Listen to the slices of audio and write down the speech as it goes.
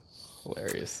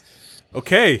hilarious.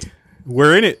 Okay,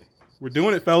 we're in it. We're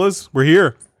doing it, fellas. We're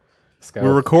here. Let's go.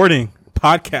 We're recording,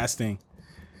 podcasting.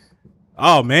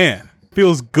 Oh, man.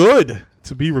 Feels good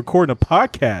to be recording a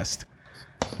podcast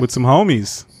with some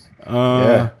homies.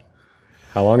 Yeah.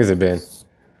 How long has it been?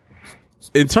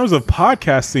 In terms of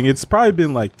podcasting, it's probably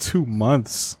been like 2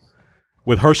 months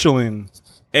with Herschel and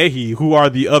Ehi, who are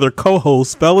the other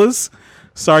co-hosts, fellas.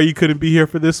 Sorry you couldn't be here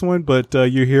for this one, but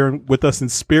you're here with us in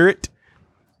spirit.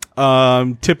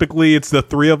 Typically, it's the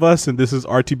three of us, and this is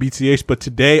RTBTH. But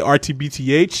today,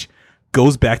 RTBTH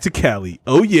goes back to Cali.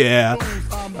 Oh yeah,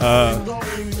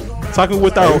 talking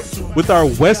with our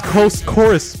West Coast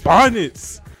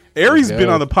correspondents. Ari's been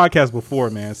on the podcast before,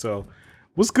 man. So,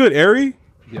 what's good, Ari?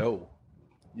 Yo.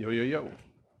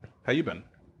 How you been?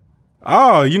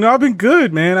 Oh, I've been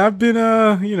good, man. I've been,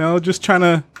 just trying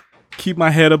to keep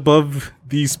my head above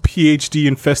these PhD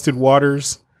infested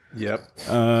waters. Yep.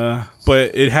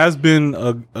 But it has been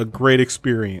a great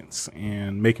experience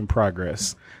and making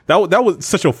progress. That was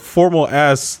such a formal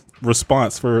ass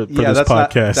response for this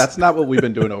podcast. That's not what we've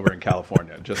been doing over in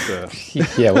California. Just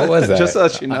yeah, what was that? Just so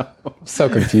that you know. I'm so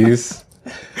confused.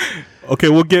 Okay,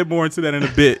 we'll get more into that in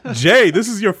a bit. Jay, this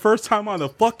is your first time on the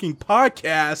fucking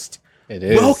podcast. It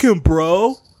is. Welcome,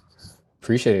 bro.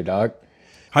 Appreciate it, dog.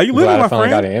 How you living, my I finally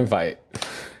friend? got an invite.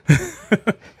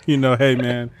 Hey,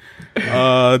 man.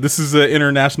 This is an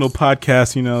international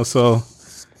podcast, so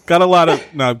got a lot of.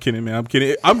 No, I'm kidding, man. I'm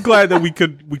kidding. I'm glad that we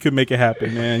could make it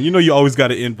happen, man. You always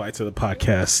got an invite to the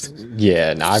podcast.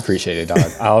 Yeah, I appreciate it, dog.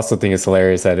 I also think it's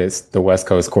hilarious that it's the West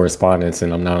Coast correspondence,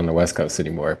 and I'm not on the West Coast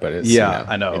anymore. But it's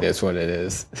I know it is what it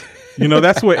is.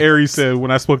 That's what Ari said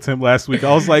when I spoke to him last week.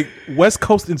 I was like, West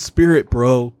Coast in spirit,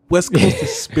 bro. West Coast in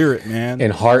spirit, man.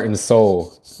 In heart and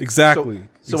soul. Exactly.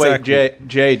 So wait,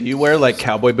 Jay, do you wear like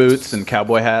cowboy boots and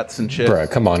cowboy hats and shit? Bruh,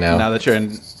 come on now. Now that you're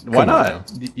in, why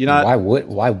not? You not?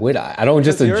 Why would I? I don't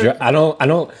just I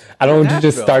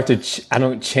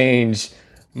don't change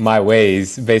my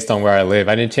ways based on where I live.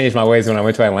 I didn't change my ways when I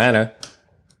went to Atlanta.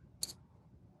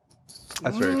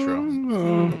 That's very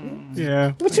true.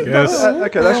 Yeah. Yes.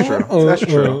 Okay, that's true. That's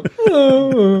true.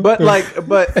 But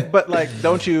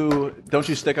don't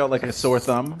you stick out like a sore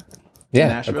thumb?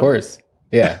 Yeah, of course.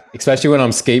 Yeah, especially when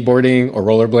I'm skateboarding or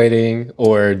rollerblading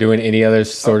or doing any other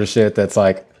sort of shit that's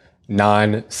like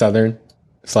non-Southern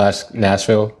 /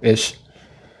 Nashville-ish.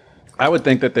 I would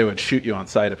think that they would shoot you on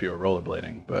sight if you were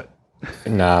rollerblading, but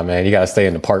nah, man, you gotta stay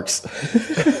in the parks.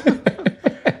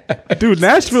 Dude,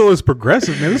 Nashville is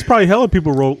progressive, man. There's probably hella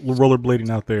people rollerblading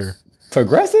out there.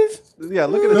 Progressive? Yeah,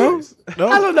 look at this. No.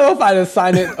 I don't know if I'd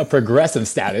assign it a progressive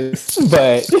status,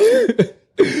 but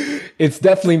it's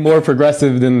definitely more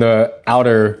progressive than the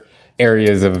outer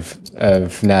areas of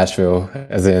Nashville,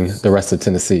 as in the rest of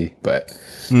Tennessee. But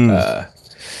yeah.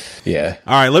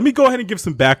 All right, let me go ahead and give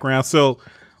some background. So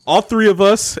all three of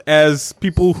us, as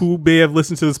people who may have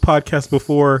listened to this podcast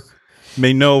before,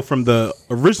 may know from the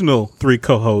original three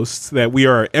co-hosts that we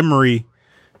are Emory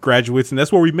graduates, and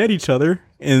that's where we met each other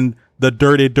in the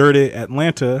dirty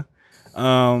Atlanta.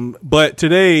 But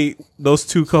today, those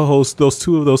two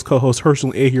of those co-hosts,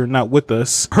 Herschel and Ehi, are not with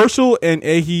us. Herschel and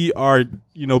Ehi are,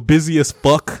 busy as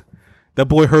fuck. That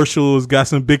boy Herschel has got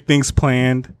some big things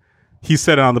planned. He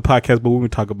said it on the podcast, but we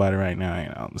won't talk about it right now. You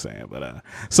know what I'm saying? But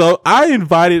so I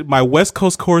invited my West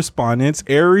Coast correspondents,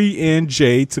 Ari and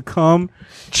Jay, to come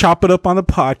chop it up on the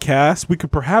podcast. We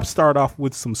could perhaps start off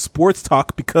with some sports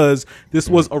talk because this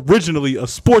was originally a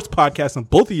sports podcast, and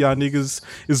both of y'all niggas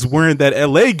is wearing that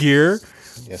LA gear.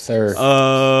 Yes, sir.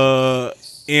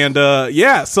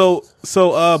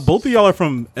 So both of y'all are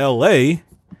from LA,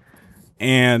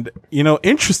 and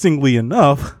interestingly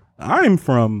enough, I'm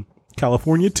from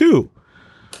California too,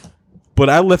 but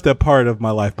I left that part of my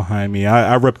life behind me.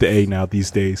 I rep the A now these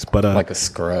days, but like a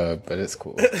scrub, but it's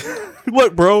cool.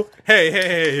 Look, bro.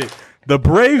 Hey, the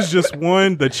Braves just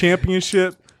won the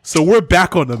championship, so we're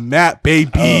back on the map,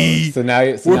 baby. So now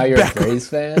you're a Braves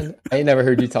fan? I ain't never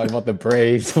heard you talking about the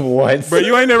Braves once. Bro,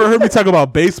 you ain't never heard me talk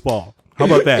about baseball. How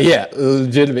about that? Yeah,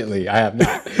 legitimately, I have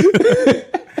not.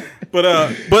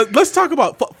 But let's talk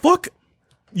about fuck.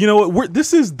 You know what?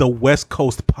 This is the West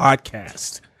Coast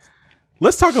podcast.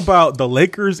 Let's talk about the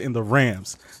Lakers and the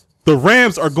Rams. The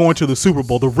Rams are going to the Super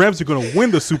Bowl. The Rams are going to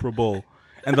win the Super Bowl.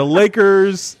 And the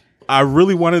Lakers, I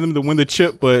really wanted them to win the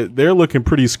chip, but they're looking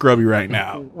pretty scrubby right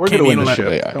now. We're going to win the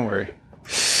chip. Don't worry.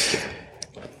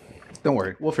 Don't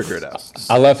worry. We'll figure it out.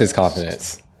 I love his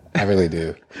confidence. I really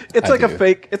do. It's like a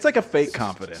fake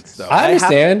confidence, though. I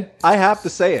understand. I have to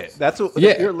say it. That's what.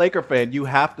 If you're a Laker fan, you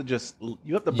have to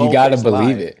you got to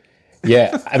believe it.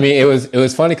 Yeah, I mean, it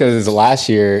was funny because last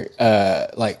year,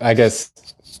 like I guess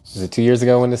Was it 2 years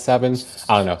ago when this happened?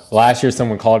 I don't know. Last year,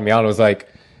 someone called me out and was like,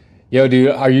 yo, dude,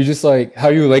 are you just like, how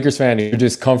are you a Lakers fan? You're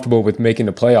just comfortable with making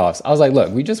the playoffs. I was like,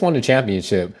 look, we just won the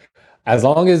championship. As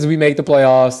long as we make the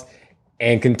playoffs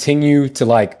and continue to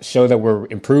like show that we're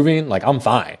improving, like I'm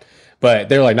fine. But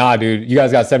they're like, nah, dude, you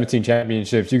guys got 17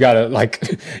 championships. You gotta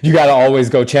always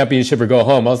go championship or go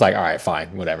home. I was like, all right,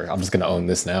 fine, whatever. I'm just gonna own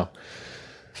this now.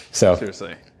 So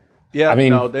seriously, yeah. I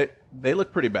mean, no, they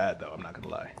look pretty bad though. I'm not gonna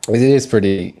lie. It is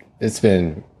pretty. It's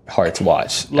been hard to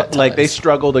watch. Like they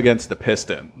struggled against the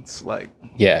Pistons. Like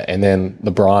yeah, and then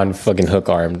LeBron fucking hook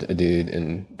armed a dude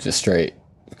and just straight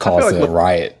caused a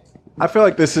riot. I feel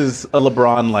like this is a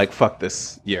LeBron like fuck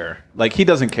this year. Like he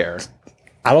doesn't care.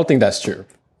 I don't think that's true.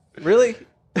 Really?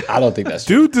 I don't think that's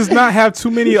true. Dude does not have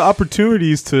too many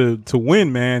opportunities to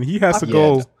win, man. He has to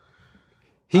go.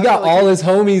 He got all his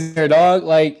homies there, dog.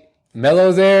 Like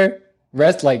Melo's there.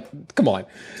 Rest, like, come on.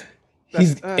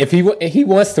 If he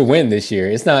wants to win this year,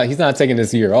 he's not taking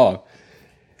this year off.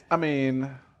 I mean,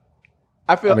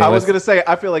 I was gonna say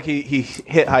I feel like he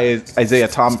hit Isaiah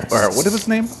what is his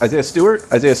name? Isaiah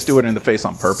Stewart in the face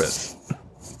on purpose.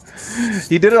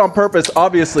 He did it on purpose,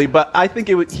 obviously, but I think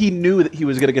he knew that he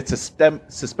was gonna get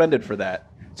suspended for that,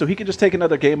 so he could just take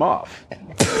another game off.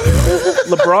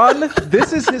 LeBron,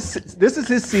 this is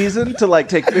his season to like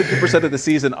take 50% of the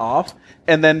season off,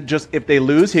 and then just if they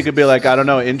lose, he could be like, I don't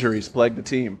know, injuries plague the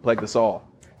team, plague us all.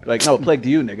 Like, no, plagued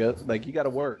you, nigga. Like, you got to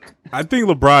work. I think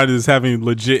LeBron is having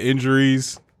legit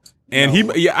injuries,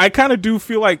 and I kind of do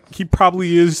feel like he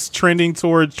probably is trending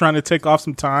towards trying to take off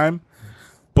some time,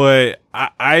 but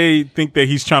I think that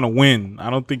he's trying to win. I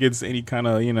don't think it's any kind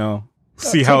of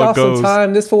see how it goes. Some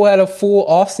time. This fool had a full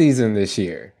off season this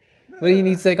year. What do you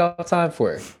need to take off time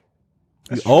for?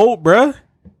 He's old, bruh.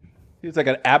 He's like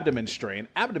an abdomen strain.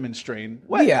 Abdomen strain?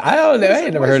 What? Yeah, I don't know. I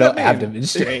ain't never heard of abdomen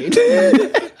strain.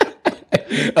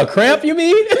 A cramp, you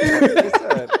mean?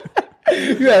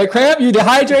 You had a cramp? You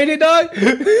dehydrated, dog?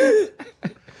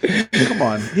 Come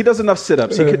on. He does enough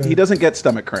sit-ups. He doesn't get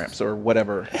stomach cramps or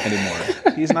whatever anymore.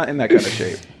 He's not in that kind of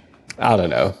shape. I don't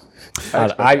know.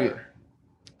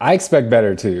 I expect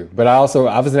better too, but I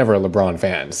was never a LeBron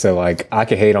fan, so like I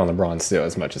could hate on LeBron still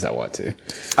as much as I want to.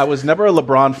 I was never a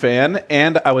LeBron fan,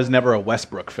 and I was never a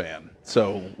Westbrook fan.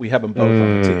 So we have them both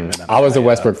on the team. I was a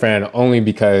Westbrook fan only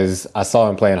because I saw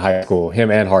him play in high school,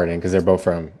 him and Harden, because they're both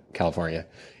from California,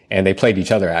 and they played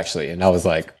each other actually. And I was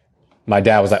like, my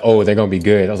dad was like, "Oh, they're gonna be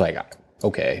good." I was like,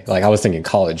 "Okay." Like I was thinking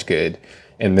college good,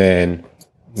 and then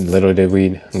little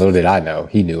did I know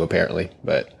he knew apparently,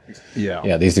 but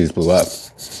yeah, these dudes blew up.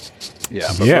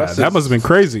 Yeah, that must have been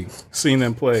crazy seeing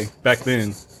them play back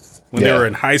then when they were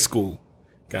in high school.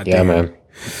 Goddamn. Yeah, man.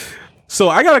 So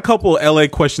I got a couple LA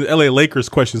Lakers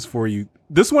questions for you.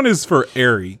 This one is for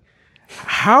Ari.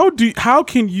 How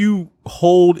can you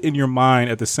hold in your mind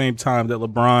at the same time that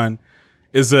LeBron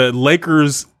is a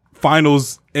Lakers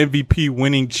Finals MVP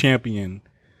winning champion,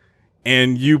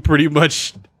 and you pretty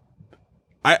much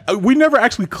we never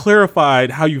actually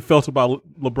clarified how you felt about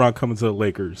LeBron coming to the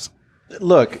Lakers.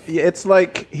 Look, it's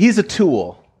like he's a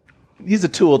tool. He's a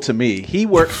tool to me. He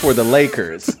works for the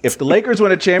Lakers. If the Lakers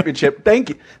win a championship, thank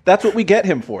you. That's what we get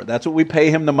him for. That's what we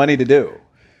pay him the money to do.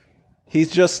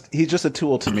 He's just a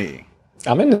tool to me.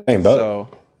 I'm in the same boat. So,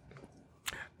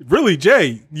 really,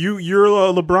 Jay, you're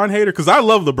a LeBron hater? Because I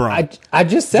love LeBron. I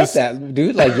just said that,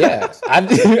 dude. Like, yeah, I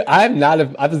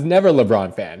was never a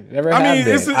LeBron fan. Never have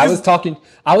been. I was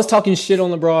talking shit on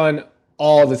LeBron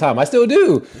all the time. I still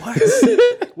do.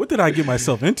 What did I get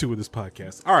myself into with this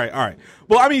podcast? All right.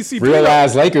 Well, I mean, see, real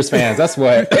ass Lakers fans. That's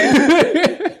what.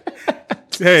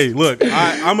 Hey, look,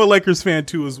 I'm a Lakers fan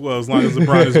too, as well. As long as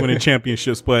LeBron is winning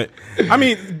championships, but I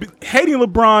mean, hating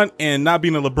LeBron and not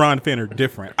being a LeBron fan are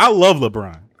different. I love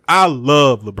LeBron.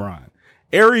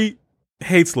 Ari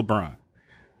hates LeBron.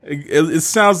 It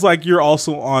sounds like you're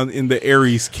also in the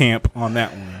Aries camp on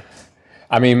that one.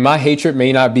 I mean, my hatred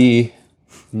may not be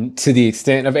to the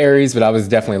extent of Aries, but I was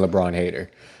definitely a LeBron hater.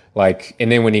 Like, and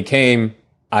then when he came,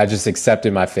 I just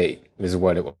accepted my fate, is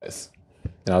what it was.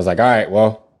 And I was like, all right,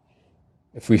 well,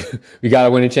 if we got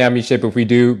to win a championship, if we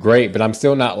do, great. But I'm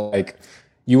still not like,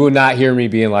 you will not hear me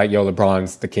being like, yo,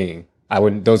 LeBron's the king.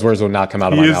 Those words will not come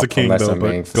out of my mouth unless I'm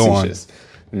being facetious.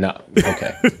 No,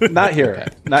 okay. Not here. Okay.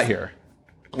 Not here.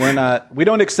 We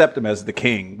don't accept him as the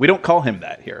king. We don't call him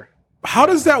that here. How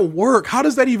does that work? How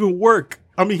does that even work?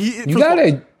 I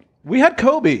mean, we had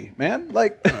Kobe, man.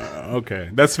 Like, okay,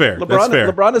 that's fair.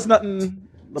 LeBron is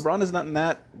nothing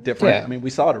that different. Yeah. I mean, we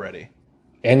saw it already.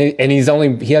 And he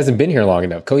hasn't been here long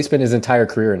enough. Kobe spent his entire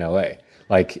career in LA.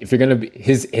 Like, if you're gonna be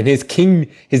his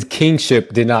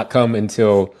kingship did not come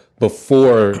until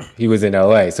before he was in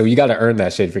LA. So you got to earn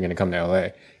that shit if you're going to come to LA.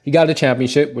 He got a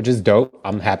championship, which is dope.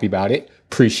 I'm happy about it.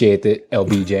 Appreciate it,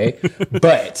 LBJ.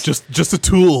 But just a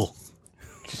tool.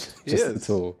 Just a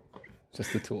tool.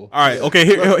 Just a tool. All right. Okay.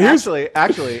 Here's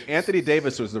actually, Anthony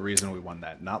Davis was the reason we won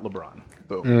that, not LeBron.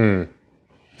 Boom.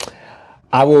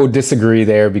 I will disagree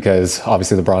there because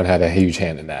obviously LeBron had a huge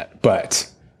hand in that. But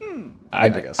I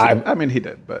guess. I mean, he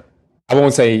did, but I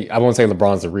won't say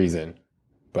LeBron's the reason.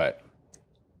 But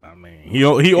I mean, he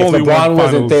only won LeBron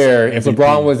wasn't there. MVP. If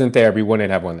LeBron wasn't there, we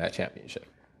wouldn't have won that championship.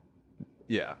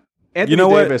 Yeah. Anthony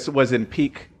Davis was in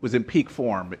peak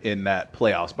form in that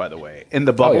playoffs, by the way. In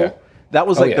the bubble, that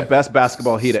was the best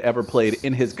basketball he'd ever played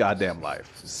in his goddamn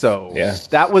life. So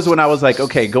that was when I was like,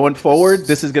 okay, going forward,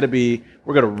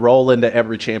 we're going to roll into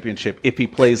every championship if he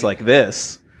plays like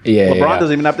this. LeBron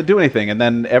doesn't even have to do anything. And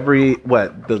then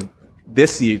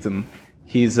this season,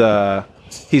 he's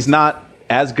not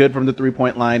as good from the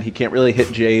 3-point line. He can't really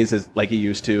hit J's like he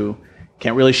used to.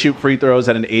 Can't really shoot free throws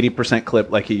at an 80%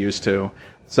 clip like he used to.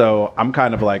 So I'm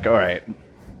kind of like, all right,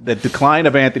 the decline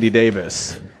of Anthony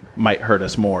Davis might hurt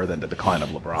us more than the decline of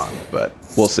LeBron, but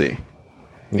we'll see.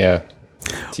 Yeah.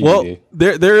 Well,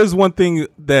 there is one thing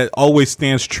that always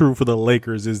stands true for the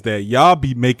Lakers is that y'all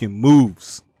be making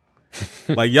moves.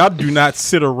 Like, y'all do not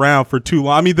sit around for too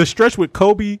long. I mean, the stretch with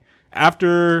Kobe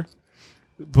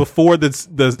before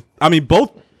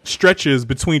both stretches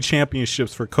between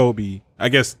championships for Kobe, I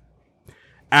guess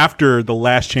after the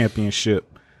last championship,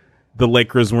 the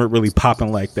Lakers weren't really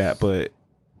popping like that. But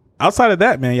outside of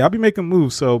that, man, y'all be making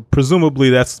moves. So presumably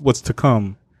that's what's to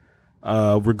come,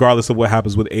 regardless of what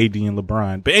happens with AD and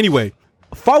LeBron. But anyway,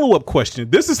 follow-up question.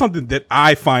 This is something that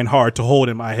I find hard to hold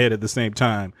in my head at the same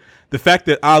time. The fact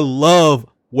that I love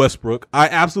Westbrook. I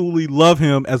absolutely love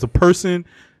him as a person.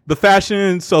 The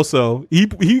fashion, so-so.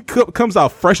 He comes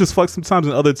out fresh as fuck sometimes,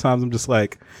 and other times I'm just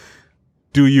like,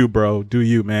 do you, bro. Do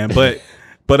you, man. But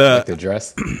like the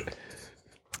dress?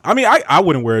 I mean, I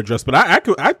wouldn't wear a dress, but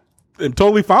I am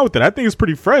totally fine with it. I think it's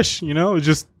pretty fresh, you know. It's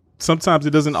just sometimes it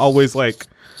doesn't always like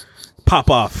pop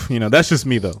off, you know. That's just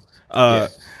me though.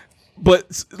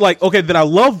 But like, okay, that I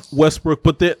love Westbrook,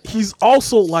 but that he's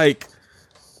also like,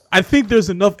 I think there's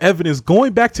enough evidence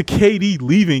going back to KD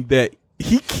leaving that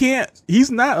he's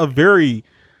not a very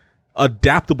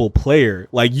adaptable player.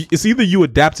 Like, it's either you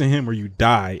adapt to him or you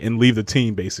die and leave the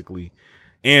team, basically.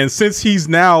 And since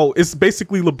it's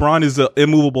basically LeBron is an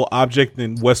immovable object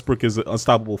and Westbrook is an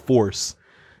unstoppable force.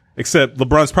 Except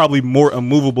LeBron's probably more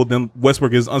immovable than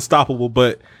Westbrook is unstoppable,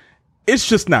 but it's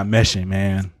just not meshing,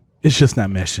 man. It's just not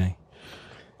meshing.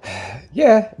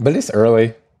 Yeah, but it's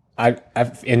early.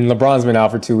 And LeBron's been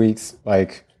out for 2 weeks.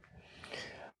 Like,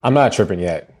 I'm not tripping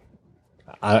yet.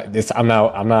 I'm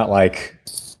not like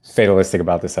fatalistic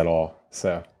about this at all.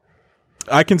 So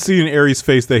I can see in Aries'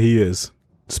 face that he is.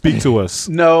 Speak to us.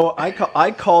 No,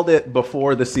 I called it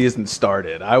before the season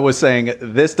started. I was saying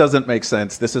this doesn't make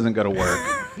sense. This isn't going to work.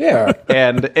 Yeah.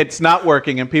 And it's not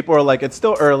working. And people are like, it's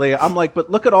still early. I'm like,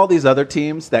 but look at all these other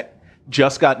teams that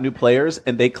just got new players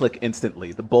and they click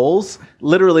instantly. The Bulls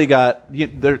literally got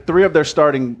three of their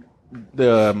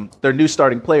new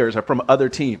starting players are from other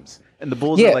teams. And the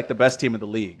Bulls are like the best team in the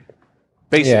league,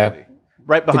 basically,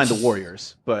 right behind the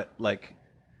Warriors. But like,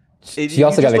 you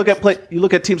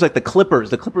look at teams like the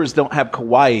Clippers. The Clippers don't have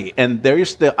Kawhi, and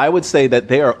I would say that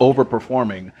they are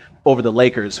overperforming over the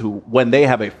Lakers, who when they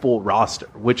have a full roster,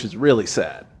 which is really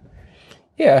sad.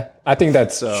 Yeah, I think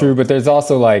that's true. But there's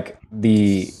also like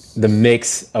the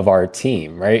mix of our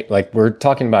team, right? Like, we're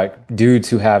talking about dudes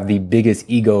who have the biggest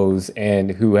egos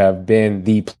and who have been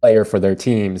the player for their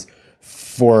teams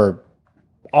for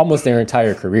almost their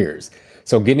entire careers.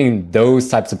 So getting those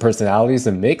types of personalities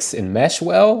to mix and mesh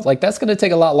well, like, that's going to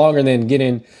take a lot longer than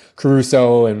getting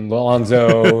Caruso and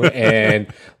Lonzo and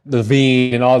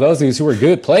Levine and all those dudes who are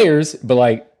good players, but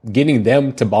like getting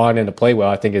them to bond and to play well,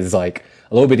 I think is like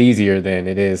a little bit easier than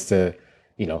it is to,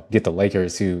 get the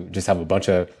Lakers who just have a bunch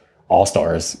of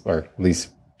all-stars, or at least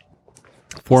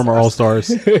former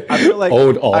all-stars. I feel like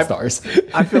old all-stars.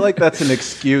 I feel like that's an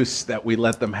excuse that we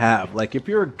let them have. Like, if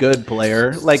you're a good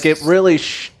player, like, it really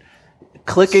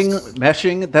clicking,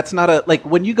 meshing, that's not like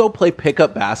when you go play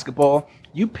pickup basketball,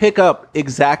 you pick up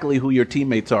exactly who your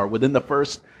teammates are within the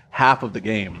first half of the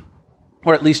game,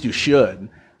 or at least you should.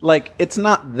 Like, it's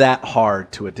not that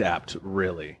hard to adapt,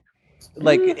 really.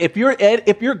 Like, if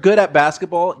you're good at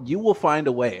basketball, you will find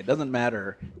a way. It doesn't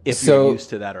matter if you're used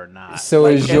to that or not. So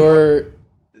like,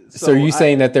 are you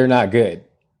saying that they're not good?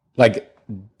 Like,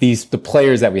 the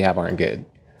players that we have aren't good?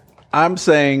 I'm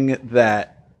saying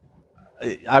that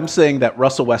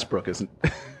Russell Westbrook isn't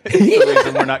the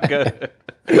reason we're not good.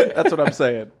 That's what I'm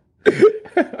saying.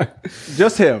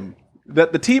 Just him.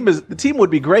 That the team would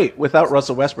be great without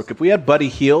Russell Westbrook. If we had Buddy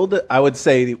Hield, I would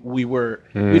say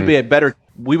we'd be a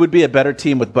better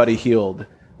team with Buddy Hield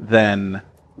than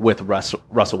with Russell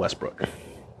Westbrook.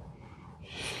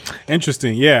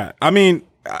 Interesting. Yeah. I mean,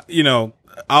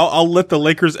 I'll let the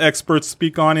Lakers experts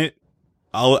speak on it.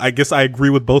 I guess I agree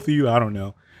with both of you. I don't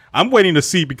know. I'm waiting to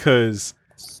see because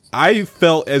I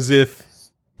felt as if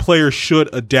players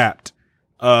should adapt.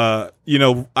 I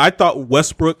thought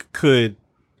Westbrook could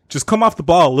just come off the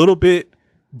ball a little bit,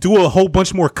 do a whole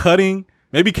bunch more cutting,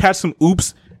 maybe catch some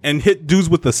oops and hit dudes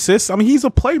with assists. I mean, he's a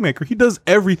playmaker. He does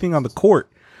everything on the court.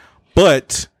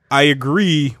 But I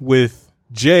agree with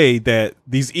Jay that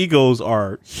these egos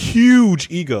are huge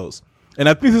egos. And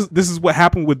I think this is what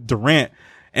happened with Durant.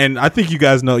 And I think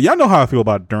y'all know how I feel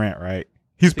about Durant, right?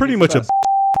 He's pretty much a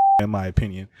in my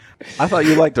opinion. I thought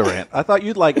you liked Durant. I thought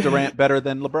you'd like Durant better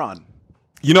than LeBron.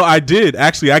 I did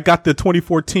actually. I got the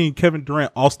 2014 Kevin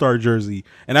Durant All-Star jersey,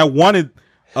 and I wanted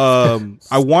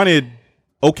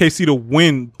OKC to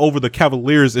win over the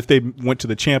Cavaliers if they went to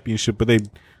the championship, but they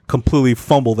completely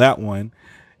fumbled that one.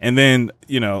 And then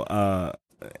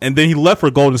and then he left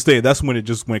for Golden State. That's when it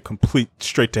just went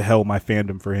straight to hell. My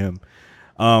fandom for him.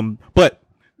 But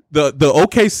the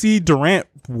OKC Durant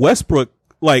Westbrook,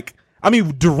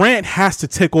 Durant has to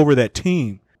take over that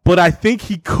team. But I think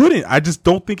he couldn't. I just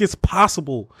don't think it's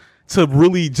possible to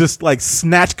really just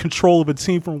snatch control of a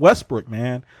team from Westbrook,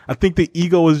 man. I think the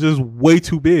ego is just way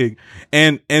too big.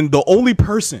 And the only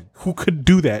person who could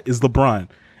do that is LeBron.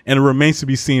 And it remains to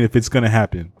be seen if it's going to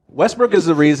happen. Westbrook is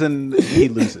the reason he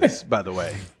loses, by the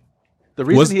way. The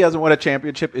reason he hasn't won a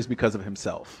championship is because of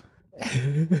himself.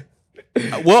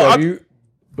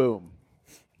 Boom.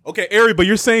 Okay, Ari, but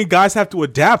you're saying guys have to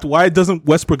adapt. Why doesn't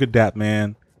Westbrook adapt,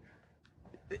 man?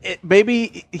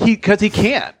 Maybe because he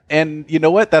can't, and you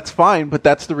know what? That's fine, but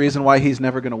that's the reason why he's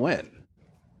never going to win.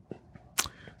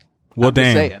 Well,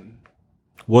 damn.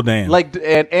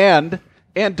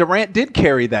 And Durant did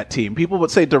carry that team. People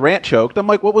would say Durant choked. I'm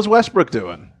like, what was Westbrook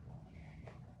doing?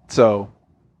 So,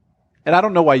 and I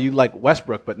don't know why you like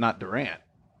Westbrook but not Durant.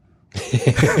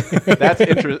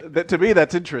 To me,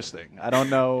 that's interesting. I don't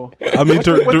know. I mean,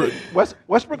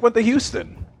 Westbrook went to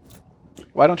Houston.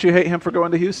 Why don't you hate him for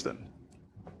going to Houston?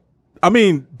 I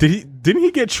mean, didn't he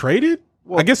get traded?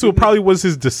 Well, I guess it probably was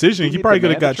his decision. He probably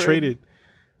could have got traded.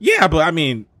 Yeah, but I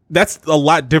mean, that's a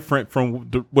lot different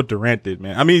from what Durant did,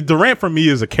 man. I mean, Durant for me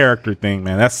is a character thing,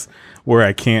 man. That's where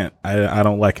I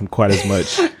don't like him quite as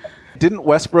much. Didn't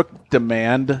Westbrook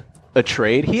demand a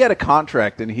trade? He had a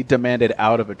contract and he demanded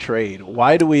out of a trade.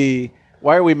 Why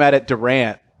are we mad at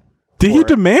Durant? Did he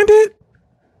demand it?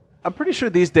 I'm pretty sure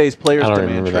these days players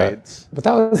demand trades. But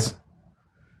that was,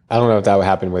 I don't know if that would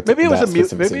happen with maybe it was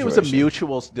a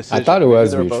mutual decision. I thought it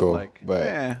was mutual,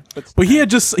 but he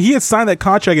had signed that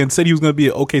contract and said he was going to be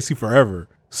at OKC forever.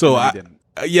 So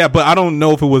but I don't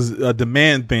know if it was a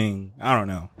demand thing. I don't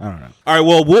know. All right,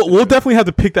 well, we'll definitely have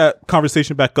to pick that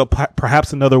conversation back up.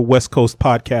 Perhaps another West Coast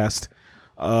podcast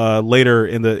later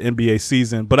in the NBA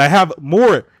season. But I have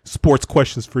more sports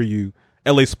questions for you.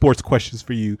 LA sports questions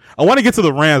for you. I want to get to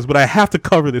the Rams, but I have to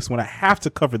cover this one.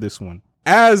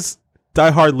 As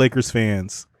diehard Lakers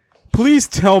fans, please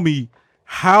tell me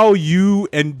how you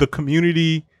and the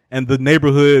community and the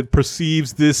neighborhood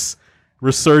perceives this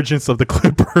resurgence of the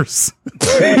Clippers.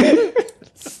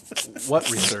 What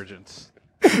resurgence?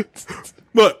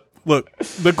 Look,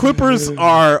 the Clippers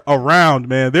are around,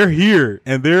 man. They're here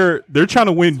and they're trying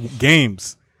to win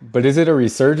games. But is it a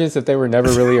resurgence if they were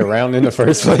never really around in the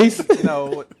first place?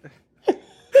 No.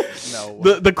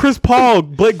 The Chris Paul,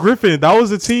 Blake Griffin, that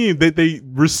was a team that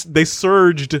they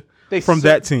surged from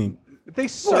that team. They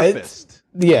surfaced.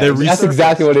 Yeah, that's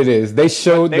exactly what it is. They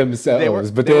showed themselves,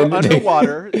 but then were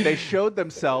underwater. They showed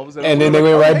themselves, and then they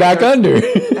went right back under.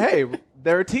 Hey,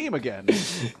 they're a team again.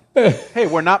 Hey,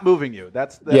 we're not moving you.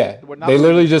 They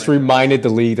literally just reminded the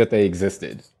league that they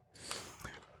existed.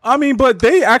 I mean, but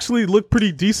they actually looked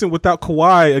pretty decent without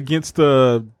Kawhi against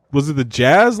was it the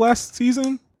Jazz last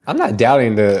season? I'm not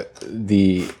doubting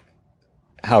the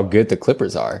how good the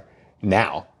Clippers are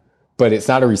now, but it's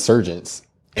not a resurgence.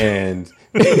 And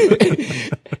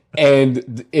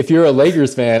and if you're a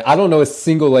Lakers fan, I don't know a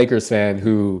single Lakers fan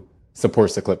who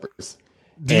supports the Clippers.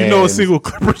 Do you know a single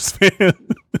Clippers fan?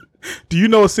 Do you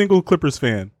know a single Clippers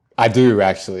fan? I do,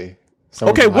 actually.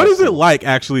 Okay, what is it like,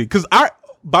 actually? Because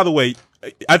by the way,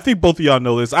 I think both of y'all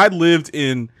know this. I lived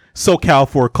in SoCal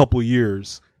for a couple of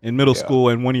years in middle school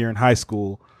and 1 year in high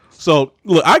school. So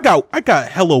look, I got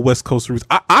hella West Coast roots.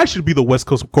 I should be the West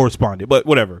Coast correspondent, but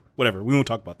whatever. We won't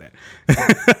talk about that.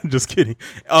 Just kidding.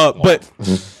 But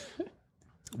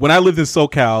when I lived in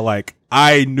SoCal,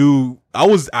 I knew I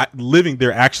was living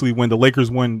there actually when the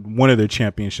Lakers won one of their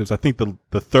championships. I think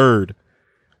the third.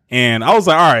 And I was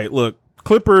like, all right, look,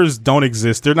 Clippers don't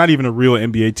exist. They're not even a real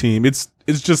NBA team. It's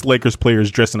just Lakers players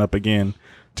dressing up again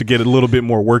to get a little bit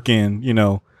more work in, you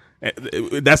know.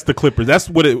 That's the Clippers. That's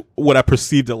what I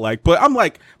perceived it like. But I'm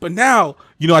like, but now,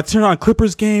 you know, I turn on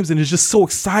Clippers games and it's just so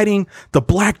exciting. The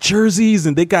black jerseys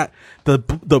and they got the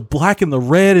black and the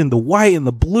red and the white and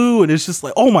the blue. And it's just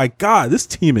like, oh my God, this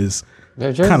team is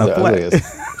kind of black.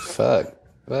 Fuck.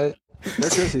 But their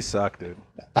jerseys suck, dude.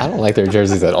 I don't like their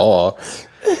jerseys at all.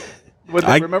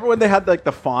 Remember when they had like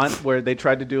the font where they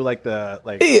tried to do like I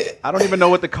don't even know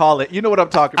what to call it. You know what I'm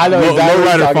talking about? I know exactly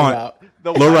what you're talking font. about.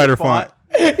 The Lowrider font.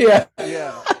 Yeah.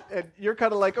 Yeah. And you're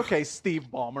kind of like, okay, Steve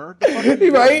Ballmer.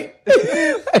 Right?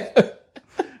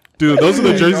 Dude, those are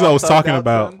the jerseys I was talking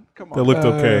about. Come on. They looked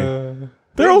okay.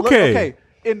 They're okay.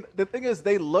 And the thing is,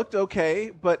 they looked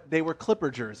okay, but they were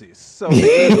Clipper jerseys. So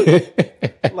they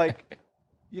looked like,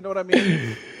 you know what I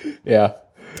mean? Yeah.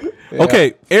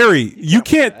 Okay, Ari, you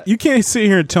can't sit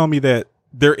here and tell me that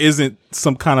there isn't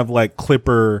some kind of like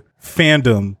Clipper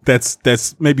fandom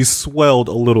that's maybe swelled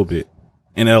a little bit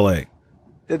in LA.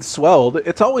 It's swelled.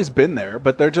 It's always been there,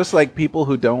 but they're just like people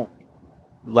who don't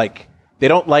like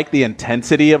the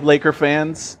intensity of Laker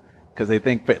fans because they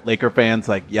think Laker fans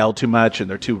like yell too much and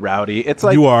they're too rowdy. It's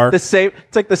like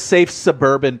it's like the safe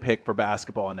suburban pick for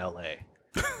basketball in LA.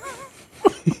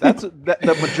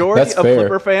 The majority of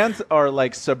Clipper fans are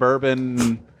like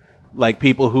suburban, like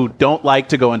people who don't like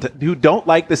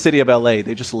the city of LA.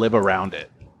 They just live around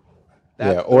it.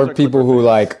 Or people who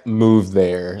like move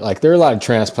there. Like there are a lot of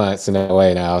transplants in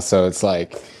LA now, so it's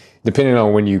like depending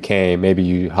on when you came, maybe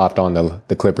you hopped on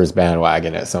the Clippers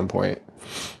bandwagon at some point.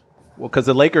 Well, because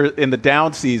the Lakers in the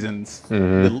down seasons,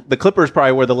 the Clippers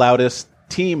probably were the loudest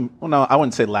team. Well, no, I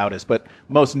wouldn't say loudest, but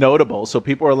most notable. So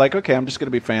people are like, okay, I'm just going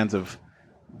to be fans of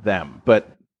them.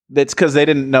 But it's because they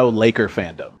didn't know Laker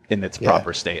fandom in its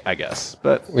proper state, I guess.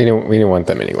 But we didn't want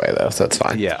them anyway, though, so it's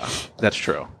fine. Yeah, that's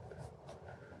true.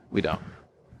 We don't.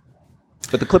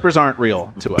 But the Clippers aren't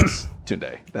real to us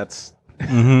today. That's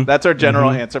our general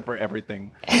answer for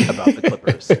everything about the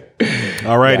Clippers.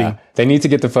 Alrighty. Yeah. They need to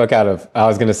get the fuck out of, I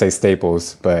was going to say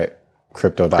Staples, but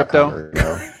Crypto.com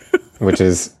Arena, which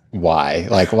is why.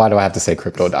 Like, why do I have to say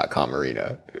Crypto.com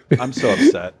Arena? I'm so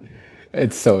upset.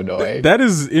 It's so annoying. That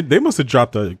is, they must have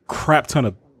dropped a crap ton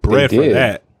of bread for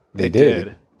that. They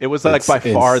did. It was like by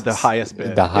far the highest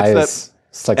bid. The highest.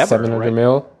 It's like ever, 700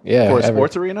 mil. Yeah. For a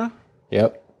sports arena?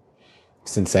 Yep.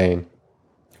 It's insane.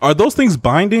 Are those things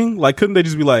binding? Like, couldn't they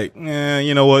just be like,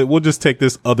 you know what? We'll just take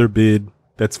this other bid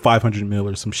that's 500 mil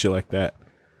or some shit like that.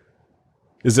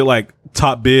 Is it like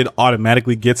top bid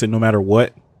automatically gets it no matter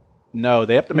what? No,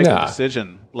 they have to make a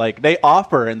decision. Like they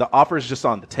offer and the offer is just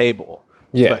on the table.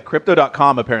 Yeah. But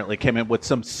Crypto.com apparently came in with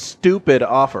some stupid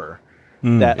offer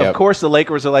that of course the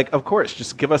Lakers are like, of course,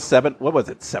 just give us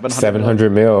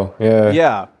 700 mil. Yeah.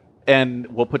 Yeah. And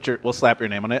we'll slap your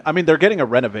name on it. I mean, they're getting a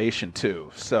renovation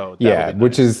too, so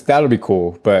that'll be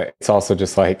cool. But it's also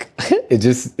just like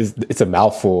it's a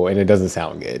mouthful and it doesn't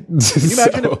sound good.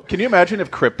 Can you imagine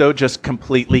if crypto just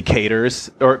completely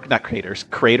craters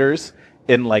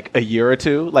in like a year or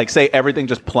two? Like, say everything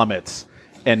just plummets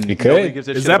and nobody gives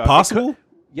a shit Is that about possible?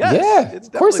 Yes, yeah,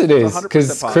 of course it is,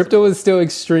 because crypto is still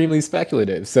extremely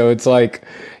speculative. So it's like,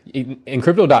 and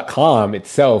Crypto.com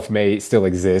itself may still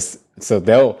exist, so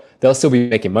they'll still be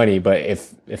making money. But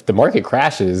if the market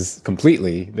crashes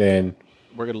completely, then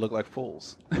we're gonna look like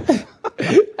fools.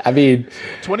 I mean,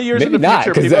 20 years in the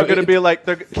future, people are gonna be like,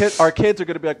 our kids are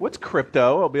gonna be like, "What's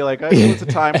crypto?" I'll be like, "It was a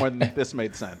time when this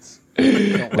made sense."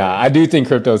 Nah, I do think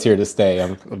crypto's here to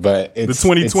stay. But it's the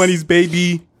 2020s,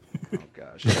 baby. Oh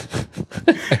gosh.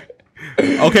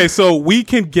 Okay, so we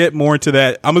can get more into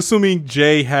that. I'm assuming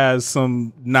Jay has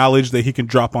some knowledge that he can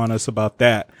drop on us about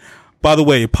that. By the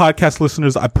way, podcast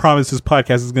listeners, I promise this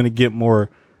podcast is going to get more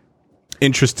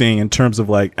interesting in terms of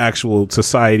like actual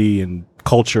society and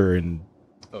culture and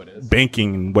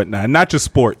banking and whatnot. Not just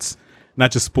sports,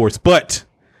 but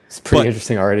it's pretty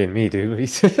interesting already in me, dude. You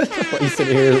sit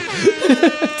here.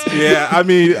 Yeah, I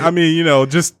mean, you know,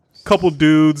 just couple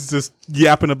dudes just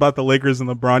yapping about the Lakers and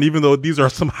LeBron, even though these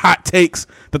are some hot takes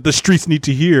that the streets need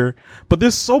to hear. But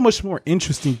there's so much more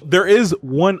interesting. There is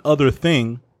one other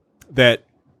thing that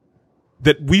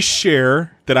we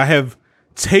share that I have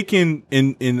taken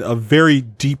in a very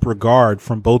deep regard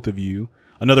from both of you.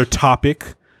 Another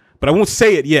topic, but I won't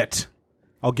say it yet.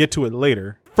 I'll get to it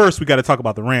later. First, we got to talk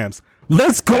about the Rams.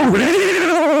 Let's go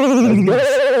Rams!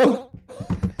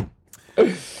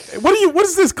 What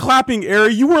is this clapping,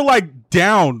 Ari? You were like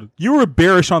down. You were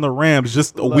bearish on the Rams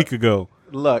just a week ago.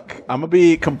 Look, I'm gonna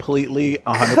be completely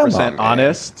 100%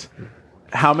 honest.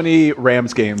 How many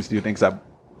Rams games do you think I've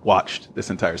watched this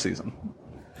entire season?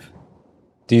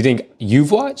 Do you think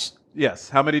you've watched? Yes.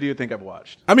 How many do you think I've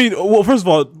watched? I mean, well, first of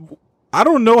all, I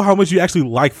don't know how much you actually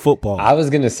like football. I was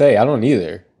gonna say I don't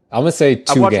either. I'm gonna say 2 games.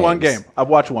 I've watched one game. I've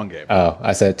watched one game. Oh,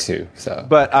 I said 2. So,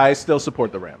 but I still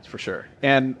support the Rams for sure,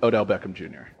 and Odell Beckham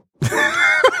Jr.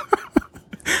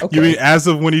 okay. You mean as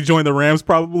of when he joined the Rams,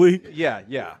 probably? Yeah.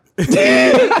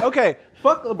 Okay,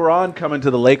 fuck LeBron coming to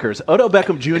the Lakers. Odell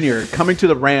Beckham Jr. coming to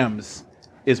the Rams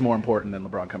is more important than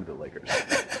LeBron coming to the Lakers.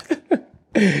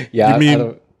 Yeah, you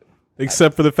mean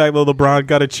except for the fact that LeBron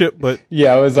got a chip, but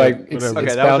yeah, I was like, okay,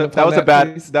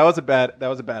 that was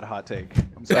a bad hot take.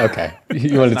 I'm sorry. Okay,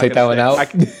 you want to take that one out?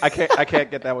 I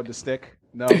can't get that one to stick.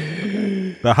 No,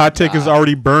 the hot take is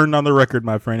already burned on the record,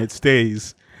 my friend. It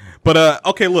stays. But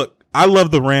okay, look. I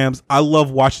love the Rams. I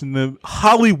love watching them.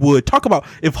 Hollywood. Talk about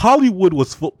if Hollywood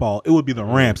was football, it would be the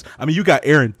Rams. I mean, you got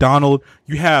Aaron Donald.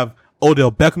 You have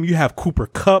Odell Beckham. You have Cooper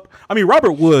Kupp. I mean,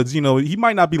 Robert Woods, he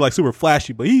might not be like super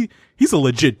flashy, but he's a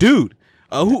legit dude.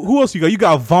 Who else you got? You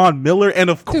got Von Miller. And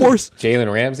of course, Jalen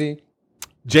Ramsey.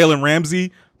 Jalen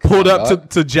Ramsey pulled up to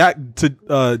Matthew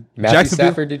Jacksonville.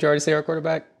 Stafford, did you already say our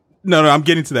quarterback? No, I'm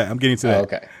getting to that. Oh,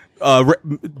 okay.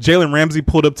 Jalen Ramsey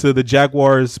pulled up to the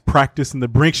Jaguars practice in the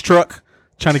Brinks truck,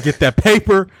 trying to get that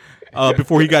paper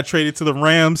before he got traded to the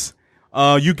Rams.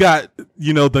 You got,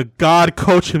 the God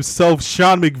coach himself,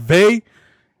 Sean McVay.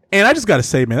 And I just got to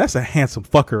say, man, that's a handsome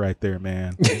fucker right there,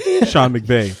 man. Sean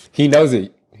McVay. He knows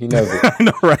it. I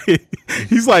know, right?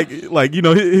 He's like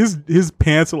his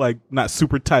pants are like not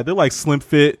super tight. They're like slim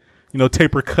fit,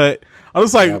 taper cut. I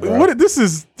was like, what? This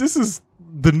is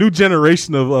the new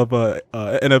generation of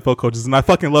NFL coaches, and I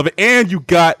fucking love it. And you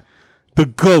got the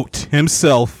GOAT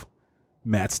himself,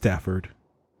 Matt Stafford.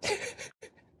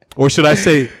 Or should I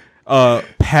say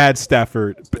Pad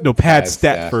Stafford? No, Pad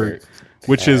Stafford,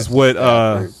 which is what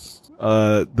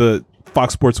the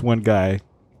Fox Sports 1 guy,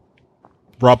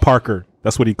 Rob Parker,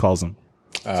 that's what he calls him.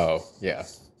 Oh, yeah.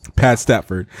 Pat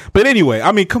Stafford. But anyway,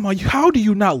 I mean, come on, how do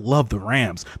you not love the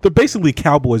Rams? They're basically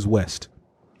Cowboys West.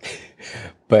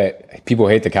 But people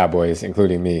hate the Cowboys,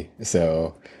 including me.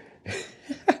 So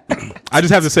I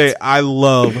just have to say, I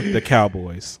love the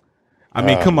Cowboys. I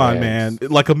mean, come on, man.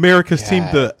 Like America's team,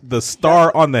 the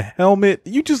star on the helmet.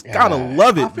 You just gotta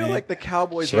love it, man. I feel like the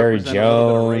Cowboys Jerry represent Jones.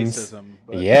 a little bit of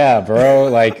racism. Yeah, bro.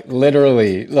 Like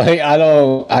literally. Like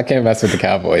I can't mess with the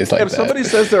Cowboys like if that. somebody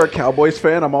says they're a Cowboys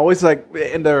fan, I'm always like,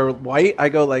 and they're white, I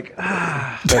go like,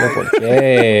 Hey.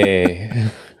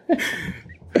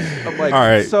 I'm like, all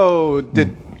right. So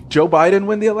did Joe Biden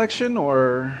win the election,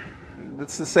 or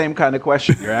it's the same kind of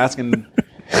question you're asking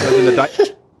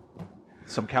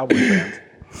some Cowboys fans.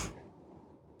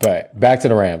 But back to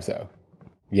the Rams, though.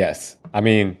 Yes. I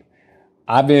mean,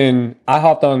 I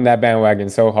hopped on that bandwagon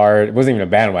so hard. It wasn't even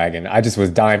a bandwagon. I just was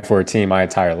dying for a team my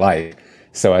entire life.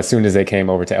 So as soon as they came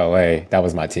over to LA, that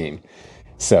was my team.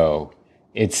 So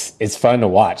it's fun to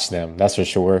watch them, that's for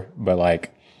sure. But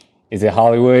like, is it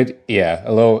Hollywood? Yeah,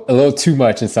 a little too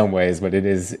much in some ways, but it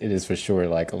is for sure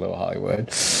like a little Hollywood.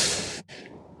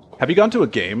 Have you gone to a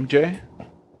game, Jay?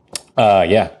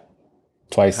 Yeah.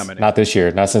 Twice. How many? Not this year.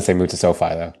 Not since they moved to SoFi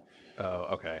though. Oh,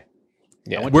 okay.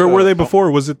 Yeah. Where were they before?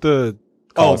 Was it the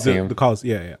Coliseum? The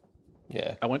Coliseum.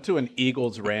 Yeah. I went to an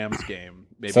Eagles-Rams game.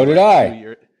 Maybe So did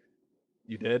I.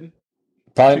 You did?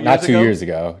 Probably not 2 years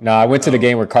ago. No, I went to the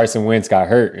game where Carson Wentz got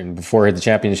hurt, and before the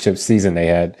championship season they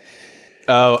had.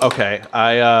 Oh, okay.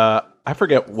 I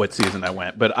forget what season I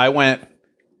went, but I went,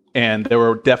 and there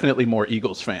were definitely more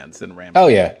Eagles fans than Rams. Oh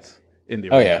yeah. Fans in the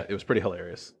arena. Yeah. It was pretty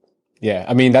hilarious. Yeah,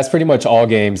 I mean that's pretty much all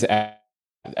games. At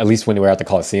least when we were at the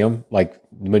Coliseum, like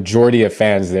the majority of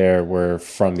fans there were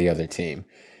from the other team,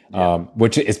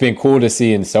 which it's been cool to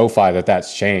see in SoFi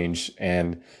that's changed,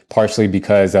 and partially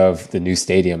because of the new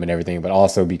stadium and everything, but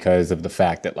also because of the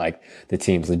fact that like the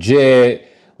team's legit.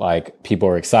 Like people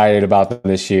are excited about them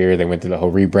this year. They went through the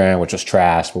whole rebrand, which was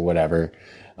trash, but whatever.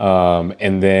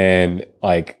 And then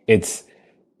like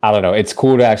I don't know. It's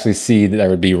cool to actually see that there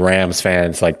would be Rams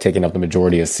fans like taking up the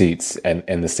majority of seats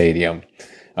in the stadium,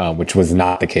 which was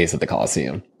not the case at the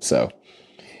Coliseum. So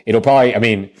it'll probably, I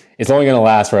mean, it's only going to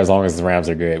last for as long as the Rams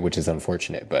are good, which is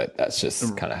unfortunate, but that's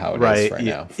just kind of how it is right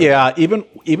now. Yeah.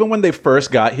 Even when they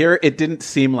first got here, it didn't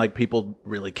seem like people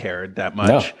really cared that much.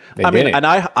 No, they didn't. And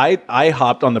I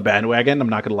hopped on the bandwagon. I'm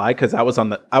not going to lie. Cause I was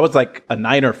like a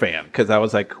Niner fan. Cause I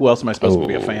was like, who else am I supposed to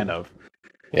be a fan of?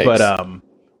 Yikes.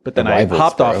 But then I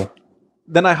hopped off.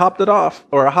 Then I hopped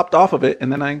off of it,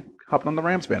 and then I hopped on the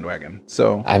Rams bandwagon.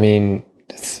 So I mean,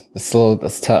 that's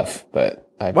tough. But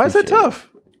why is that tough?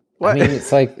 What? I mean,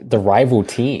 it's like the rival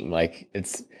team. Like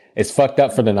it's fucked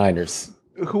up for the Niners.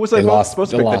 Who was They I lost.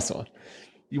 supposed They to pick? lost one.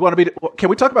 You want to be? Can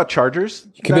we talk about Chargers?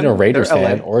 You could be a Raiders They're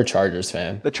fan LA. or a Chargers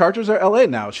fan. The Chargers are LA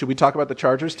now. Should we talk about the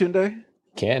Chargers today?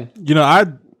 Can. You know, I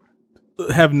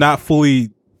have not fully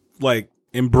like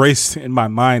embraced in my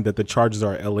mind that the Chargers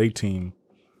are a LA team.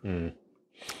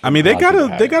 I mean, they got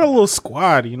a little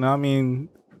squad. You know, I mean,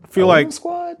 I feel like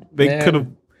squad? they could have.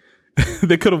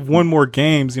 They could have won more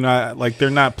games, you know. Like they're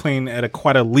not playing at a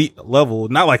quite elite level,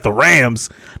 not like the Rams.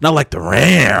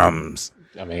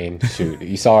 I mean, shoot,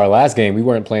 you saw our last game. We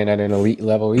weren't playing at an elite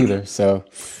level either. So,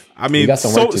 I mean,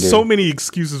 so many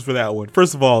excuses for that one.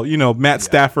 First of all, you know, Matt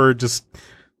Stafford just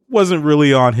wasn't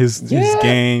really on his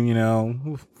game. You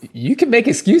know, you can make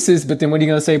excuses, but then what are you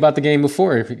going to say about the game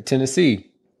before Tennessee?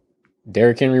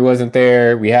 Derrick Henry wasn't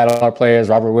there. We had all our players.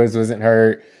 Robert Woods wasn't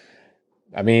hurt.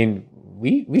 I mean,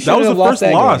 we should have lost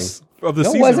that loss game. of the No,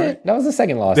 season. it wasn't. Right? That was the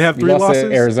second loss. They have We 3 lost losses?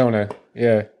 to Arizona.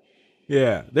 Yeah.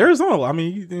 Yeah, Arizona. I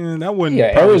mean, that wouldn't.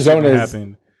 Yeah, probably shouldn't Arizona's- have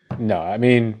happened. No, I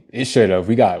mean, it should have.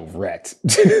 We got wrecked.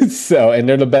 So, and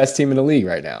they're the best team in the league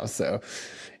right now. So,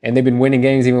 and they've been winning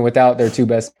games even without their 2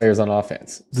 best players on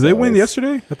offense. Did they win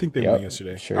yesterday? I think they Yep, won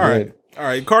yesterday. sure All did.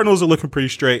 right. Cardinals are looking pretty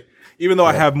straight. Even though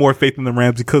I have more faith in the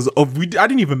Rams because of I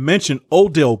didn't even mention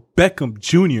Odell Beckham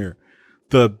Jr.,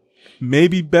 the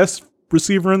maybe best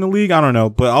receiver in the league. I don't know,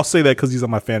 but I'll say that because he's on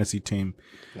my fantasy team.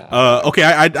 Okay,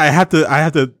 I have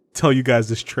to tell you guys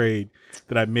this trade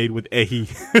that I made with Ehi.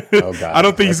 Oh, God. I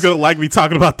don't think he's gonna like me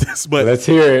talking about this, but Let's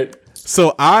hear it.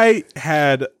 so I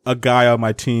had a guy on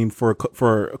my team for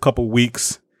a couple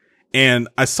weeks, and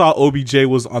I saw OBJ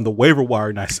was on the waiver wire,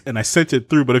 and I sent it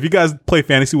through. But if you guys play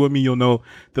fantasy with me, you'll know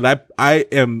that I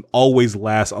am always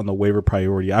last on the waiver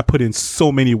priority. I put in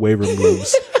so many waiver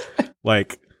moves,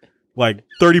 like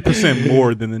 30%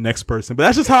 more than the next person. But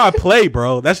that's just how I play,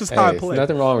 bro. That's just how I play.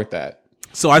 Nothing wrong with that.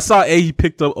 So I saw he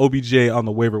picked up OBJ on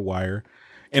the waiver wire,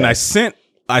 and I sent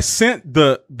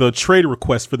the trade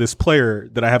request for this player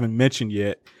that I haven't mentioned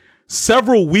yet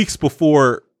several weeks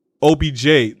before OBJ.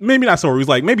 Maybe not so. It was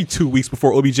like maybe 2 weeks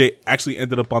before OBJ actually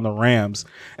ended up on the Rams,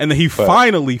 and then he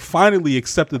finally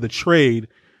accepted the trade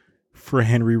for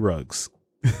Henry Ruggs.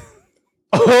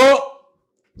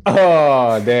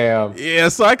 Oh, damn. Yeah,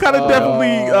 so I kind of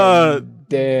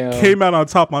definitely came out on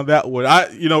top on that one.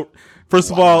 First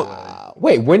of all,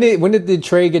 wait, when did the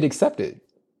trade get accepted?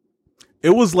 it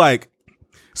was like,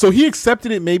 so he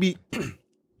accepted it maybe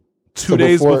 2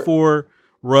 days before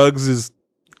Ruggs'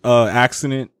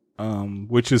 accident,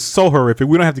 which is so horrific.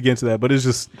 We don't have to get into that, but it's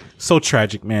just so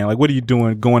tragic, man. Like, what are you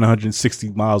doing going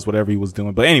 160 miles, whatever he was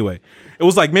doing? But anyway, it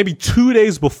was like maybe 2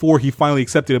 days before he finally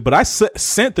accepted it, but I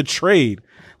sent the trade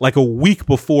like a week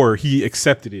before he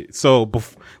accepted it. So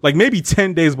like maybe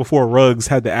 10 days before Ruggs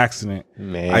had the accident,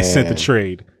 I sent the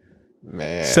trade.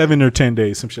 Man. 7 or 10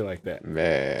 days, some shit like that.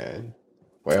 Man.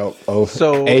 Well,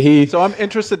 So I'm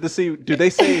interested to see, do they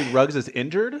say Ruggs is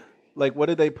injured? Like, what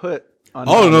did they put on?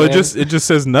 Oh no, it just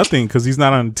says nothing because he's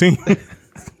not on the team.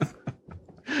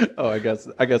 Oh, I guess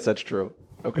that's true.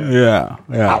 Okay. Yeah.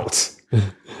 out.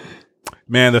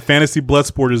 Man, the fantasy blood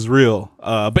sport is real.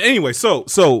 But anyway, so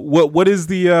what is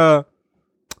the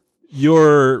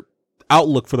your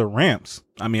outlook for the Rams?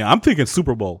 I mean, I'm thinking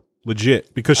Super Bowl,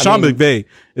 legit, because Sean McVay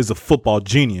is a football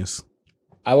genius.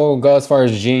 I won't go as far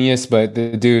as genius, but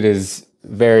the dude is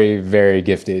very, very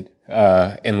gifted.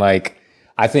 And like,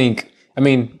 I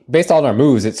mean, based on our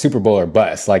moves, it's Super Bowl or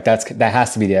bust. Like that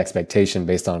has to be the expectation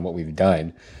based on what we've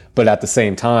done. But at the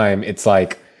same time, it's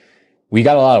like, we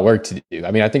got a lot of work to do.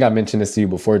 I mean, I think I mentioned this to you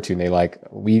before too, Nate. Like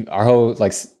our whole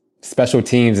like special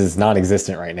teams is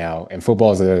non-existent right now, and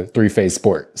football is a 3-phase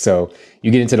sport. So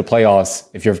you get into the playoffs,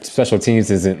 if your special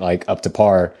teams isn't like up to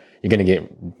par, you're gonna get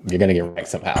wrecked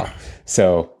somehow.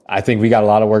 So I think we got a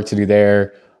lot of work to do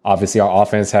there. Obviously, our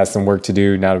offense has some work to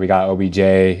do now that we got OBJ,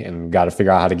 and got to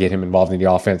figure out how to get him involved in the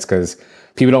offense, because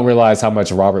people don't realize how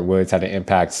much Robert Woods had an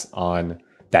impact on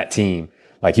that team.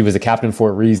 Like, he was a captain for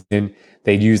a reason.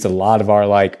 They used a lot of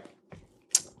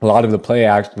the play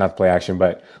action, not play action,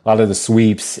 but a lot of the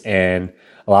sweeps and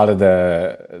a lot of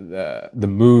the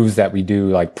moves that we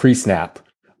do, like pre-snap,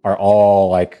 are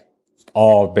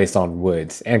all based on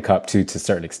Woods and Cup too, to a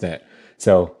certain extent.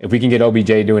 So if we can get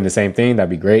OBJ doing the same thing, that'd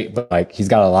be great. But like, he's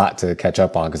got a lot to catch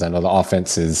up on, because I know the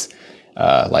offense is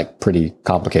like pretty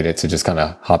complicated to just kind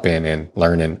of hop in and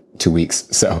learn in 2 weeks.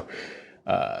 So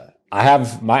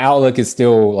my outlook is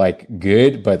still like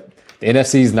good, but the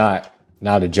NFC is not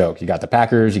a joke. You got the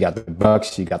Packers, you got the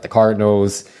Bucks, you got the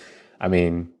Cardinals. I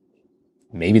mean,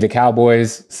 maybe the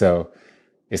Cowboys. So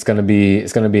it's gonna be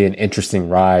an interesting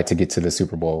ride to get to the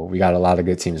Super Bowl. We got a lot of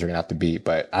good teams we're gonna have to beat,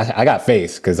 but I got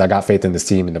faith because I got faith in this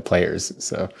team and the players.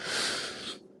 So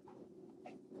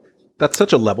that's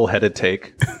such a level-headed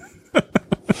take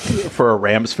for a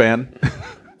Rams fan.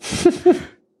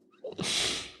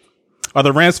 Are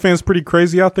the Rams fans pretty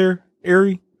crazy out there,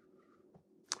 Ari?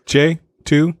 Jay,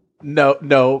 too?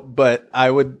 No, but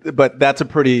that's a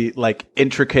pretty like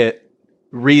intricate,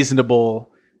 reasonable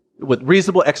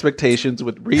expectations,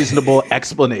 with reasonable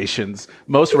explanations.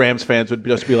 Most Rams fans would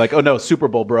just be like, "Oh no, Super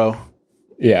Bowl, bro."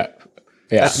 Yeah.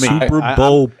 That's me. Super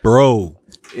Bowl, bro.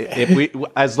 If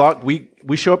as long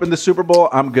we show up in the Super Bowl,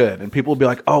 I'm good. And people will be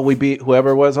like, "Oh, we beat whoever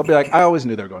it was." I'll be like, "I always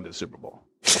knew they were going to the Super Bowl."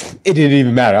 It didn't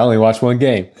even matter. I only watched one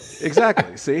game.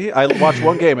 Exactly. See, I watched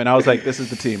one game and I was like, "This is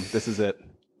the team. This is it."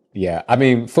 Yeah. I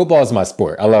mean, football is my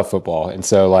sport. I love football. And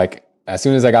so like as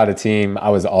soon as I got a team, I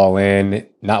was all in,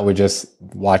 not with just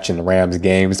watching the Rams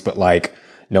games, but like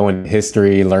knowing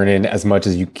history, learning as much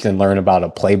as you can learn about a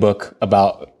playbook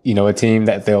about, a team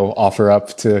that they'll offer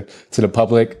up to the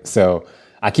public. So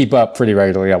I keep up pretty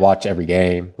regularly. I watch every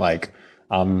game. Like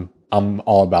I'm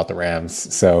all about the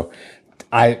Rams. So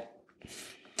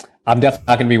I'm definitely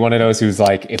not going to be one of those who's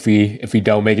like, if we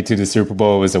don't make it to the Super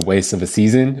Bowl, it was a waste of a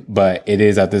season. But it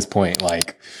is at this point,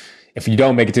 like, if you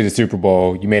don't make it to the Super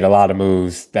Bowl, you made a lot of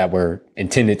moves that were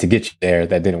intended to get you there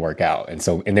that didn't work out. And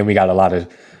then we got a lot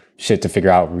of shit to figure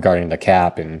out regarding the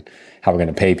cap and how we're going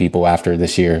to pay people after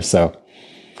this year. So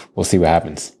we'll see what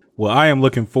happens. Well, I am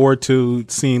looking forward to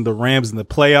seeing the Rams in the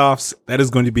playoffs. That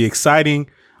is going to be exciting.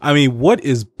 I mean, what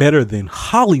is better than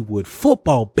Hollywood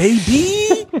football,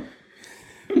 baby?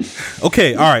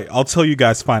 Okay, all right. I'll tell you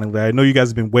guys finally. I know you guys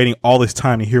have been waiting all this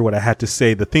time to hear what I had to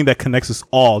say. The thing that connects us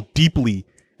all deeply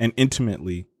and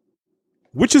intimately,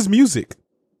 which is music.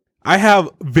 I have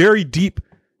very deep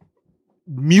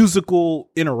musical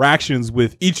interactions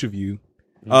with each of you.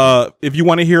 If you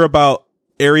want to hear about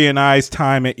Ari and I's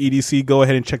time at EDC, go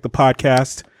ahead and check the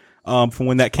podcast from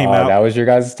when that came out. That was your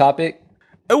guys' topic?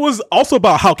 It was also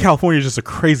about how California is just a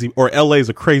crazy, or LA is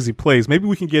a crazy place. Maybe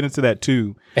we can get into that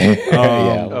too.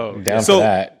 Down for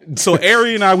that. So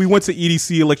Ari and I, we went to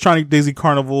EDC, Electronic Daisy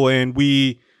Carnival, and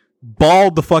we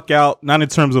balled the fuck out. Not in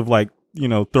terms of like,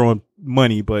 throwing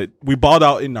money, but we balled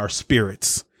out in our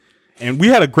spirits. And we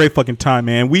had a great fucking time,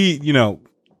 man. We,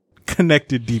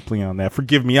 connected deeply on that.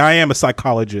 Forgive me. I am a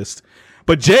psychologist.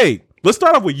 But Jay, let's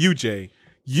start off with you, Jay.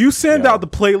 You send out the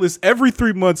playlist every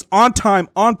 3 months, on time,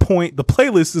 on point. The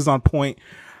playlist is on point.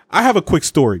 I have a quick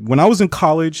story. When I was in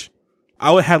college,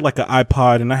 I had like an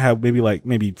iPod and I had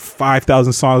maybe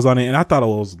 5,000 songs on it. And I thought I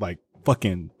was like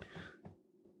fucking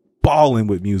balling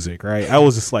with music, right? I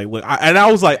was just like, look,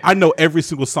 I was like, I know every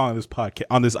single song on this podcast,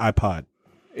 on this iPod.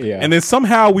 Yeah. And then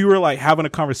somehow we were like having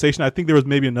a conversation. I think there was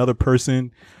maybe another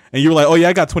person, and you were like, "Oh yeah,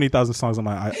 I got 20,000 songs on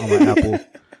my Apple."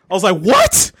 I was like,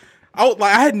 "What?"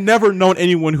 I had never known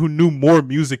anyone who knew more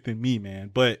music than me,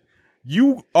 man. But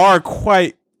you are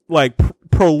quite like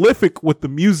prolific with the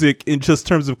music in just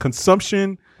terms of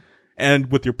consumption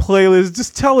and with your playlist.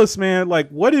 Just tell us, man. Like,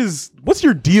 what's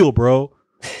your deal, bro?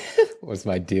 What's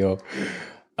my deal?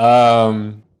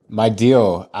 My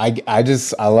deal. I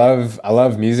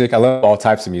love music. I love all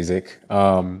types of music.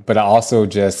 But I also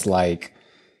just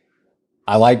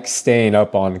I like staying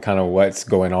up on kind of what's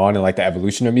going on and like the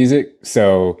evolution of music.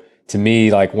 So to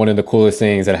me, like one of the coolest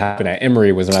things that happened at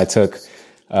Emory was when I took,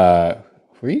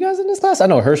 were you guys in this class? I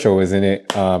know Herschel was in it.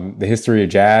 The history of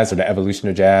jazz or the evolution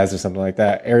of jazz or something like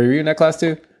that. Ari, were you in that class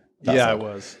too? Yeah, I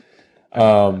was.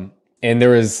 And there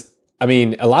was,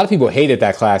 a lot of people hated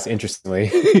that class,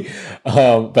 interestingly,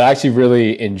 but I actually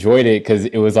really enjoyed it because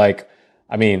it was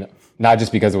not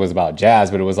just because it was about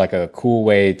jazz, but it was like a cool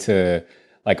way to,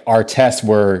 like, our tests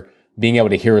were being able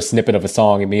to hear a snippet of a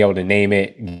song and being able to name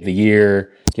it, give the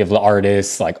year, give the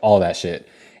artist, like all that shit.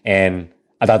 And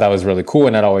I thought that was really cool,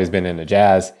 and I'd always been into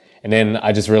jazz. And then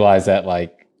I just realized that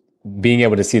like being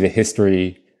able to see the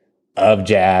history of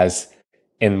jazz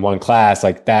in one class,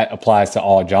 like that applies to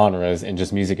all genres and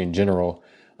just music in general.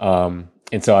 And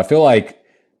so I feel like,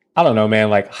 I don't know, man,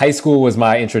 like high school was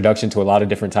my introduction to a lot of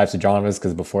different types of genres.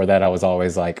 Cause before that I was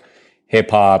always like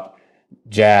hip hop,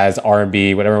 jazz,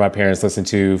 R&B, whatever my parents listened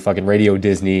to, fucking Radio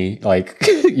Disney, like,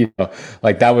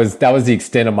 like that was the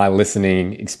extent of my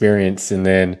listening experience. And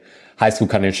then high school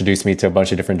kind of introduced me to a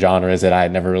bunch of different genres that I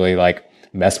had never really like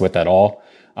messed with at all.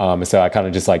 And so I kind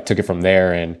of just like took it from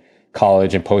there, and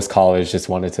college and post-college just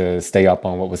wanted to stay up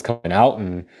on what was coming out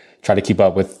and try to keep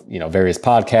up with, various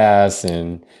podcasts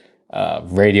and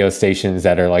radio stations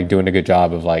that are like doing a good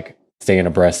job of like staying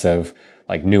abreast of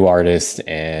like new artists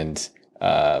and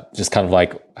just kind of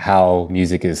like how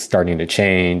music is starting to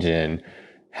change and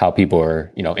how people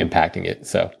are, impacting it.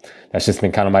 So that's just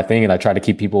been kind of my thing. And I try to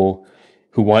keep people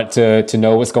who want to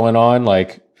know what's going on,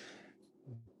 like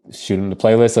shoot them the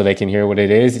playlist so they can hear what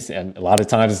it is. And a lot of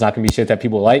times it's not going to be shit that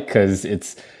people like, because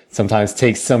it's sometimes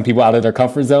takes some people out of their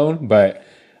comfort zone. But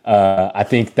I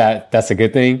think that's a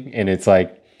good thing. And it's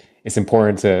like, it's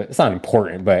not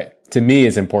important, but to me,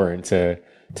 it's important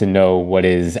to know what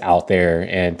is out there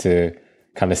and to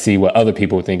kind of see what other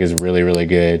people think is really, really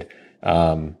good.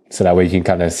 So that way you can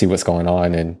kind of see what's going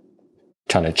on and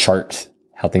trying to chart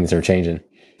how things are changing.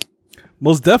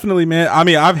 Most definitely, man. I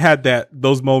mean, I've had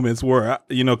those moments where,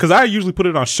 because I usually put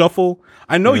it on shuffle.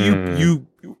 I know you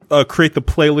create the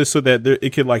playlist so that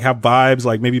it could like have vibes,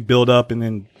 like maybe build up and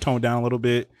then tone down a little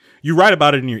bit. You write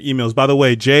about it in your emails. By the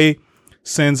way, Jay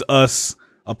sends us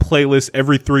a playlist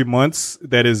every 3 months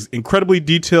that is incredibly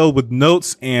detailed with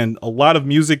notes and a lot of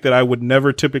music that I would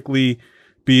never typically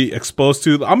be exposed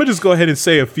to. I'm gonna just go ahead and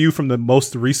say a few from the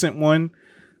most recent one.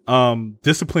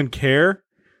 Disciplined Care,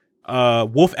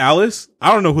 Wolf Alice.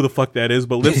 I don't know who the fuck that is,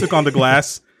 but Lipstick on the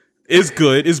Glass is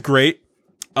good, is great.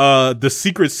 The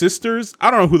Secret Sisters. I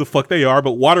don't know who the fuck they are,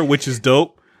 but Water Witch is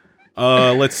dope.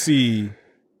 Let's see.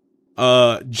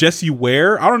 Jessie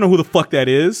Ware. I don't know who the fuck that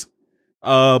is.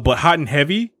 But Hot and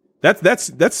Heavy.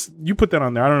 That's you put that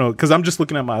on there. I don't know, because I'm just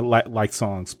looking at my like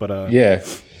songs. But yeah.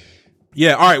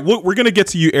 All right, we're gonna get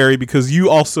to you, Ari, because you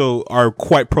also are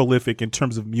quite prolific in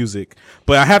terms of music.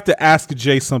 But I have to ask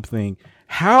Jay something.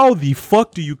 How the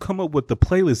fuck do you come up with the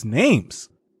playlist names?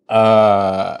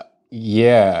 Yeah,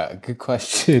 good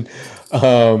question.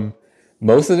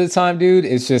 Most of the time, dude,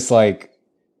 it's just like,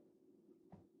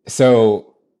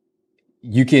 so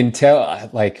you can tell,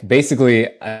 like, basically,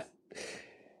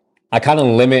 I kind of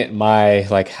limit my,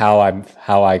 like, how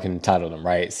I can title them,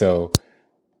 right? So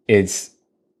it's,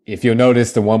 if you'll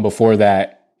notice, the one before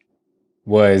that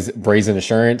was Brazen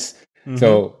Assurance. Mm-hmm.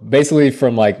 So basically,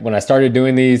 from like when I started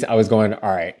doing these, I was going, all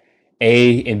right,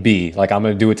 A and B. Like, I'm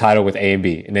going to do a title with A and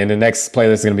B. And then the next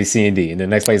playlist is going to be C and D. And the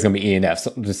next playlist is going to be E and F.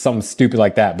 So just something stupid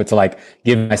like that. But to like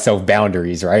give myself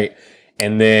boundaries, right?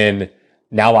 And then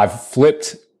now I've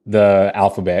flipped the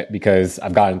alphabet because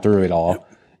I've gotten through it all.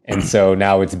 And so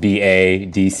now it's B, A,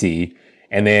 D, C.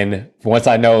 And then once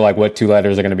I know like what 2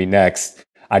 letters are going to be next,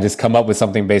 I just come up with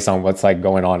something based on what's like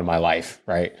going on in my life,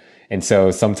 right? And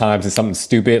so sometimes it's something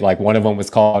stupid. Like one of them was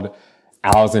called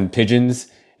Owls and Pigeons.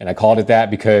 And I called it that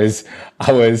because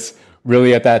I was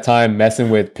really at that time messing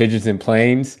with pigeons and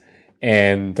planes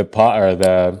and the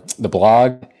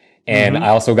blog. And I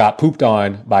also got pooped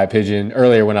on by a pigeon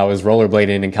earlier when I was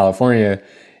rollerblading in California.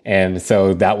 And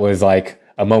so that was like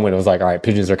a moment. It was like, all right,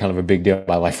 pigeons are kind of a big deal in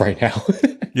my life right now.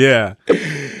 Yeah.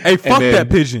 Hey, fuck that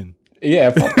pigeon.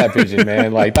 Yeah, fuck that pigeon,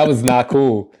 man. Like, that was not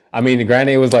cool. I mean,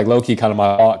 granted, it was like low-key kind of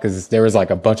my fault because there was like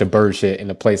a bunch of bird shit in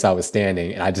the place I was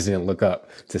standing, and I just didn't look up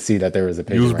to see that there was a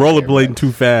pigeon. You was rollerblading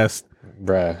too fast.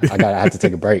 Bruh, I had to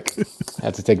take a break.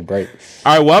 All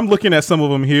right, well, I'm looking at some of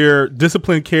them here.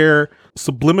 Disciplined Care,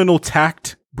 Subliminal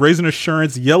Tact, Brazen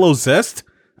Assurance, Yellow Zest.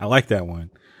 I like that one.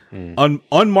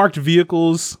 Unmarked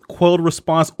Vehicles, Quelled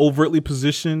Response, Overtly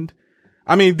Positioned.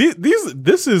 I mean,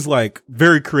 this is like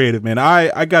very creative, man.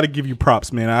 I got to give you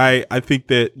props, man. I think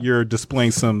that you're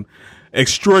displaying some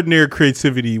extraordinary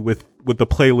creativity with the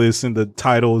playlist and the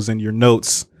titles and your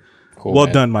notes. Cool, well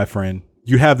done, my friend.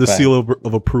 You have the seal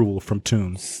of approval from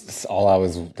Tunes. This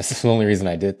is the only reason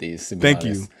I did these. Thank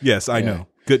you. Yes, I know.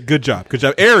 Good job.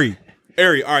 Ari.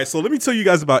 All right, so let me tell you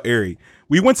guys about Ari.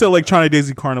 We went to Electronic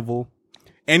Daisy Carnival,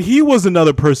 and he was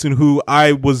another person who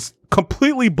I was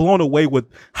completely blown away with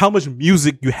how much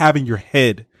music you have in your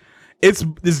head. It's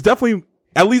definitely,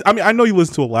 at least, I mean, I know you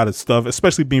listen to a lot of stuff,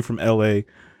 especially being from LA,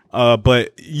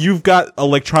 but you've got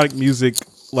electronic music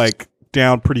like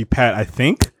down pretty pat, I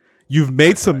think. You've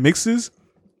made some mixes,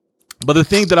 but the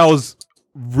thing that I was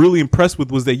really impressed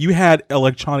with was that you had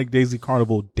Electronic Daisy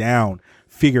Carnival down,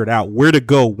 figured out where to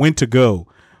go, when to go,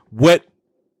 what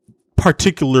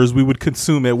particulars we would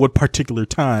consume at what particular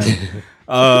time.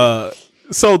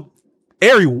 So,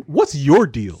 Ari, what's your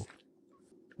deal?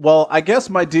 Well, I guess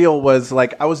my deal was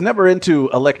like I was never into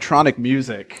electronic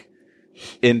music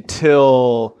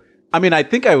until, I mean, I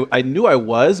think I knew I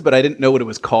was, but I didn't know what it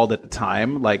was called at the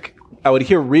time. Like, I would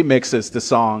hear remixes to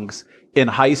songs in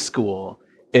high school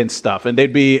and stuff, and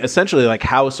they'd be essentially like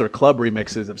house or club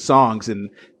remixes of songs, and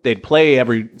they'd play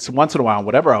every once in a while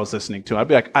whatever I was listening to. I'd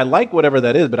be like, I like whatever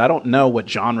that is, but I don't know what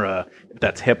genre. If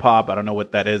that's hip hop, I don't know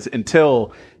what that is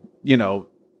until, you know,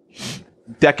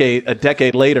 a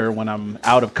decade later when I'm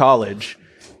out of college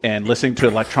and listening to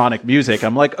electronic music,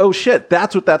 I'm like, oh shit,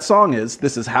 that's what that song is.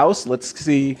 This is house. Let's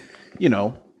see, you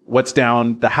know, what's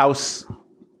down the house,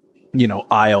 you know,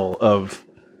 aisle of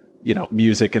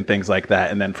music and things like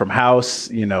that. And then from house,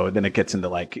 then it gets into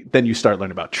then you start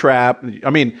learning about trap. I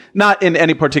mean, not in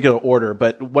any particular order,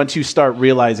 but once you start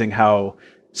realizing how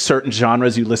certain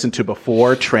genres you listened to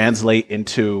before translate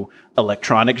into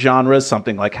electronic genres,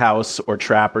 something like house or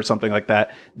trap or something like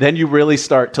that, then you really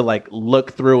start to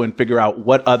look through and figure out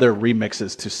what other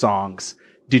remixes to songs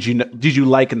did you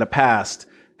like in the past,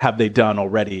 have they done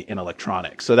already in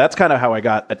electronic. So that's kind of how I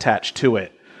got attached to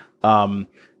it.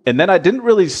 And then I didn't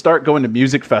really start going to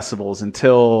music festivals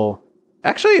until,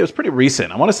 actually, it was pretty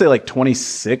recent. I want to say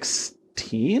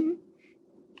 2016.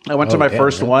 I went to my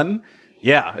first one.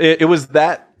 Yeah, it was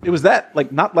that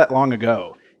not that long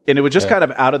ago. And it was just kind of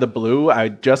out of the blue. I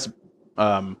just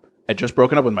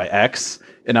broken up with my ex,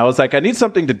 and I was like, I need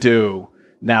something to do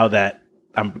now that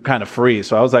I'm kind of free.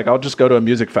 So I was like, I'll just go to a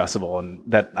music festival, and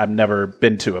that I've never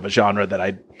been to, of a genre that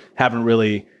I haven't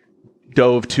really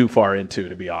dove too far into,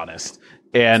 to be honest.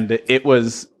 And it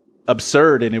was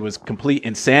absurd, and it was complete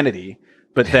insanity.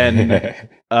 But then,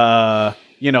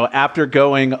 after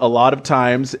going a lot of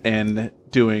times and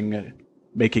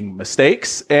making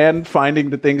mistakes and finding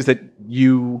the things that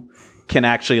you can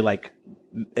actually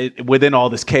within all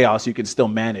this chaos, you can still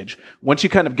manage. Once you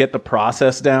kind of get the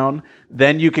process down,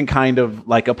 then you can kind of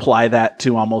apply that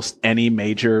to almost any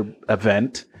major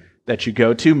event that you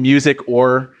go to, music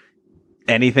or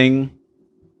anything.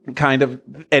 Kind of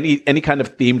any kind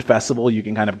of themed festival, you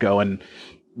can kind of go and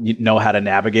know how to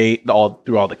navigate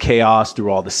through all the chaos,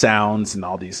 through all the sounds and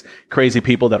all these crazy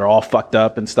people that are all fucked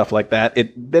up and stuff like that.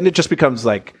 Then it just becomes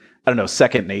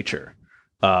second nature.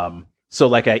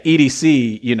 So at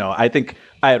EDC, I think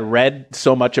I had read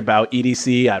so much about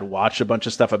EDC, I'd watched a bunch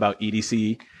of stuff about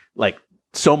EDC,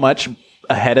 so much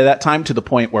ahead of that time, to the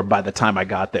point where by the time I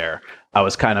got there, I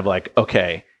was kind of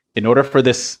okay, in order for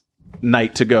these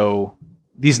nights to go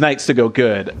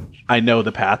good, I know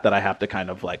the path that I have to kind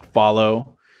of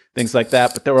follow, things like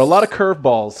that. But there were a lot of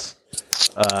curveballs.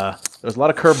 There was a lot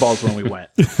of curveballs when we went.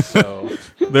 So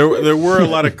there were a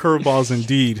lot of curveballs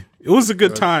indeed. It was a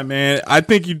good time, man. I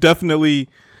think you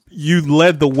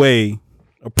led the way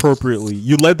appropriately.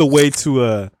 You led the way to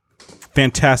a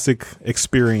fantastic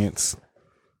experience,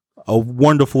 a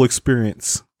wonderful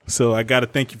experience. So I got to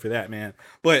thank you for that, man.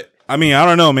 But I mean, I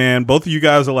don't know, man. Both of you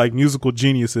guys are musical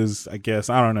geniuses, I guess.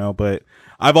 I don't know, but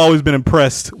I've always been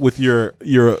impressed with your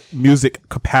music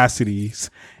capacities,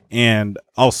 and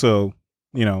also,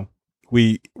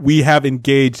 we have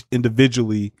engaged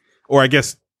individually, or I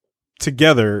guess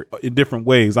together, in different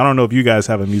ways. I don't know if you guys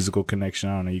have a musical connection.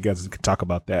 I don't know. You guys could talk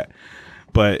about that,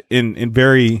 but in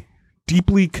very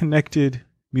deeply connected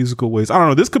musical ways. I don't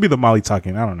know. This could be the Molly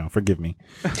talking. I don't know. Forgive me.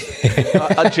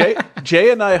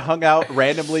 Jay and I hung out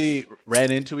randomly,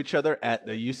 ran into each other at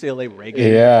the UCLA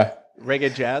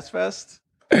Reggae Jazz Fest.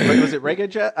 Was it Reggae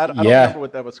Jazz? I don't remember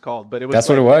what that was called, but it was. That's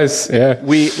what it was. Yeah.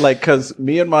 We because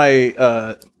me and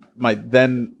my my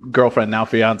then girlfriend, now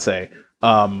fiance,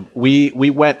 we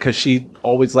went because she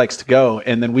always likes to go,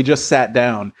 and then we just sat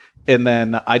down, and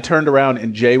then I turned around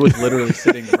and Jay was literally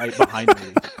sitting right behind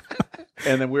me,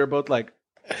 and then we were both like,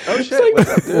 "Oh shit,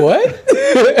 what's up, dude?" What?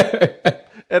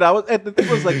 And the thing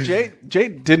was Jay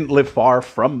didn't live far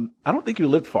from. I don't think you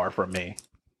lived far from me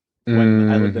when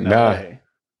I lived in LA.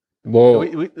 Well,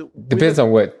 depends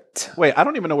on what. Wait, I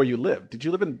don't even know where you lived. Did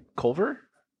you live in Culver?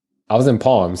 I was in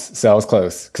Palms, so I was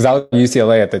close because I was at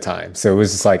UCLA at the time. So it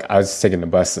was just I was just taking the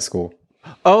bus to school.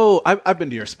 Oh, I've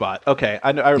been to your spot. Okay, I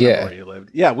remember where you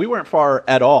lived. Yeah, we weren't far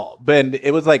at all. But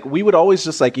it was we would always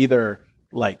just either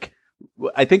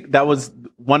I think that was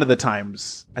one of the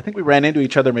times. I think we ran into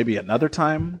each other maybe another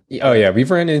time. Oh yeah, we've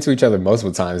ran into each other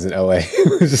multiple times in LA.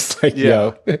 It was just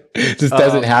yo, it just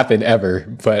doesn't happen ever,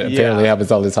 but apparently it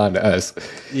happens all the time to us.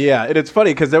 Yeah, and it's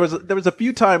funny because there was a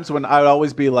few times when I would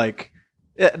always be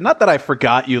not that I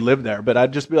forgot you lived there, but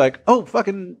I'd just be oh,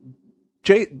 fucking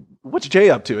Jay, what's Jay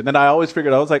up to? And then I always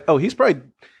figured, I was oh, he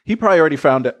probably already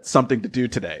found something to do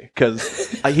today, because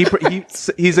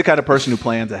he's the kind of person who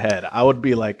plans ahead. I would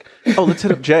be oh, let's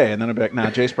hit up Jay, and then I'd be nah,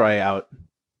 Jay's probably out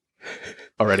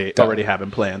already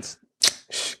having plans.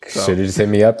 So. Should have just hit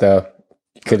me up though.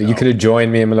 You could have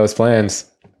joined me in those plans.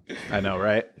 I know,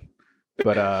 right?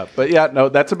 But yeah, no,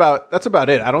 that's about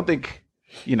it. I don't think,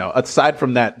 aside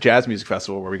from that jazz music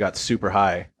festival where we got super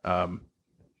high. I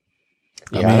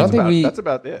don't think that's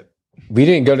about it. We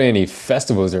didn't go to any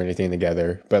festivals or anything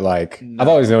together, but no. I've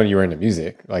always known you were into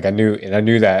music. I knew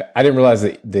that. I didn't realize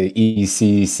that the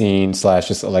EDC scene /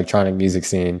 just electronic music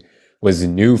scene was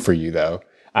new for you though.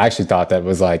 I actually thought that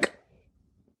was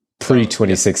pre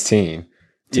 2016.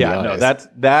 Yeah, no,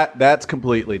 that's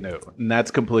completely new, and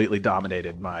that's completely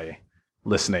dominated my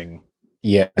listening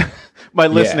Yeah. my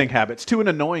listening habits to an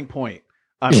annoying point.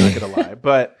 I'm not gonna lie,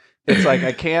 but it's like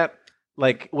I can't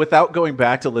like without going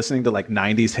back to listening to like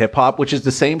 90s hip hop, which is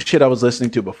the same shit I was listening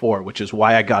to before, which is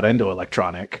why I got into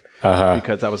electronic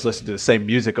because I was listening to the same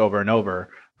music over and over.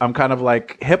 I'm kind of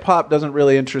like hip hop doesn't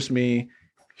really interest me.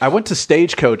 I went to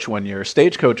Stagecoach one year.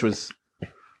 Stagecoach was,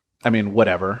 I mean,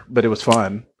 whatever, but it was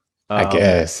fun. I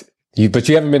guess but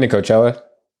you haven't been to Coachella?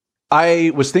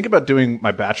 I was thinking about doing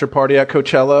my bachelor party at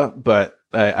Coachella, but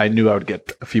I knew I would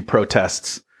get a few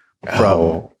protests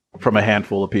from a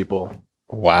handful of people.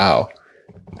 Wow.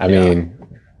 I mean,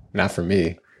 not for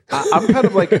me. I'm kind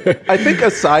of like, I think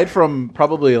aside from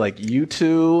probably like you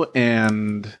two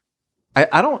and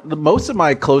I don't, most of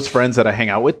my close friends that I hang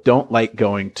out with don't like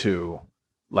going to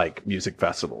like music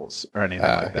festivals or anything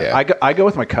like that. Yeah. I go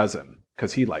with my cousin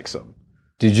because he likes them.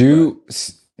 Did you,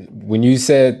 when you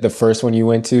said the first one you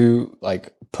went to,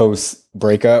 like post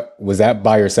breakup, was that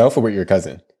by yourself or with your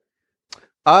cousin?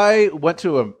 I went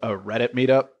to a Reddit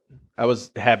meetup. I was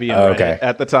heavy in Reddit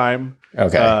at the time.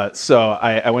 Okay. So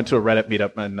I went to a Reddit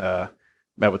meetup and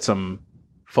met with some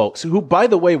folks who, by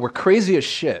the way, were crazy as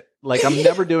shit. Like, I'm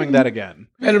never doing that again.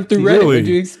 Met them through Reddit. Really? What did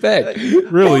you expect?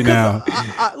 Really now?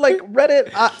 Like,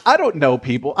 Reddit, I don't know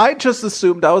people. I just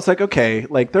assumed, I was like, okay,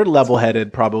 like, they're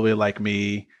level-headed, probably like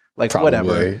me. Like,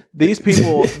 whatever. These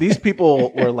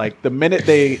people were like, the minute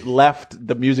they left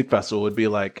the music festival would be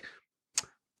like,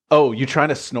 oh, you trying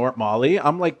to snort Molly?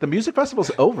 I'm like, the music festival's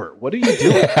over. What are you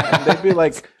doing? And they'd be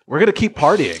like, we're going to keep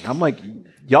partying. I'm like,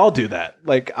 y'all do that.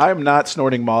 Like, I'm not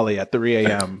snorting Molly at 3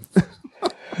 a.m.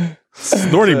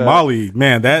 Snorting Molly,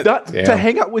 man, to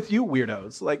hang out with you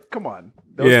weirdos. Like, come on.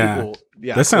 Those people,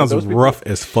 that sounds rough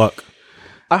as fuck.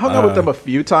 I hung out with them a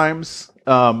few times.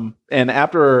 And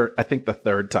after, I think the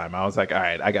third time, I was like, all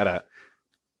right,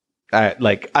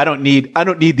 I don't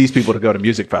need these people to go to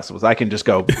music festivals. I can just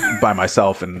go by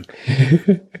myself and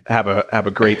have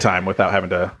a great time without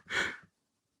having to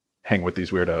hang with these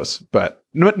weirdos. But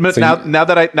now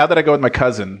that I go with my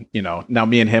cousin, you know, now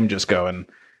me and him just go, and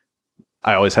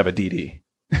I always have a DD.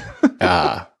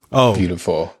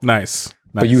 Beautiful, nice.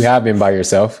 But you have been by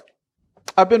yourself?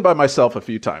 I've been by myself a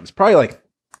few times.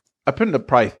 I've been to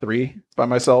probably 3 by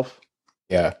myself.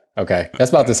 Yeah. Okay. That's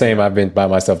about the same. I've been by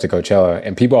myself to Coachella,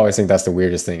 and people always think that's the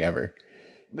weirdest thing ever.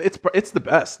 It's the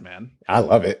best, man. I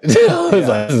love it. I was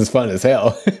like, this is fun as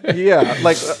hell. Yeah.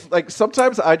 Like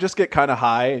sometimes I just get kind of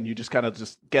high and you just kind of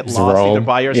just get lost either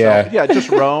by yourself. Yeah. Just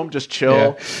roam, just chill.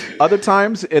 Yeah. Other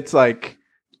times it's like,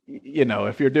 you know,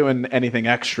 if you're doing anything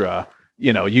extra,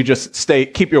 you know, you just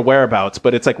keep your whereabouts.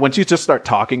 But it's like once you just start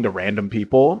talking to random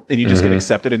people and you just get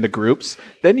accepted into groups,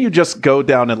 then you just go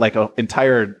down in like an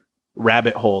entire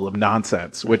rabbit hole of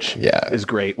nonsense, which is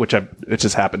great, which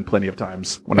has happened plenty of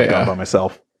times when I've gone by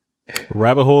myself.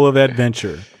 Rabbit hole of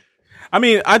adventure. I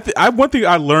mean, one thing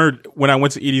I learned when I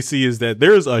went to EDC is that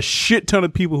there's a shit ton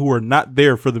of people who are not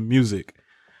there for the music.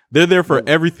 They're there for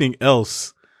everything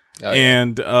else.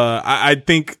 And I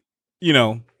think, you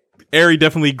know, Ari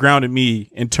definitely grounded me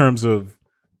in terms of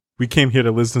we came here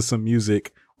to listen to some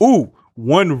music. Ooh,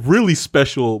 one really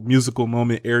special musical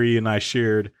moment Ari and I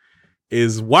shared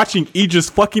is watching Idris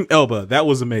fucking Elba. That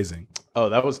was amazing. Oh,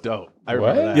 that was dope. I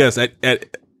remember that. Yes, at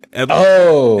EDC. At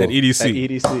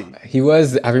EDC. He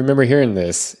was, I remember hearing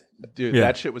this. Dude,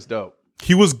 that shit was dope.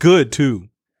 He was good too.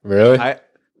 Really?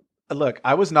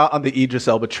 I was not on the Idris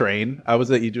Elba train. I was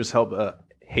the Idris Elba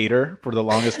hater for the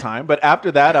longest time. But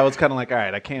after that, I was kind of like, all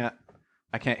right, I can't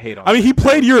hate on him. I mean, he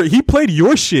played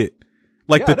your shit.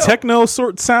 Like the techno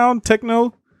sort sound,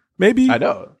 maybe? I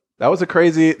know. That was a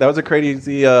crazy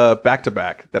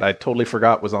back-to-back that I totally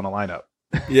forgot was on the lineup.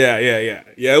 Yeah.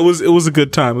 It was a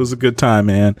good time. It was a good time,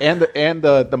 man. And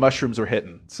the mushrooms were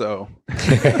hitting, so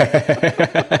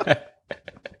it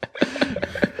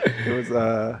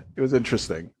was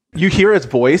interesting. You hear his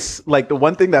voice. Like the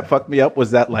one thing that fucked me up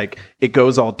was that like it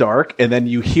goes all dark, and then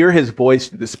you hear his voice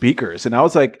through the speakers, and I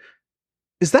was like,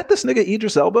 "Is that this nigga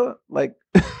Idris Elba?" Like,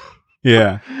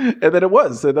 yeah. And then it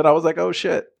was, and then I was like, "Oh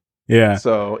shit." Yeah.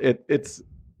 So it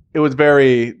was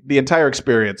the entire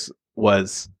experience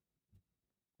was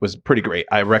pretty great.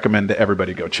 I recommend that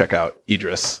everybody go check out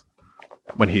Idris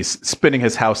when he's spinning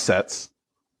his house sets.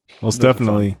 Most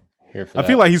definitely. I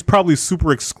feel like he's probably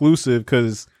super exclusive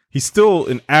because he's still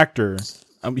an actor.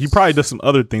 He probably does some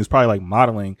other things, probably like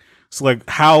modeling. So like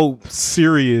how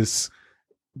serious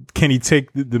can he take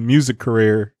the music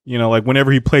career? You know, like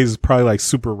whenever he plays is probably like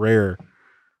super rare.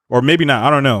 Or maybe not. I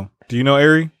don't know. Do you know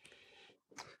Ari?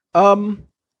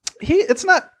 It's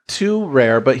not too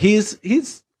rare, but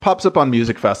he's pops up on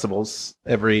music festivals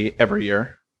every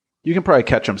year. You can probably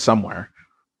catch him somewhere.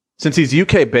 Since he's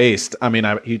UK based, I mean,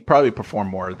 he'd probably perform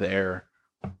more there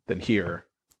than here.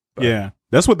 But. Yeah,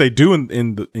 that's what they do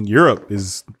in Europe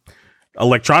is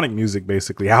electronic music,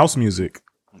 basically house music.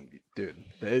 Dude,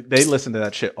 they listen to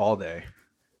that shit all day.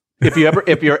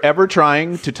 If you're ever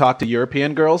trying to talk to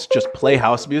European girls, just play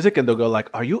house music, and they'll go like,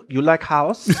 "Are you like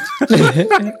house?"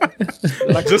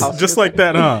 Like just like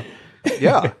that, huh?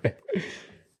 Yeah.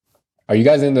 Are you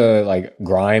guys into like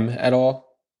grime at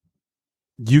all?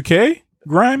 UK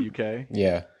grime? UK.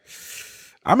 Yeah.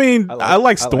 I mean, I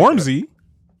like Stormzy.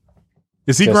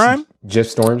 Is he grime?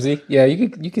 Just Stormzy? Yeah,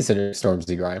 you consider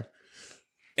Stormzy grime.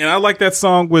 And I like that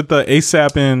song with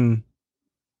ASAP and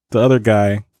the other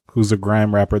guy who's a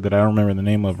grime rapper that I don't remember the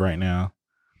name of right now.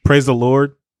 Praise the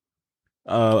Lord.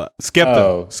 Skepta.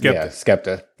 Oh, yeah,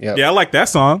 Skepta. Yep. Yeah, I like that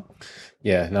song.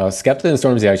 Yeah, no, Skepta and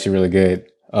Stormzy are actually really good.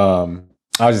 I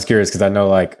was just curious because I know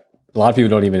like a lot of people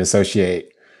don't even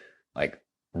associate like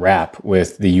rap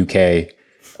with the UK.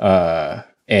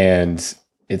 And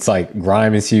it's like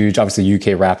grime is huge. Obviously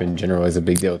UK rap in general is a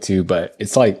big deal too, but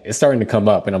it's like it's starting to come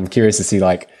up, and I'm curious to see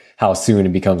like how soon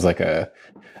it becomes like a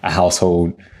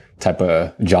household type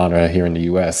of genre here in the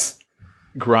US.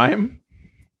 Grime?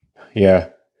 Yeah.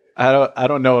 I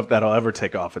don't know if that'll ever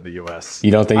take off in the US.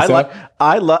 You don't think so?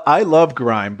 I love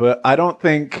grime, but I don't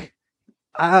think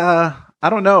I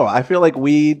don't know. I feel like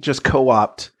we just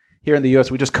co-opt here in the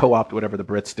US. We just co-opt whatever the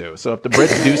Brits do. So if the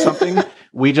Brits do something,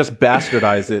 we just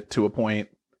bastardize it to a point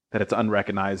that it's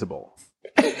unrecognizable.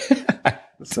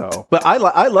 So, but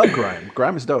I love grime.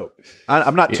 Grime is dope.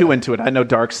 I'm not too into it. I know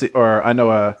Stormzy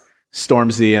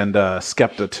and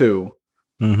Skepta too,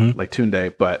 like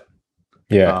Tunde. But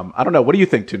yeah, I don't know. What do you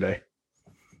think, Tunde?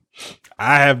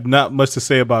 I have not much to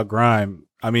say about grime.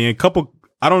 I mean,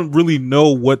 I don't really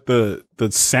know what the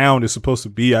sound is supposed to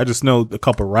be. I just know a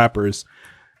couple rappers,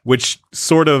 which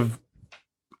sort of,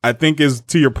 I think is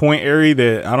to your point, Ari,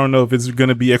 that I don't know if it's going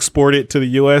to be exported to the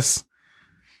US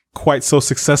quite so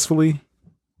successfully.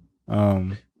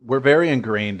 We're very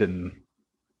ingrained in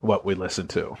what we listen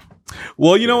to.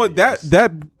 Well, you know what?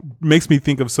 That makes me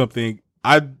think of something.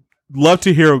 I'd love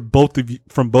to hear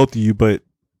from both of you, but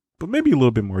maybe a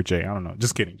little bit more Jay. I don't know.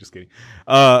 Just kidding. Because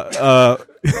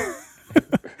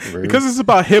it's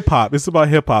about hip hop. It's about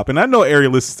hip hop. And I know Ari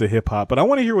listens to hip hop, but I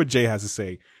want to hear what Jay has to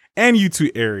say. And you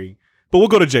too, Ari. But we'll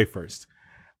go to Jay first.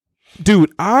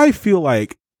 Dude, I feel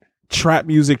like trap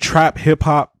music, trap hip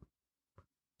hop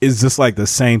is just like the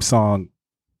same song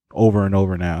over and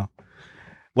over now.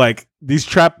 Like these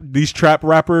trap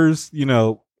rappers, you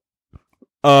know,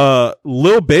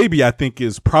 Lil Baby, I think,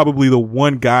 is probably the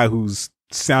one guy who's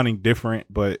sounding different,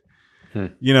 but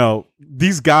you know,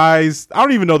 these guys, I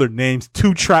don't even know their names.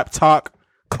 2 Trap Talk,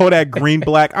 Kodak Green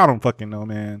Black. I don't fucking know,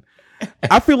 man.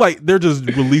 I feel like they're just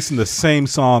releasing the same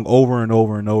song over and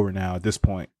over and over now at this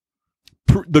point.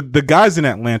 The guys in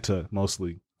Atlanta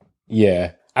mostly.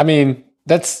 Yeah, I mean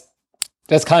that's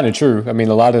kind of true. I mean,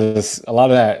 a lot of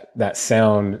that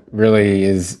sound really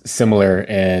is similar,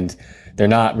 and they're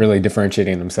not really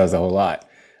differentiating themselves a whole lot.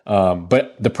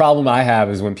 But the problem I have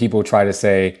is when people try to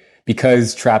say,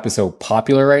 because trap is so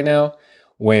popular right now,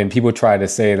 when people try to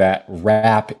say that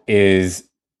rap is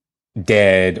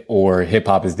dead or hip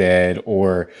hop is dead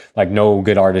or like no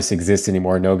good artists exist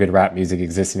anymore, no good rap music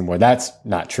exists anymore, that's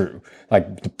not true.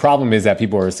 Like the problem is that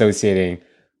people are associating,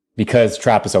 because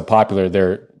trap is so popular,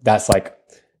 that's like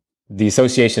the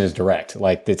association is direct.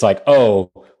 Like it's like,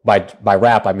 oh, by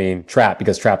rap I mean trap,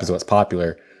 because trap is what's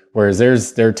popular. Whereas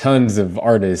there are tons of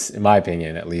artists, in my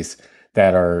opinion at least,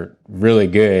 that are really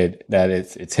good, that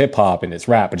it's hip hop and it's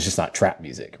rap, but it's just not trap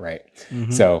music, right?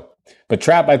 Mm-hmm. So, but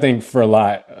trap, I think for a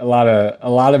lot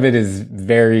of it is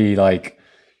very like,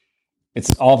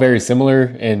 it's all very similar,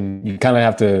 and you kind of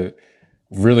have to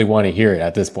really want to hear it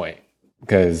at this point,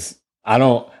 because I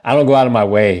don't go out of my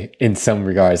way in some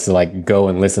regards to like go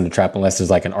and listen to trap unless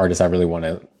there's like an artist I really want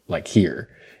to like hear.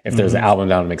 If there's an album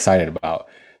that I'm excited about.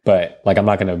 But like, I'm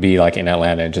not going to be like in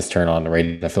Atlanta and just turn on the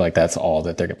radio. I feel like that's all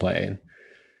that they're playing.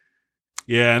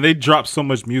 Yeah, and they drop so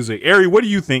much music. Ari, what do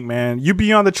you think, man? You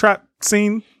be on the trap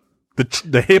scene,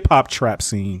 the hip hop trap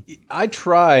scene? I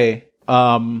try.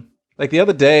 Like the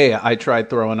other day, I tried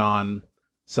throwing on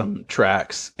some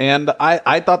tracks, and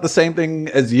I thought the same thing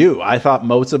as you. I thought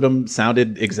most of them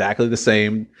sounded exactly the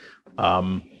same.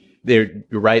 You're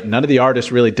right. None of the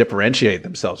artists really differentiate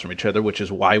themselves from each other, which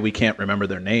is why we can't remember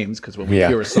their names. Because when we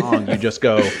hear a song, you just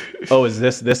go, "Oh, is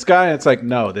this guy?" And it's like,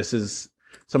 no, this is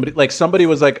somebody. Like somebody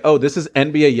was like, "Oh, this is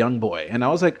NBA YoungBoy," and I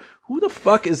was like, "Who the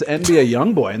fuck is NBA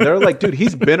YoungBoy?" And they're like, "Dude,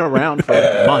 he's been around for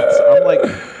months." I'm like,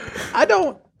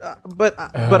 but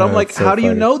I'm like, so how do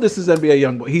you know this is NBA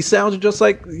YoungBoy? He sounds just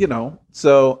like,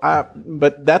 So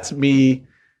but that's me.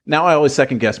 Now I always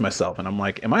second guess myself, and I'm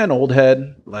like, am I an old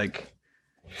head? Like,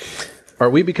 are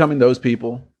we becoming those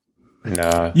people?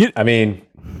 Nah. I mean,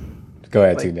 go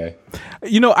ahead, Tunde.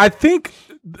 I think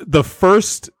the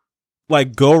first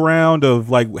like go round of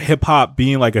like hip hop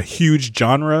being like a huge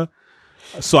genre.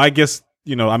 So I guess,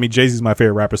 Jay-Z's my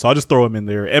favorite rapper, so I'll just throw him in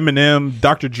there. Eminem,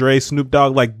 Dr. Dre, Snoop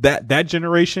Dogg, like that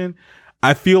generation.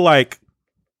 I feel like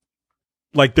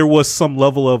there was some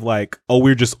level of like, oh,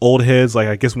 we're just old heads. Like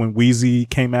I guess when Weezy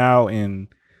came out and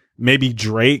maybe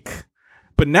Drake.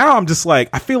 But now I'm just like,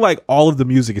 I feel like all of the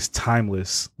music is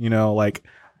timeless. Like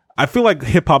I feel like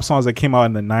hip hop songs that came out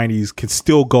in the 90s can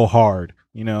still go hard,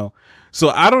 So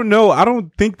I don't know. I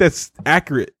don't think that's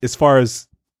accurate as far as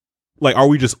like, are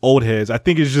we just old heads? I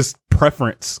think it's just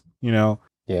preference,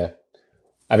 Yeah.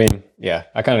 I mean, yeah,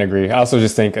 I kind of agree. I also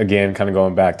just think, again, kind of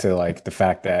going back to like the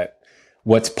fact that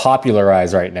what's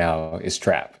popularized right now is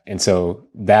trap. And so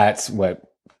that's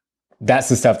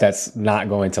the stuff that's not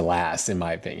going to last, in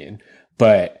my opinion.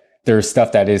 But there's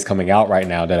stuff that is coming out right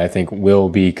now that I think will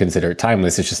be considered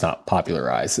timeless. It's just not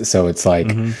popularized. So it's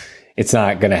like, it's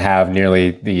not going to have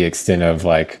nearly the extent of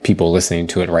like people listening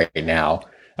to it right now.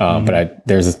 But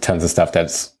there's tons of stuff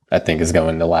I think is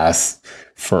going to last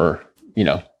for,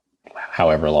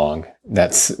 however long.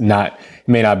 That's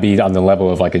may not be on the level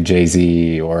of like a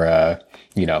Jay-Z or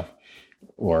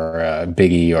or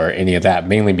Biggie or any of that,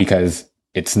 mainly because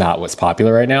it's not what's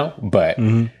popular right now. But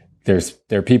there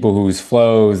are people whose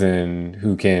flows and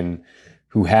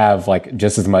who have like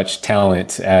just as much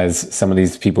talent as some of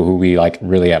these people who we like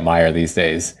really admire these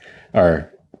days,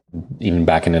 or even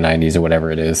back in the 90s or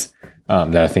whatever it is,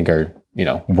 that I think are,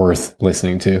 worth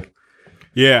listening to.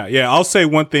 Yeah. I'll say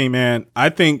one thing, man. I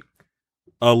think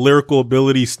lyrical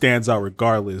ability stands out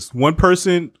regardless. One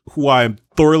person who I'm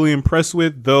thoroughly impressed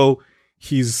with, though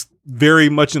he's very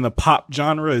much in the pop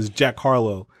genre, is Jack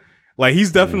Harlow. Like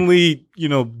he's definitely,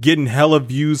 getting hella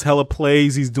views, hella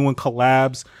plays. He's doing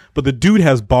collabs, but the dude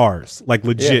has bars, like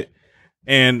legit. Yeah.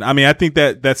 And I mean, I think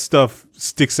that stuff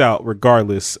sticks out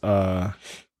regardless.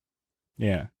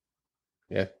 Yeah.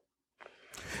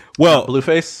 Well,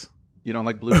 Blueface. You don't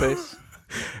like Blueface?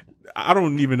 I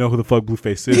don't even know who the fuck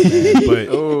Blueface is, man,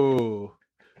 but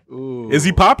ooh. Is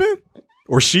he popping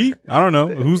or she? I don't know.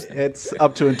 It's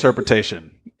up to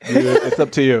interpretation. It's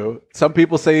up to you. Some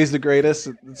people say he's the greatest.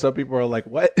 Some people are like,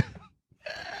 what?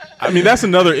 I mean, that's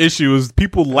another issue is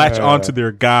people latch onto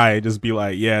their guy and just be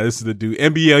like, yeah, this is the dude.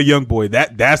 NBA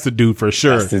YoungBoy, that's the dude for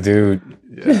sure. That's the dude.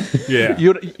 Yeah.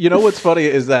 You know what's funny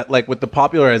is that like with the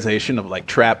popularization of like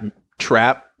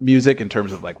trap music in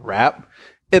terms of like rap,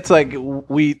 it's like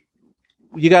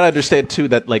you got to understand too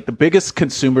that like the biggest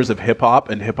consumers of hip hop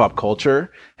and hip hop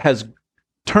culture has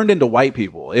turned into white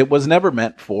people. It was never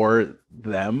meant for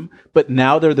them, but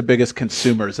now they're the biggest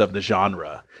consumers of the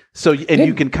genre. So, and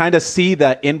you can kind of see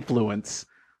that influence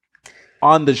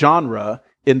on the genre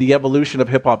in the evolution of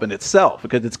hip hop in itself,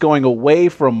 because it's going away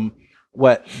from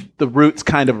what the roots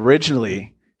kind of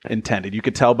originally intended. You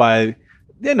could tell by,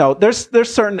 there's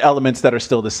certain elements that are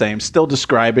still the same, still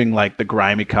describing like the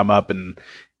grimy come up and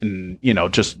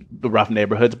just the rough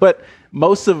neighborhoods. But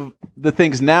most of the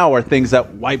things now are things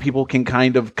that white people can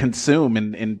kind of consume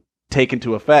and take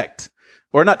into effect,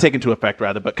 or not take into effect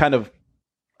rather, but kind of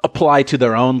apply to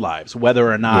their own lives,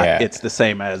 whether or not it's the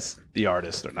same as the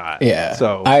artist or not. Yeah.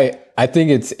 So I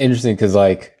think it's interesting because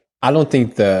like, I don't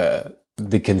think the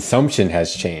consumption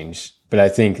has changed, but I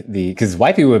think because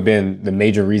white people have been the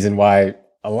major reason why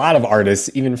a lot of artists,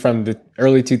 even from the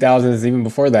early 2000s, even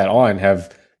before that on,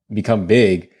 have become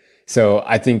big. So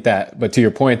I think that, but to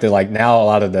your point, that like now a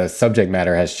lot of the subject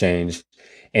matter has changed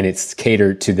and it's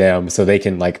catered to them so they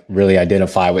can like really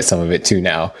identify with some of it too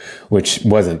now, which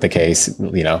wasn't the case,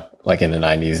 like in the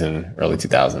 90s and early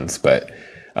 2000s. But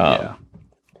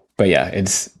yeah,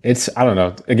 it's, I don't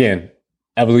know, again,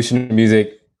 evolution of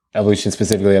music, evolution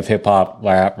specifically of hip hop,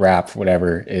 rap,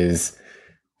 whatever, is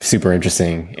super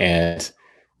interesting. And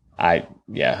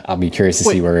I'll be curious to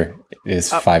see where it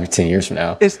is 5 to 10 years from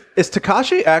now. Is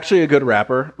Tekashi actually a good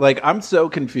rapper? Like, I'm so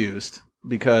confused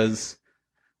because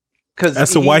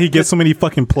as to why he gets so many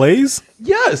fucking plays?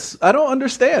 Yes, I don't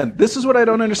understand. This is what I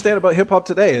don't understand about hip hop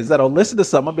today, is that I'll listen to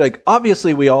someone be like,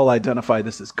 obviously we all identify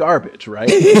this as garbage, right?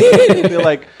 And be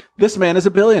like, this man is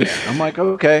a billionaire. I'm like,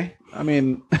 okay. I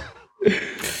mean,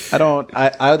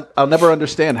 I'll never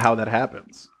understand how that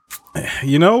happens.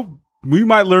 We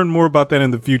might learn more about that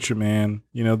in the future, man.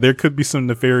 There could be some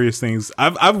nefarious things.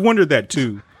 I've wondered that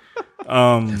too.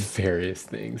 Nefarious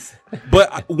things.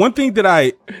 But one thing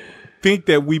that think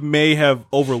that we may have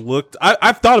overlooked.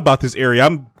 I've thought about this area.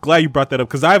 I'm glad you brought that up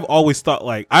because I've always thought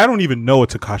like I don't even know a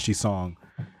Tekashi song.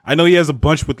 I know he has a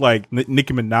bunch with like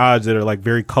Nicki Minaj that are like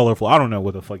very colorful. I don't know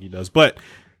what the fuck he does, but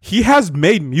he has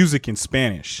made music in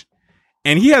Spanish,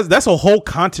 and that's a whole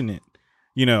continent,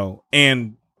 you know,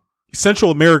 and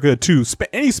Central America too.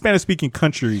 Any Spanish speaking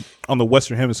country on the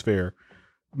Western Hemisphere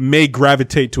may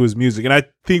gravitate to his music, and I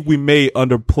think we may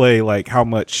underplay like how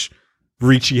much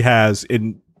reach he has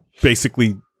in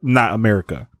basically not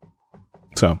America.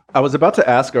 So I was about to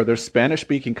ask, are there Spanish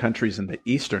speaking countries in the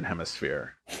Eastern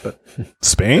Hemisphere? But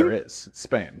Spain? There is.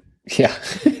 Spain. Yeah.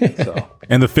 So.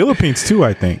 And the Philippines too,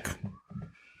 I think.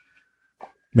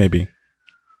 Maybe.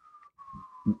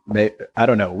 I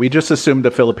don't know. We just assumed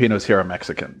the Filipinos here are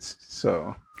Mexicans.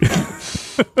 So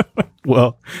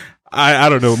well, I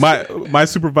don't know. My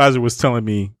supervisor was telling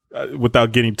me,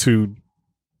 without getting too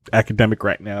academic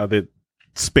right now, that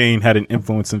Spain had an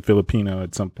influence in Filipino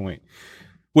at some point,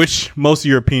 which most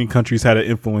European countries had an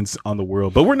influence on the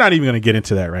world. But we're not even going to get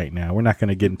into that right now. We're not going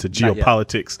to get into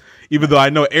geopolitics, even though I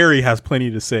know Ari has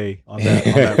plenty to say on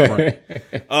that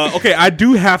front. Okay, I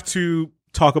do have to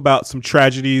talk about some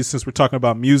tragedies since we're talking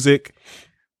about music.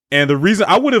 And the reason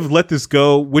I would have let this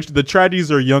go, which the tragedies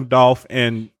are Young Dolph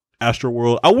and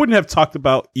Astroworld. I wouldn't have talked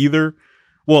about either.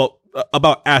 Well,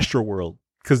 about Astroworld,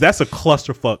 because that's a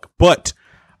clusterfuck. But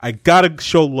I gotta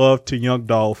show love to Young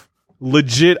Dolph.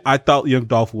 Legit, I thought Young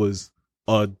Dolph was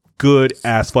a good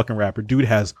ass fucking rapper. Dude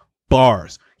has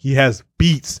bars. He has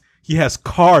beats. He has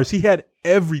cars. He had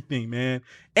everything, man.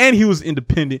 And he was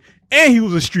independent. And he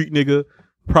was a street nigga.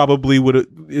 Probably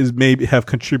maybe have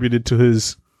contributed to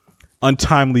his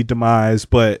untimely demise.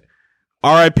 But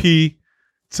R.I.P.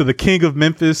 to the King of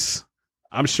Memphis.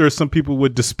 I'm sure some people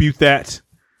would dispute that.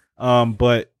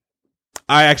 But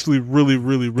I actually really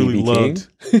loved.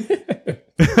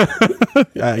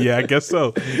 Yeah, I guess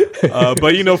so.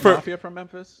 But you know, for Mafia from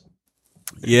Memphis.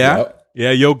 Yeah,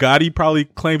 Yo Gotti probably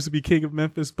claims to be king of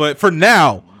Memphis, but for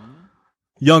now,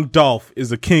 Young Dolph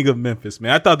is a king of Memphis.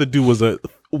 Man, I thought the dude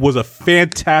was a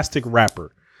fantastic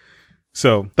rapper.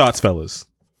 So thoughts, fellas?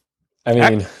 I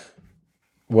mean,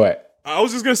 what? I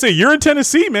was just gonna say you're in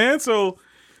Tennessee, man. So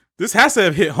this has to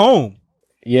have hit home.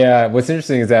 Yeah, what's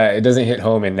interesting is that it doesn't hit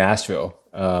home in Nashville.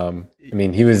 I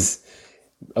mean,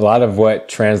 a lot of what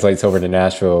translates over to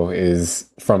Nashville is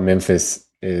from Memphis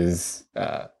is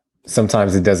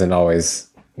sometimes it doesn't always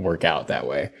work out that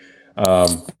way.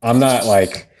 I'm not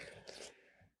like,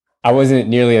 I wasn't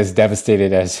nearly as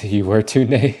devastated as you were,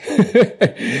 Tunde.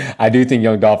 I do think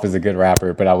Young Dolph is a good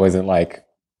rapper, but I wasn't a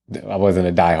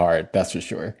diehard, that's for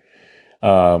sure.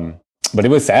 But it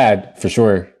was sad for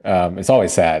sure. It's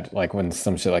always sad, like when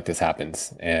some shit like this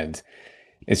happens, and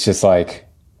it's just like,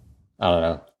 I don't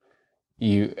know.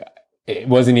 It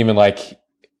wasn't even like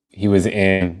he was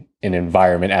in an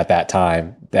environment at that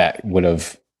time that would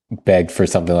have begged for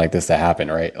something like this to happen,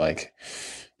 right? Like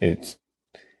it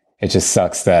just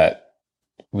sucks that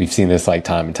we've seen this like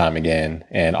time and time again.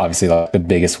 And obviously like the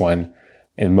biggest one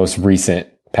in most recent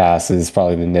past is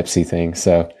probably the Nipsey thing.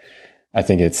 So I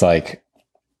think it's like,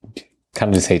 kind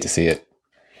of just hate to see it.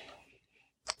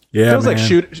 Yeah,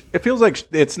 it feels like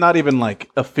it's not even like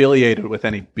affiliated with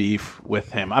any beef with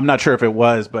him. I'm not sure if it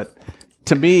was, but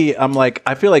to me, I'm like,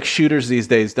 I feel like shooters these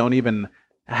days don't even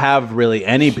have really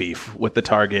any beef with the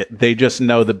target. They just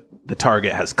know the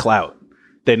target has clout.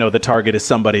 They know the target is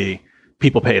somebody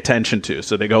people pay attention to.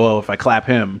 So they go, oh, if I clap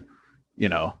him, you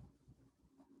know,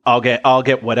 I'll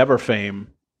get whatever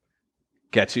fame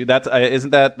gets you. That's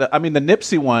isn't that? I mean, the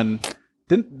Nipsey one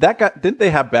didn't they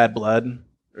have bad blood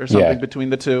or something between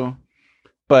the two?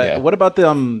 But what about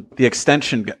the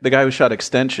Extension? The guy who shot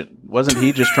Extension, wasn't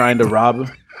he just trying to rob?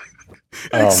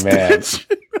 Oh man,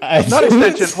 not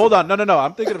Extension. Hold on, no.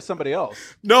 I'm thinking of somebody else.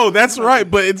 No, that's right,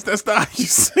 but that's not how you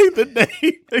say the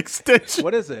name. Extension.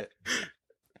 What is it?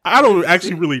 I don't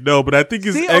actually really know, but I think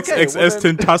it's XXS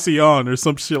Tentacion or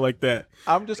some shit like that.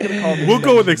 I'm just gonna call it. We'll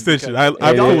go with Extension. I'm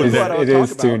cool with that. It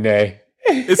is Tunde.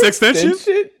 It's Extension?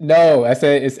 No, I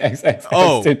said it's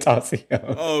XXX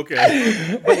Tentacion. Oh,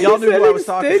 okay. But y'all knew who I was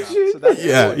talking about. So that's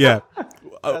yeah.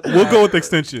 We'll go with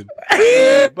Extension.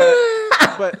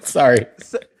 But sorry.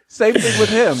 Same thing with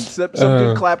him. Some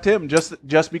dude clapped him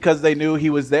just because they knew he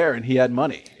was there and he had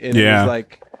money. And it was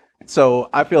like, so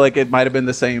I feel like it might have been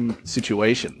the same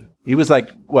situation. He was like,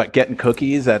 getting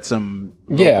cookies at some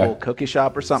local cookie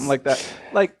shop or something like that.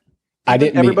 Like,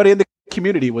 everybody in the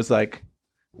community was like,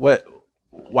 what?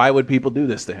 Why would people do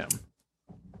this to him?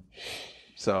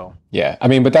 So yeah, I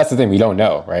mean, but that's the thing, we don't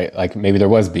know, right? Like maybe there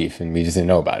was beef and we just didn't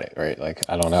know about it, right? Like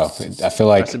I don't know. I feel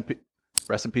like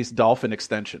rest in peace, Dolphin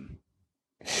Extension.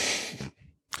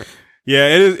 Yeah,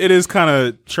 it is kind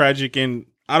of tragic, and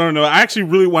I don't know. I actually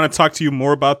really want to talk to you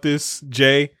more about this,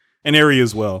 Jay, and Ari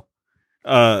as well.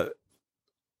 I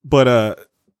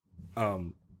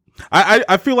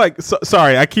feel like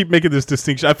sorry, I keep making this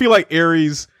distinction. I feel like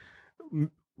Ari's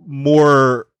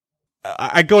more.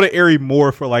 I go to Ari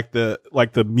more for like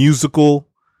the musical,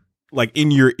 like in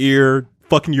your ear,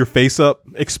 fucking your face up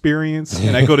experience,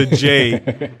 and I go to Jay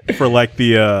for like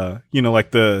the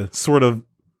like the sort of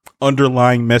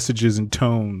underlying messages and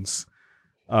tones.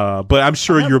 But I'm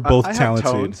sure you're both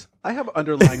talented. I have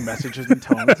underlying messages and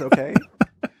tones. Okay.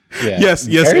 Yeah. Yes.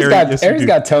 Ari's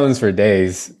got tones for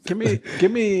days. Give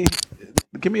me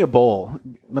a bowl.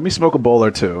 Let me smoke a bowl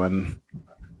or two, and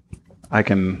I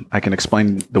can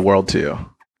explain the world to you.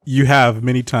 You have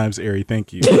many times, Ari.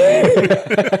 Thank you.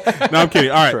 No, I'm kidding.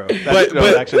 All right,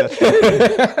 but actually, that's true.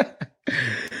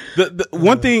 The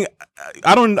one thing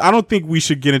I don't think we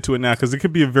should get into it now because it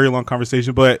could be a very long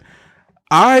conversation. But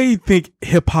I think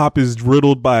hip hop is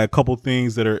riddled by a couple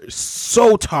things that are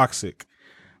so toxic,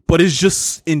 but it's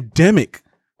just endemic.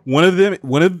 One of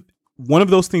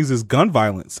those things is gun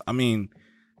violence. I mean,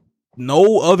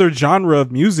 no other genre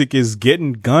of music is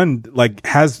getting gunned, like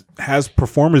has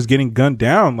performers getting gunned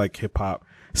down like hip hop.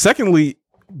 Secondly,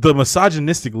 the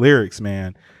misogynistic lyrics,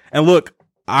 man. And look,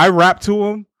 I rap to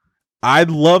them. I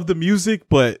love the music,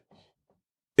 but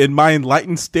in my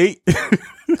enlightened state,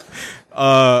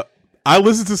 I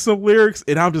listen to some lyrics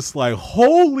and I'm just like,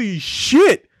 holy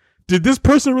shit, did this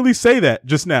person really say that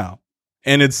just now?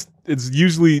 And it's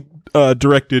usually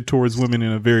directed towards women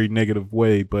in a very negative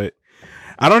way, but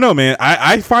I don't know, man.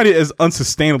 I find it as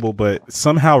unsustainable, but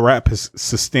somehow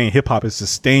hip hop has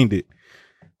sustained it.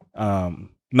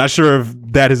 Not sure if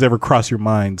that has ever crossed your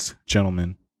minds,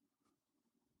 gentlemen.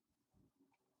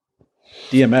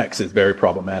 DMX is very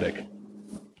problematic.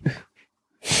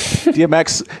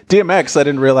 DMX, I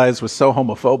didn't realize was so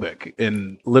homophobic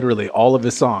in literally all of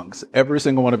his songs. Every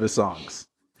single one of his songs.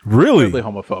 Really? Really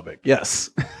homophobic. Yes.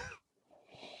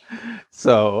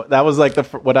 So that was like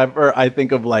whatever I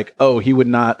think of, like, oh, he would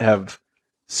not have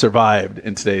survived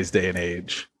in today's day and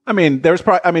age. I mean, there's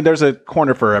a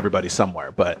corner for everybody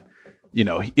somewhere, but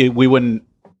we wouldn't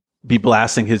be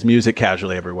blasting his music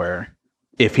casually everywhere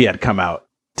if he had come out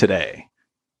today.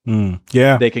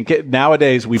 Yeah, they can get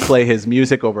nowadays. We play his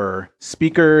music over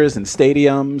speakers and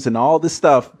stadiums and all this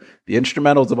stuff, the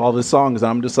instrumentals of all his songs. And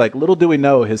I'm just like, little do we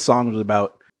know his song was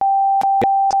about.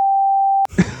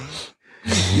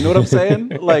 You know what I'm saying?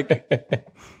 Like,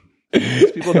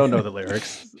 people don't know the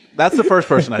lyrics. That's the first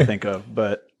person I think of.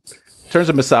 But in terms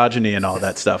of misogyny and all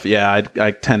that stuff, yeah,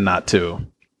 I tend not to.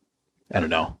 I don't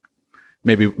know.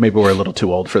 Maybe we're a little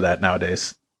too old for that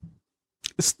nowadays.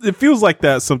 It feels like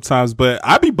that sometimes, but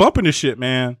I be bumping this shit,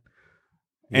 man.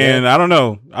 And I don't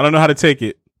know how to take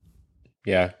it.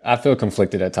 Yeah, I feel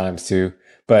conflicted at times too.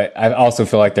 But I also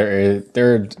feel like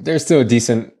there's still a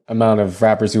decent amount of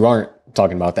rappers who aren't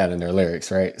talking about that in their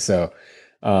lyrics, right? So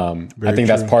I think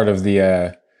that's part of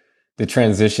the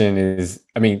transition is,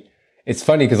 I mean, it's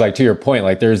funny because, like, to your point,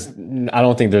 like, I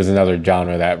don't think there's another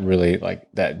genre that really, like,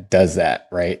 that does that,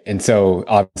 right? And so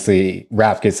obviously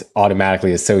rap gets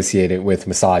automatically associated with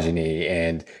misogyny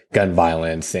and gun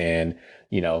violence and,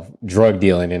 drug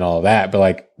dealing and all of that. But,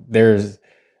 like,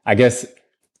 I guess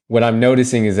what I'm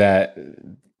noticing is that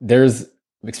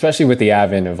especially with the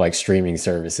advent of, like, streaming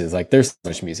services, like, there's so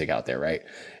much music out there, right?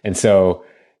 And so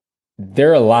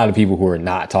there are a lot of people who are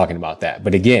not talking about that.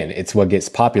 But again, it's what gets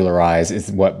popularized,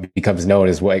 is what becomes known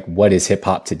as what is hip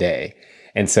hop today.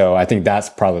 And so I think that's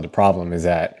probably the problem, is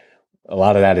that a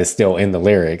lot of that is still in the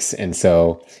lyrics. And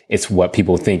so it's what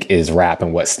people think is rap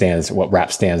and what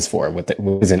rap stands for, what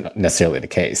isn't necessarily the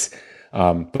case.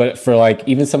 But for, like,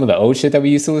 even some of the old shit that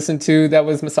we used to listen to that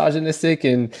was misogynistic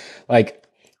and, like,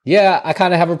 yeah, I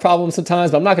kind of have a problem sometimes,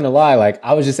 but I'm not going to lie. Like,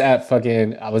 I was at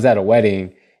a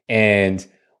wedding and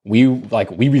we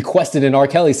requested an R.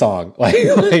 Kelly song. As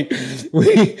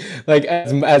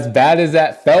bad as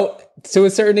that felt to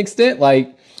a certain extent,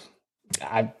 like,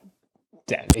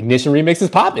 Ignition remix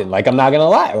is popping. Like, I'm not gonna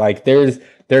lie. Like, there's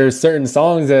certain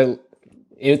songs that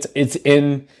it's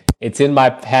in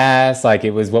my past. Like,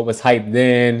 it was what was hyped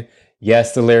then.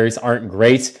 Yes, the lyrics aren't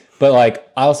great, but, like,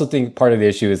 I also think part of the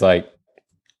issue is, like,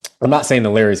 I'm not saying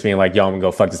the lyrics being like, yo, I'm gonna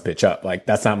go fuck this bitch up. Like,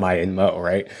 that's not my MO,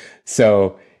 right?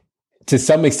 So to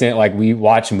some extent, like, we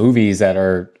watch movies that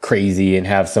are crazy and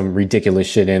have some ridiculous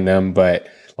shit in them, but,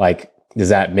 like, does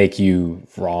that make you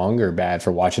wrong or bad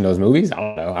for watching those movies? I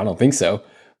don't know. I don't think so.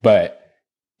 But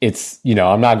it's,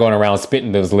 I'm not going around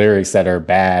spitting those lyrics that are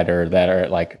bad or that are,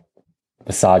 like,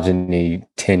 misogyny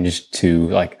tinged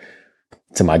to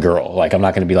my girl. Like, I'm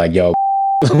not going to be like, yo,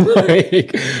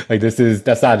 This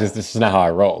is not how I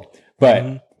roll.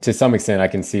 But to some extent, I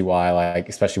can see why, like,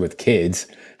 especially with kids,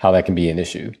 how that can be an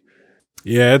issue.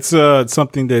 Yeah, it's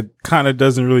something that kind of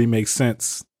doesn't really make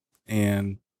sense,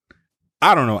 and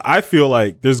I don't know. I feel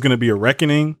like there's going to be a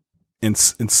reckoning in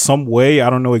some way. I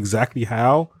don't know exactly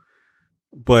how,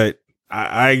 but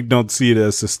I don't see it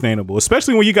as sustainable,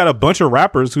 especially when you got a bunch of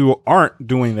rappers who aren't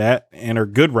doing that and are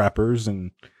good rappers,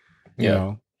 and you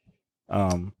know.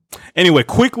 Anyway,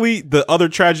 quickly, the other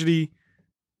tragedy.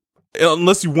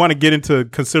 Unless you want to get into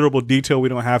considerable detail, we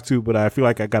don't have to, but I feel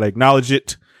like I gotta acknowledge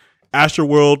it.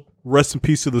 Astroworld, rest in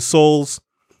peace to the souls.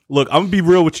 Look, I'm gonna be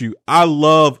real with you. I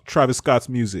love Travis Scott's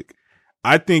music.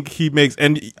 I think he makes,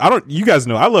 and you guys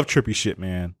know, I love trippy shit,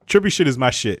 man. Trippy shit is my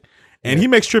shit. And he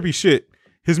makes trippy shit.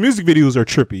 His music videos are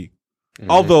trippy.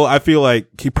 Although I feel like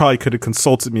he probably could have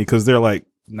consulted me because they're like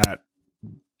not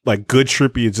like good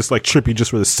trippy. It's just like trippy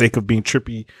just for the sake of being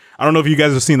trippy. I don't know if you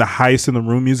guys have seen the Highest in the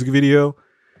Room music video.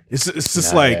 It's just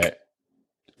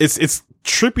it's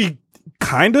trippy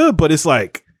kinda, but it's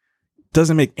like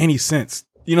doesn't make any sense.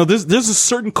 You know, there's a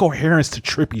certain coherence to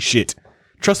trippy shit.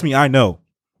 Trust me, I know.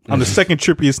 I'm the second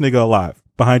trippiest nigga alive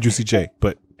behind Juicy J,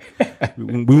 but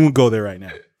we won't go there right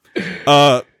now.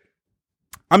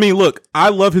 I mean, look, I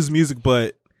love his music,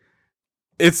 but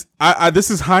it's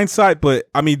this is hindsight, but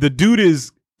I mean, the dude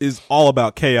is all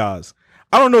about chaos.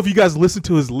 I don't know if you guys listen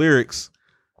to his lyrics,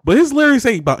 but his lyrics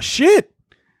ain't about shit.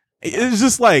 It's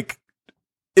just like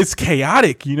it's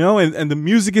chaotic, you know, and the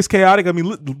music is chaotic. I mean,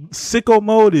 Sicko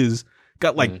Mode is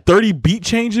got like 30 beat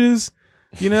changes,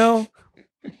 you know.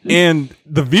 And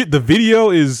the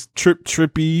video is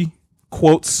trippy,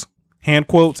 quotes, hand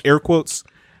quotes, air quotes.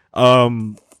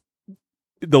 The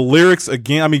lyrics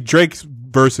again. I mean, Drake's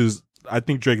verses. I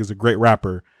think Drake is a great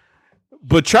rapper,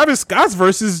 but Travis Scott's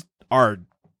verses are.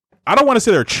 I don't want to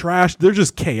say they're trash. They're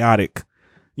just chaotic.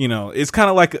 You know, it's kind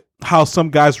of like how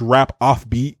some guys rap off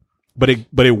beat, but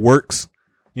it works.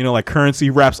 You know, like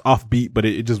Currency raps off beat, but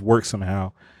it just works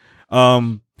somehow.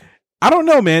 I don't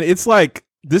know, man. It's like.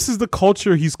 This is the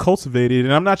culture he's cultivated,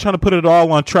 and I'm not trying to put it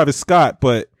all on Travis Scott,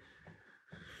 but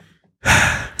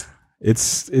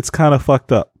it's kind of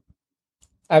fucked up.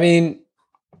 I mean,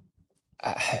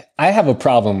 I have a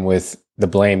problem with the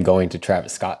blame going to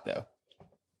Travis Scott, though.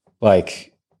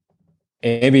 Like,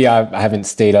 maybe I haven't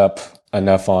stayed up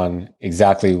enough on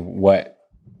exactly what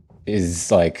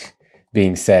is like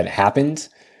being said happened,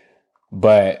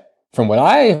 but from what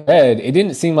I read, it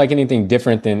didn't seem like anything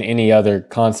different than any other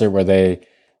concert where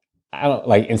I don't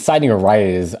like inciting a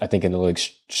riot is, I think, in a little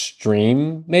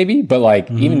extreme, maybe, but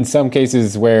like even in some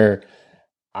cases where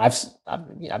I've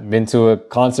been to a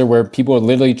concert where people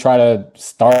literally try to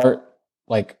start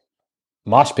like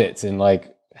mosh pits and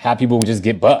like have people just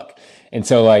get buck. And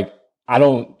so like,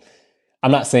 I'm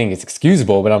not saying it's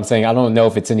excusable, but I'm saying I don't know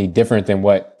if it's any different than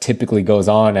what typically goes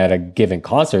on at a given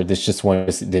concert. This just one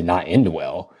did not end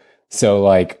well. So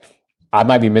like, I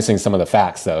might be missing some of the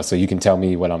facts though. So you can tell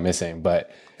me what I'm missing, but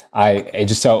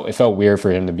it felt weird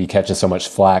for him to be catching so much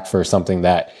flack for something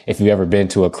that if you've ever been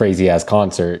to a crazy ass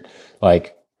concert,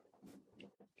 like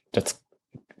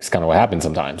it's kind of what happens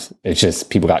sometimes. It's just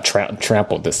people got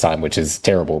trampled this time, which is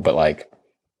terrible. But like,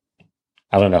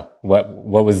 I don't know what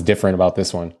was different about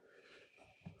this one.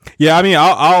 Yeah, I mean,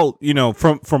 I'll you know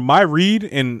from my read,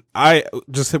 and I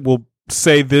just will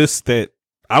say this that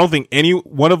I don't think any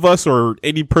one of us or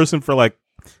any person for like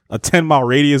a 10-mile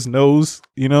radius knows,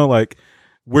 you know, like.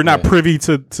 We're not privy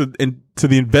to the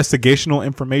investigational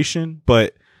information,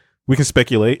 but we can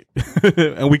speculate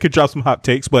and we could drop some hot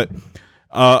takes. But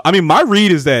I mean, my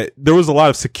read is that there was a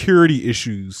lot of security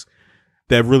issues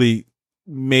that really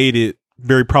made it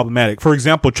very problematic. For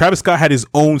example, Travis Scott had his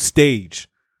own stage,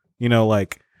 you know,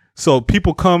 like, so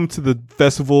people come to the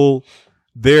festival,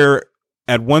 they're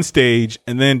at one stage,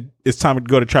 and then it's time to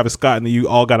go to Travis Scott, and then you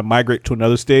all got to migrate to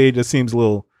another stage. That seems a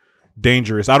little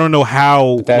dangerous. I don't know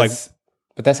how,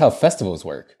 But that's how festivals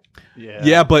work.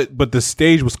 Yeah, but the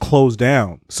stage was closed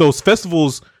down. So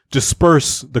festivals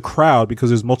disperse the crowd because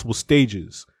there's multiple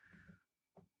stages.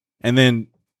 And then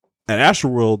at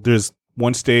Astroworld, there's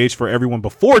one stage for everyone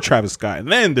before Travis Scott,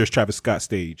 and then there's Travis Scott's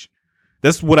stage.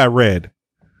 That's what I read.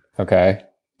 Okay.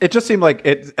 It just seemed like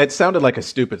it sounded like a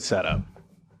stupid setup.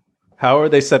 However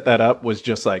they set that up was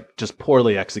just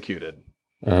poorly executed.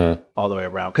 All the way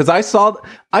around, because I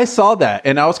saw that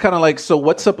and I was kind of like, so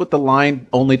what's up with the line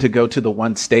only to go to the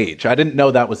one stage? I didn't know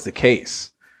that was the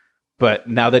case, but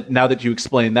now that you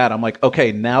explained that, I'm like,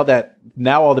 okay, now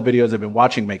all the videos I've been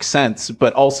watching make sense.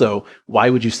 But also, why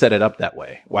would you set it up that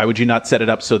way? Why would you not set it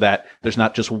up so that there's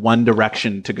not just one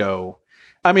direction to go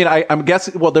I mean, I'm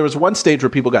guessing. Well, there was one stage where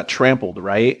people got trampled,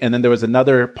 right? And then there was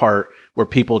another part where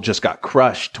people just got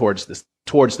crushed towards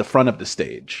the front of the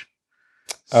stage.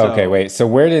 So, okay, wait. So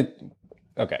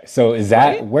so is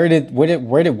that right?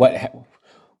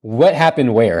 What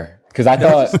happened where? Because I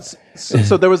thought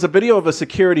so there was a video of a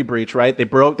security breach, right? They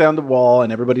broke down the wall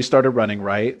and everybody started running,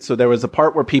 right? So there was a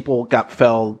part where people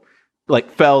fell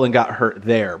and got hurt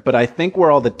there. But I think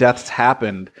where all the deaths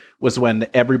happened was when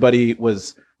everybody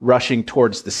was rushing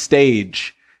towards the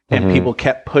stage and people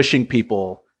kept pushing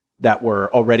people that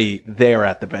were already there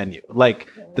at the venue. Like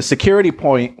the security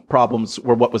point problems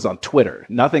were what was on Twitter.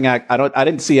 Nothing. I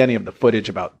didn't see any of the footage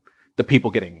about the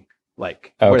people getting where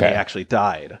they actually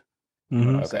died.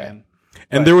 Okay.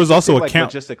 And there was also a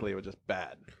count. Logistically, it was just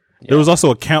bad. There was also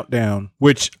a countdown,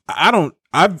 which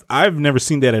I've never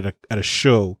seen that at a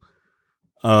show,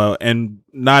 and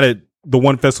not at the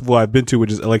one festival I've been to,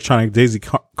 which is Electronic Daisy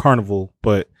Carnival,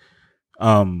 but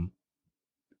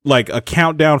like a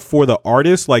countdown for the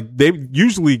artist. Like they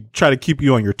usually try to keep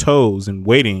you on your toes and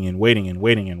waiting and waiting and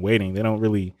waiting and waiting. They don't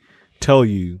really tell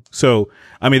you. So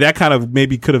I mean, that kind of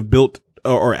maybe could have built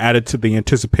or added to the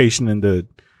anticipation and the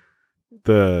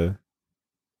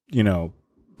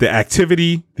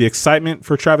activity, the excitement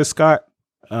for Travis Scott.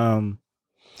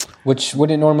 Which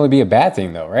wouldn't normally be a bad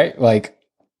thing though, right? Like,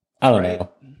 I don't know.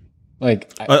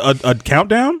 Like a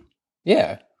countdown?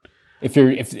 Yeah.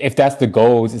 If that's the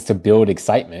goal, is to build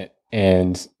excitement,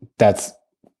 and that's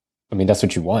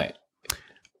what you want.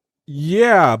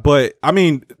 Yeah, but I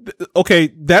mean,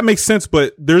 okay, that makes sense,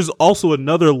 but there's also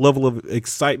another level of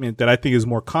excitement that I think is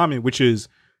more common, which is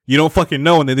you don't fucking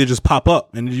know and then they just pop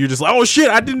up and you're just like, oh shit,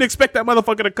 I didn't expect that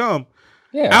motherfucker to come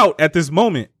out at this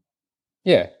moment.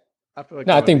 Yeah. I feel like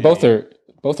I think both are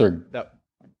that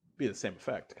be the same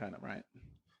effect, kind of, right?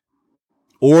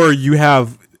 Or you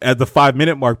have at the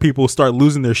 5-minute mark, people start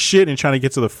losing their shit and trying to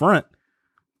get to the front.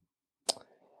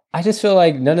 I just feel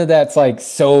like none of that's like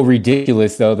so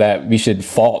ridiculous though that we should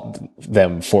fault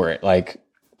them for it. Like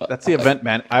that's the event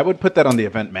man. I would put that on the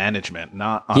event management,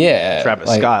 not on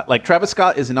Travis Scott. Like Travis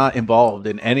Scott is not involved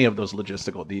in any of those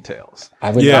logistical details.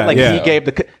 It's not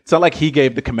like he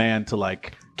gave the command to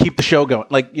like keep the show going.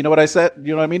 Like, you know what I said?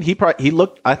 You know what I mean?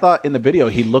 I thought in the video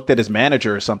he looked at his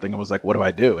manager or something and was like, "What do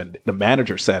I do?" And the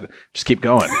manager said, "Just keep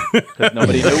going," because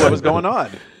nobody knew what was going on.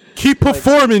 Keep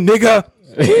performing, nigga.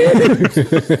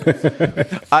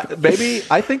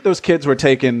 I think those kids were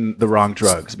taking the wrong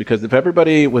drugs, because if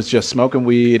everybody was just smoking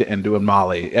weed and doing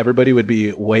Molly, everybody would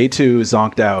be way too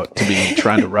zonked out to be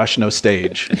trying to rush no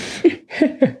stage.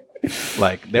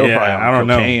 Like they were probably on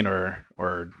cocaine or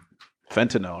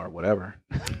fentanyl or whatever.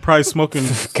 Probably smoking.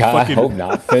 God, I hope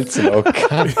not fentanyl.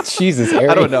 God, Jesus, Eric.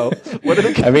 I don't know. What are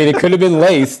they? I mean, it could have been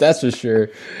laced, that's for sure.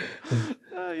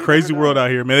 Crazy world out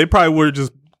here, man. They probably were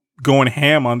just going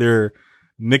ham on their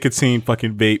nicotine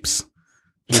fucking vapes,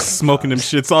 just smoking them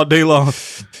shits all day long.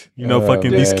 You know, fucking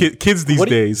these kids these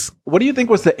days. What do you think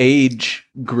was the age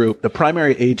group, the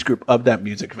primary age group of that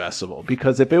music festival?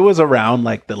 Because if it was around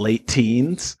like the late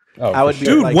teens, I would be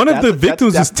dude. Like, one of the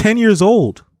victims is 10 years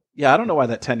old. Yeah, I don't know why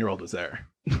that 10-year-old was there.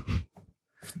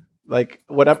 Like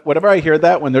whatever I hear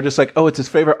that when they're just like, oh, it's his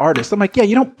favorite artist. I'm like, yeah,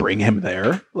 you don't bring him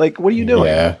there. Like, what are you doing?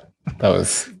 Yeah, that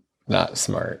was not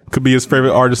smart. Could be his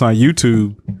favorite artist on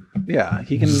YouTube. Yeah,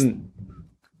 he can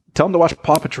tell him to watch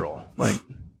Paw Patrol. Like,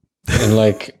 and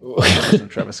like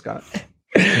Travis Scott.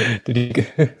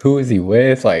 Who is he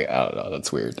with? Like, I don't know.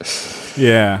 That's weird.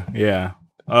 Yeah.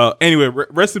 Anyway,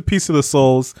 rest in peace to the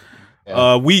souls.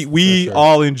 Yeah, we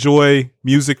all enjoy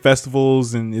music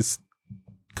festivals, and it's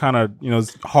kind of,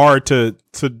 it's hard to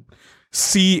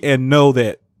see and know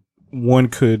that one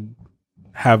could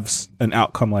have an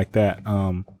outcome like that.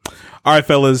 All right,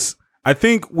 fellas, I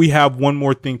think we have one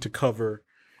more thing to cover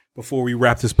before we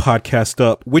wrap this podcast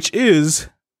up, which is,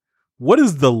 what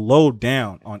is the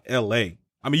lowdown on LA?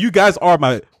 I mean, you guys are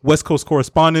my West Coast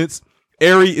correspondents.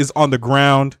 Ari is on the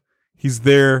ground. He's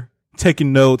there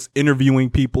taking notes, interviewing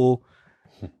people.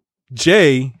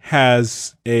 Jay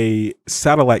has a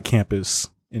satellite campus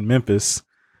in Memphis,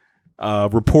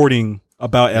 reporting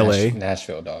about LA.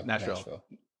 Nashville, dog. Nashville.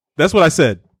 That's what I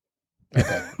said.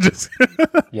 Okay.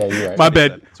 Yeah, you're right. My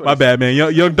bad, man.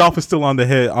 Young Dolph is still on the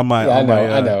head. On my,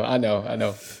 I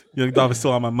know. Young Dolph is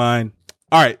still on my mind.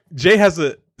 All right, Jay has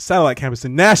a satellite campus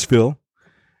in Nashville,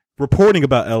 reporting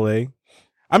about LA.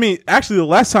 I mean, actually, the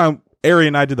last time Ari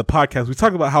and I did the podcast, we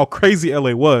talked about how crazy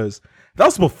LA was. That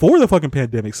was before the fucking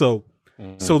pandemic. So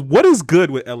what is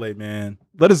good with LA, man?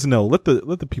 Let us know. Let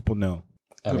the people know.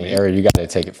 I mean, Ari, you got to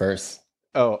take it first.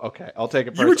 Oh, okay. I'll take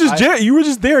it first. You were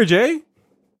just there, Jay.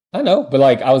 I know, but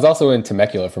like I was also in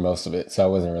Temecula for most of it, so I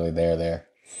wasn't really there.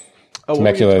 Oh, what were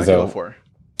you Temecula is Temecula for?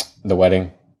 the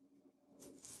wedding.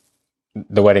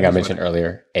 The wedding I mentioned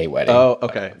earlier. A wedding. Oh,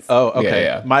 okay. Oh, okay.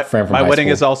 Yeah. My Friend from my high wedding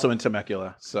school. is also in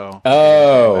Temecula, so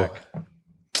Oh,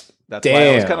 that's why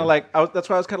I was damn. kind of like, that's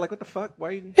why I was kind of like, what the fuck? Why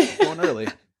are you going early?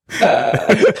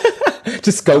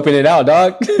 just scoping it out,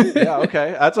 dog. Yeah,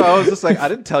 okay. That's why I was just like, I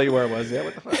didn't tell you where I was. Yeah,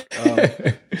 what the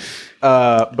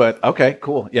fuck? But okay,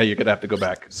 cool. Yeah, you're gonna have to go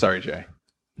back. Sorry, Jay.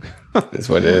 That's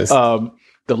what it is.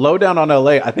 The lowdown on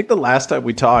LA, I think the last time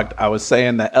we talked, I was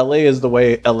saying that LA is the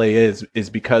way LA is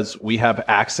because we have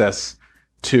access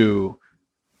to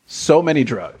so many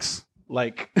drugs.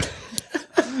 Like,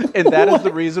 and that is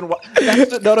the reason why.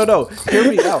 No. Hear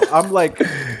me out. I'm like,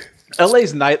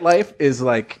 LA's nightlife is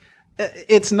like,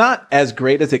 it's not as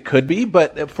great as it could be,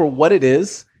 but for what it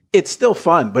is, it's still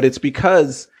fun. But it's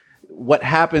because what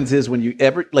happens is when you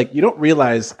don't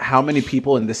realize how many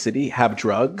people in the city have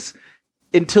drugs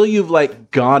until you've like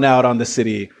gone out on the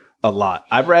city a lot.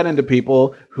 I've ran into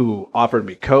people who offered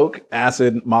me coke,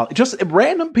 acid, molly, just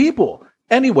random people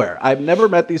anywhere. I've never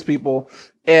met these people,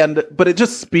 but it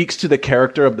just speaks to the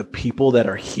character of the people that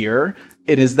are here.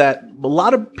 It is that a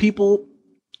lot of people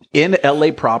in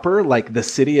LA proper, like the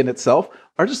city in itself,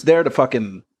 are just there to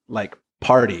fucking like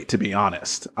party, to be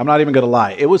honest. I'm not even gonna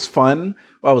lie. It was fun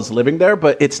while I was living there,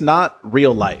 but it's not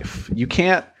real life. You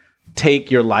can't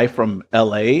take your life from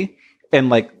LA and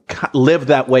like live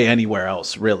that way anywhere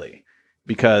else, really,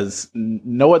 because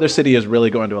no other city is really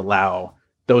going to allow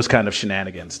those kind of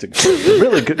shenanigans to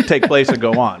really take place and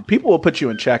go on. People will put you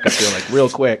in check, I feel like, real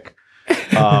quick.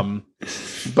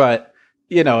 But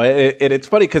you know, it's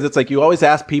funny because it's like you always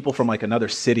ask people from like another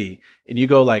city, and you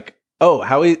go like, "Oh,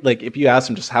 like if you ask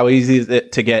them just how easy is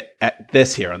it to get at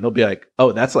this here," and they'll be like,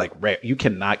 "Oh, that's like rare. You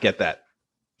cannot get that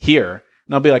here."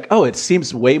 And I'll be like, "Oh, it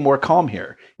seems way more calm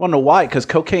here." You want to know why? Because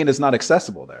cocaine is not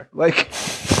accessible there. Like,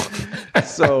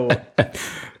 so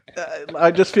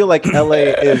I just feel like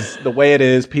LA is the way it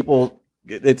is. People,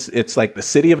 it's like the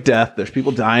city of death. There's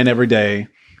people dying every day.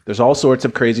 There's all sorts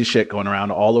of crazy shit going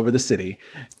around all over the city.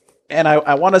 And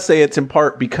I want to say it's in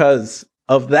part because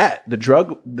of that. The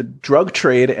drug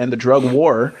trade and the drug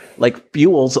war like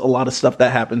fuels a lot of stuff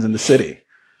that happens in the city.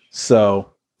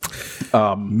 So,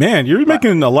 man, you're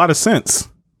making a lot of sense.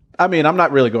 I mean, I'm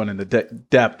not really going into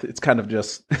depth. It's kind of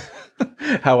just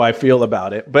how I feel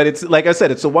about it. But it's like I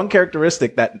said, it's the one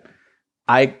characteristic that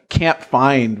I can't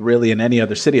find really in any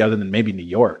other city other than maybe New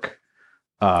York.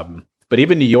 But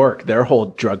even New York, their whole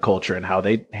drug culture and how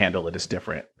they handle it is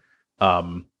different.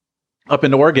 Up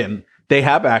in Oregon, they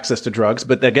have access to drugs,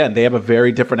 but again, they have a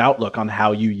very different outlook on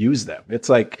how you use them. It's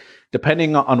like,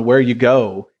 depending on where you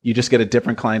go, you just get a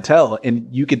different clientele, and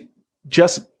you could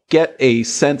just get a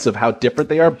sense of how different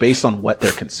they are based on what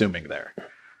they're consuming there.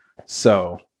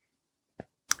 So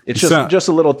it's just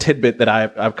a little tidbit that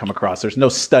I've come across. There's no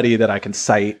study that I can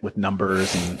cite with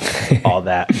numbers and all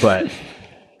that, but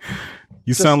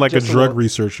you sound like a drug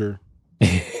researcher.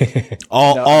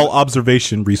 all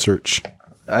observation research.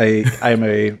 I'm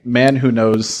a man who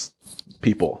knows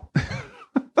people.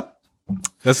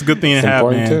 That's a good thing to have,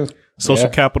 man. Too. Social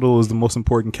capital is the most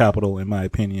important capital, in my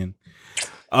opinion.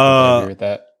 I agree with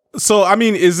that. So, I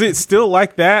mean, is it still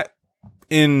like that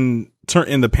in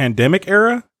the pandemic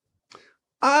era?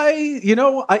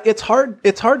 It's hard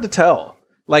to tell.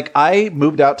 Like, I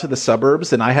moved out to the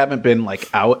suburbs, and I haven't been like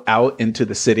out into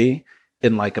the city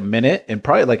in like a minute, in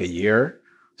probably like a year.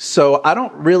 So I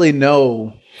don't really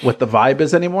know what the vibe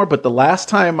is anymore. But the last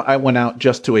time I went out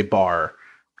just to a bar,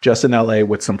 just in LA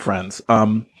with some friends,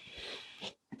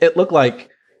 it looked like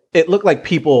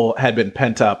people had been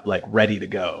pent up, like ready to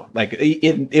go. Like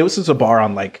it was just a bar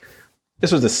on like,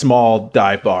 this was a small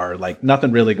dive bar, like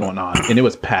nothing really going on. And it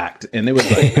was packed, and it was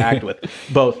like packed with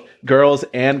both girls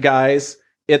and guys.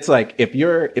 It's like, if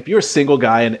you're a single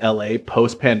guy in LA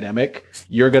post pandemic,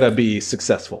 you're going to be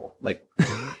successful. Like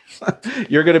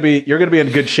you're going to be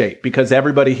in good shape, because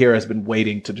everybody here has been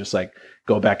waiting to just like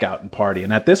go back out and party.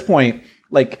 And at this point,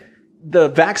 like, the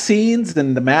vaccines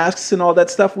and the masks and all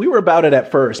that stuff, we were about it at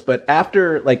first, but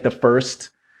after like the first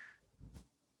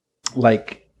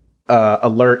like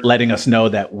alert letting us know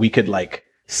that we could like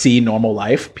see normal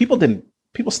life, people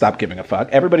stopped giving a fuck.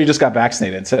 Everybody just got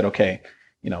vaccinated and said, okay,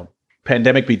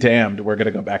 pandemic be damned, we're gonna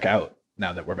go back out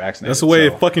now that we're vaccinated. That's the way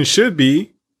it fucking should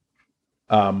be.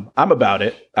 I'm about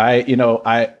it. I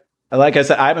like I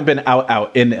said, I haven't been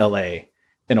out in LA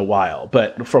in a while,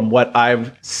 but from what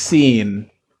I've seen,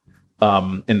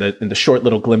 in the short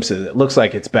little glimpses, it looks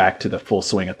like it's back to the full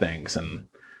swing of things, and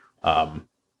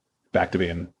back to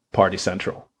being party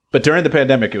central. But during the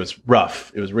pandemic, it was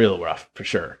rough. It was real rough, for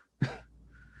sure.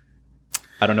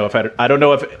 I don't know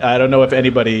if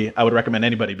anybody. I would recommend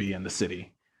anybody be in the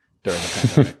city during the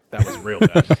pandemic. That was real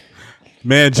bad.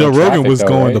 Man, Joe Rogan was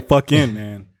going the fuck in,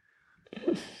 man.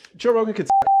 Joe Rogan could.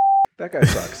 That guy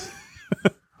sucks.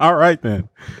 All right, then.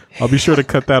 I'll be sure to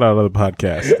cut that out of the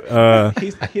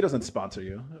podcast. He doesn't sponsor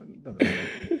you.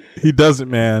 He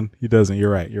doesn't, man. He doesn't. You're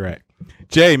right.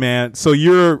 Jay, man. So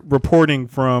you're reporting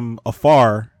from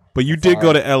afar, but you did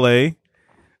go to L.A.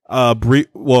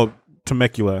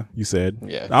 Temecula, you said.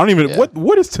 Yeah. I don't even. Yeah.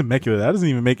 What is Temecula? That doesn't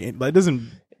even make it. That doesn't.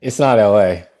 It's not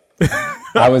L.A.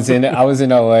 I was in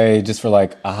LA just for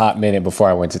like a hot minute before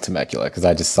I went to Temecula because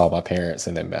I just saw my parents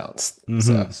and then bounced.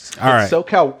 Mm-hmm. So. All right,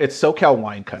 it's SoCal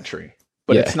wine country,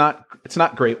 but it's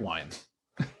not great wine.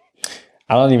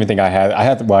 I don't even think I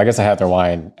had. Well, I guess I had their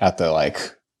wine at the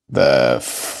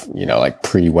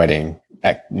pre-wedding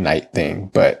night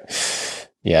thing, but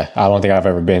yeah, I don't think I've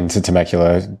ever been to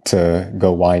Temecula to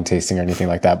go wine tasting or anything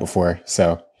like that before.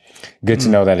 So good to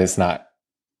know that it's not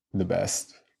the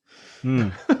best.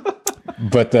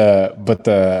 But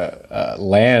the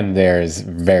land there is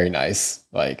very nice.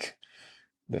 Like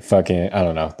the fucking, I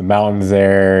don't know, the mountains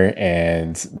there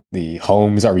and the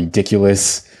homes are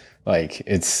ridiculous. Like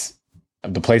it's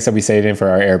the place that we stayed in for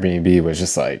our Airbnb was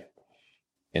just like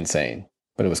insane,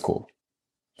 but it was cool.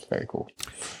 It's very cool.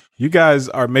 You guys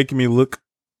are making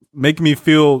me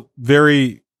feel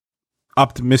very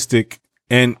optimistic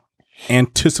and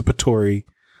anticipatory.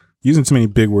 Using too many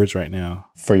big words right now.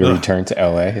 For your return to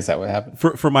LA, is that what happened?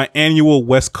 For my annual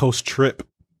West Coast trip.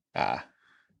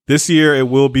 This year it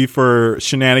will be for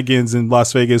shenanigans in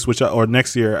Las Vegas, or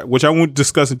next year, which I won't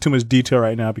discuss in too much detail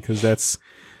right now because that's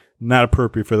not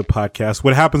appropriate for the podcast.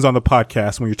 What happens on the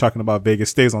podcast when you're talking about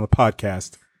Vegas stays on the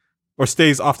podcast, or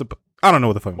stays off the. I don't know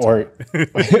what the fuck.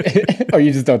 Or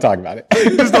you just don't talk about it.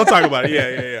 Just don't talk about it.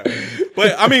 Yeah.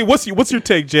 But I mean, what's your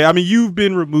take, Jay? I mean, you've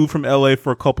been removed from LA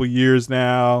for a couple years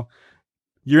now.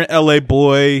 You're an LA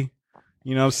boy.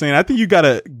 You know what I'm saying? I think you got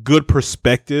a good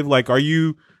perspective. Like, are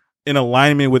you in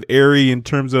alignment with Ari in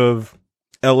terms of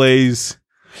LA's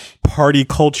party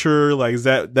culture? Like, is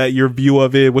that your view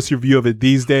of it? What's your view of it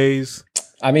these days?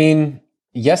 I mean,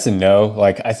 yes and no.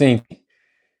 Like, I think,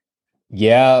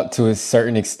 yeah, to a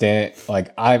certain extent.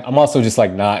 Like, I'm also just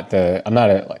like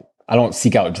I don't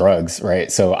seek out drugs, right?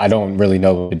 So I don't really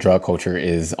know what the drug culture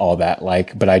is all that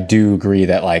like, but I do agree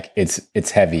that like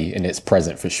it's heavy and it's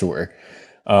present for sure.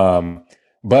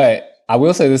 But I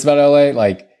will say this about LA,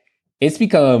 like it's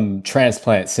become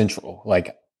transplant central.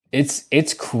 Like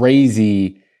it's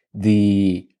crazy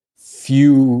the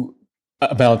few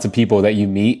amounts of people that you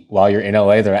meet while you're in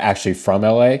LA that are actually from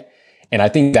LA. And I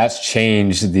think that's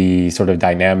changed the sort of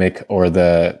dynamic or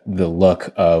the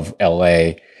look of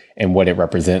LA and what it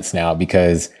represents now,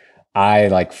 because I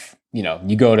like,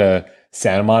 you go to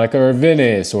Santa Monica or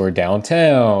Venice or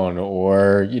downtown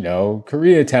or,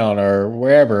 Koreatown or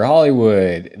wherever,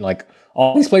 Hollywood, and like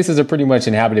all these places are pretty much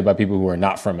inhabited by people who are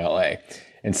not from LA.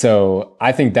 And so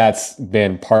I think that's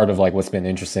been part of like what's been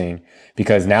interesting,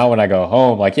 because now when I go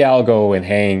home, like, yeah, I'll go and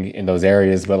hang in those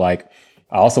areas, but like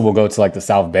I also will go to like the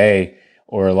South Bay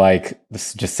or like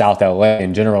just South LA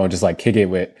in general and just like kick it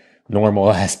with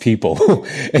normal ass people.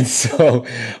 And so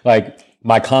like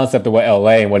my concept of what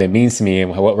LA and what it means to me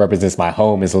and what represents my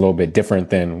home is a little bit different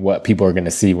than what people are going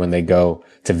to see when they go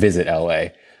to visit LA.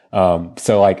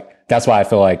 So like, that's why I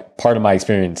feel like part of my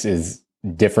experience is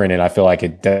different. And I feel like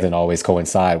it doesn't always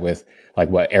coincide with like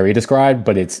what Ari described,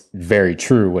 but it's very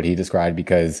true what he described,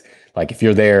 because like if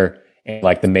you're there and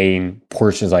like the main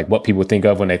portion is like what people think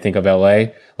of when they think of LA,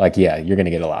 like, yeah, you're going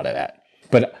to get a lot of that.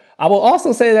 But I will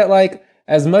also say that like,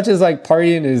 as much as like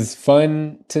partying is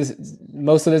fun to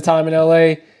most of the time in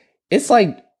LA, it's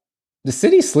like the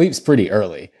city sleeps pretty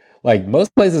early. Like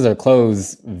most places are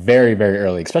closed very, very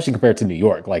early, especially compared to New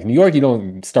York. Like New York, you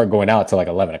don't start going out till like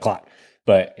 11 o'clock.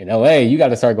 But in LA, you got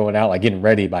to start going out, like getting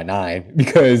ready by 9,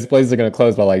 because places are going to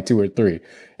close by like 2 or 3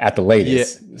 at the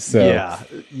latest.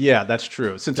 Yeah, that's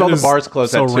true. Since all the bars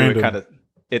close at 2,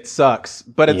 it sucks.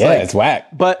 But it's it's whack.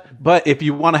 But if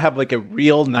you want to have like a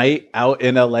real night out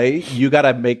in LA, you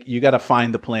gotta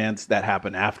find the plans that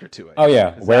happen after 2 a.m. Oh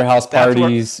yeah, warehouse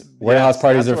parties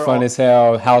are fun as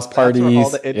hell. House parties,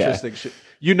 all the interesting shit.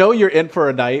 You're in for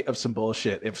a night of some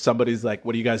bullshit if somebody's like,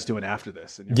 what are you guys doing after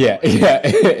this? And yeah,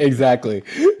 exactly.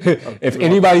 If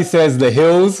anybody says the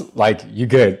hills, like, you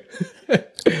good.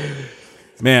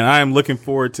 Man, I am looking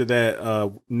forward to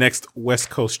that next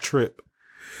West Coast trip.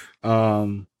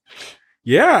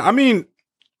 Yeah, I mean,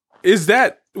 is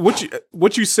that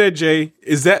what you said, Jay?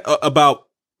 Is that about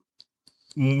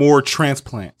more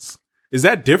transplants? Is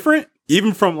that different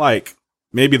even from like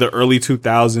maybe the early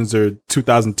 2000s or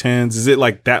 2010s? Is it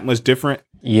like that much different?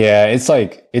 Yeah, it's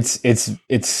like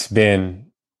it's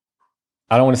been,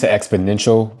 I don't want to say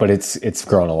exponential, but it's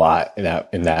grown a lot in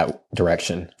that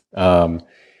direction.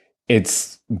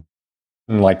 It's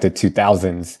in like the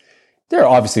 2000s. There are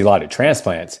obviously a lot of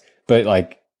transplants, but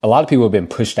like a lot of people have been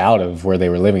pushed out of where they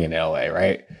were living in LA,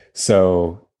 right?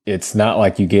 So it's not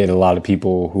like you get a lot of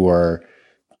people who are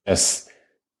just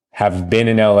have been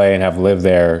in LA and have lived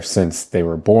there since they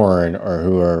were born, or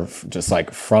who are just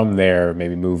like from there,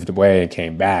 maybe moved away and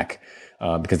came back.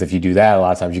 Because if you do that, a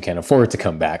lot of times you can't afford to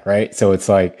come back, right? So it's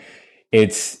like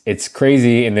it's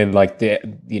crazy. And then like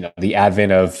the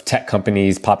advent of tech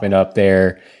companies popping up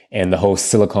there, and the whole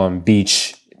Silicon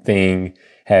Beach thing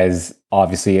has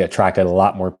obviously attracted a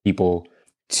lot more people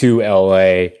to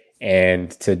LA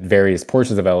and to various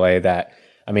portions of LA that,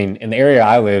 I mean, in the area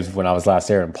I lived when I was last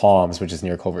there in Palms, which is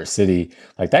near Culver City,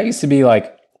 like that used to be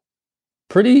like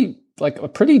a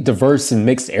pretty diverse and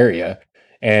mixed area.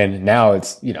 And now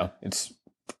it's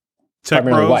Tech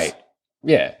primarily bros. white.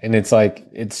 Yeah. And it's like,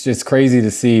 it's just crazy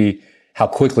to see how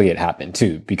quickly it happened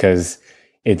too, because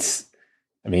it's,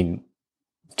 I mean,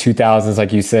 2000s,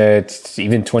 like you said,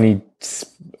 even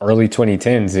early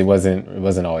 2010s, it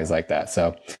wasn't always like that.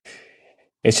 So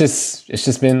it's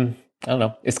just been, I don't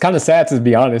know. It's kind of sad, to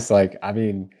be honest. Like, I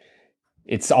mean,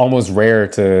 it's almost rare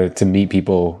to meet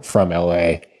people from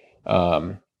LA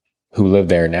who live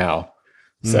there now.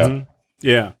 So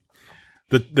yeah,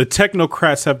 the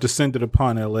technocrats have descended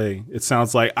upon LA. It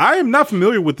sounds like. I am not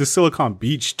familiar with the Silicon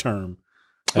Beach term.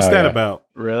 What's that about?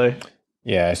 Really?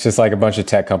 Yeah, it's just like a bunch of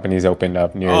tech companies opened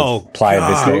up near Playa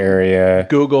Vista area.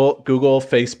 Google,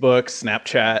 Facebook,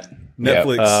 Snapchat,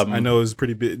 Netflix. I know is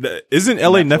pretty big. Isn't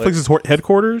LA Netflix's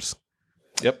headquarters?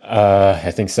 Yep. I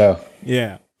think so.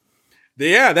 Yeah.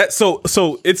 So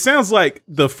it sounds like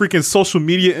the freaking social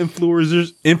media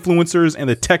influencers and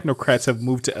the technocrats have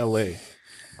moved to LA.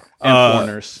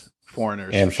 And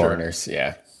foreigners.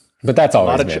 Yeah. But that's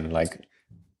always been like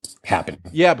happening.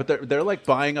 Yeah, but they're like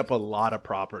buying up a lot of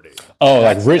property. Oh,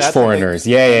 like rich foreigners.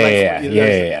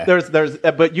 Yeah. There's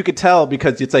but you could tell,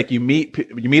 because it's like you meet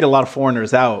a lot of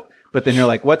foreigners out, but then you're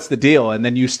like, what's the deal? And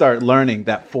then you start learning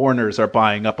that foreigners are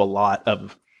buying up a lot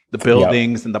of the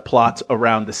buildings and the plots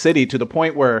around the city, to the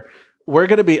point where we're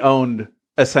going to be owned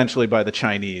essentially by the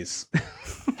Chinese.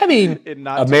 I mean,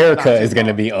 America is going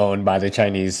to be owned by the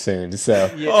Chinese soon. So,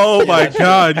 oh my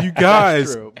God, you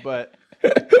guys! That's true, but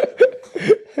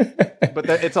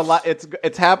it's a lot.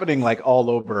 It's happening like all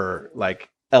over like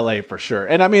LA for sure.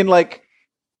 And I mean, like,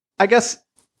 I guess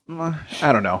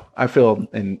I don't know. I feel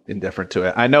indifferent to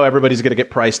it. I know everybody's going to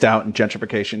get priced out, and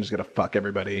gentrification is going to fuck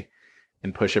everybody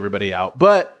and push everybody out.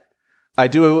 But I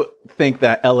do think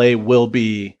that LA will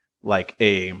be like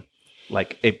a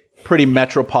pretty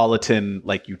metropolitan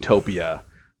like utopia,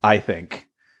 I think,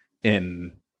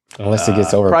 unless it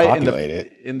gets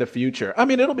overpopulated in the future. I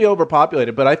mean, it'll be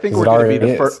overpopulated, but I think we're going to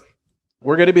be the first.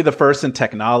 We're going to be the first in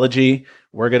technology.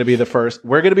 We're going to be the first.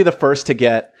 We're going to be the first to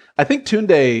get. I think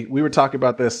Tunde, we were talking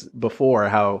about this before,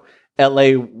 how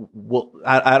LA will.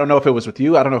 I don't know if it was with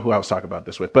you. I don't know who I was talking about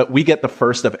this with, but we get the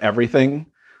first of everything.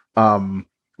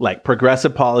 Like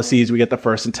progressive policies, we get the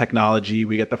first in technology.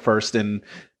 We get the first in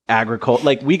agriculture.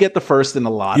 Like we get the first in a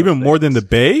lot. Even more than the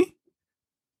Bay.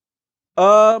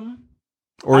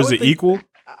 Or is it equal?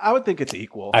 I would think it's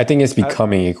equal. I think it's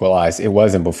becoming equalized. It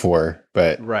wasn't before,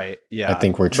 but right. Yeah, I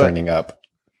think we're trending up.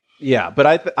 Yeah,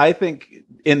 but I think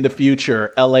in the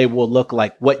future, LA will look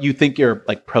like what you think your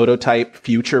like prototype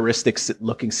futuristic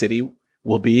looking city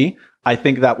will be. I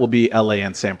think that will be LA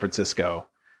and San Francisco.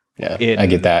 Yeah, I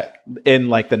get that. In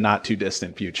like the not too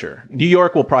distant future. New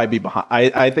York will probably be behind.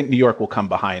 I think New York will come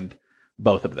behind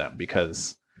both of them,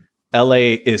 because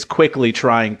LA is quickly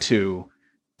trying to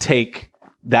take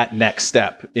that next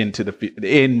step into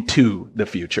the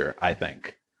future, I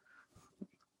think.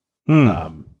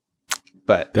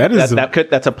 But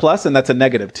that's a plus and that's a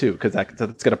negative too, because that's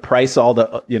going to price all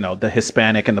the the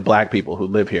Hispanic and the Black people who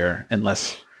live here,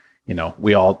 unless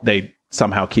they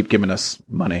somehow keep giving us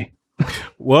money.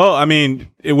 Well, I mean,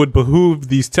 it would behoove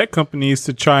these tech companies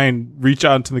to try and reach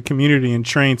out into the community and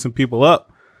train some people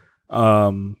up,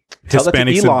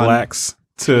 Hispanics and Blacks.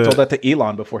 I told that to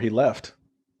Elon before he left,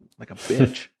 like a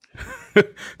bitch.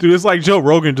 Dude, it's like Joe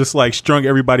Rogan just like strung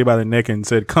everybody by the neck and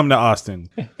said, "Come to Austin."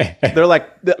 They're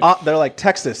like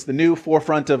Texas, the new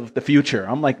forefront of the future.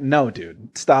 I'm like, no,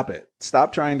 dude, stop it.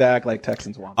 Stop trying to act like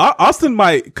Texans want. Austin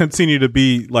might continue to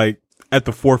be like at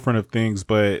the forefront of things,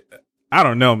 but I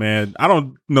don't know, man. I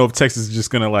don't know if Texas is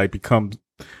just gonna like become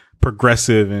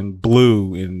progressive and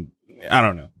blue, and I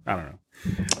don't know.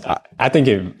 I think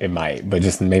it might, but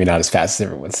just maybe not as fast as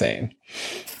everyone's saying.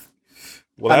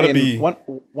 Well, that'll be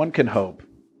one can hope.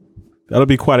 That'll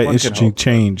be quite an interesting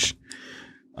change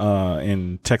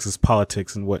in Texas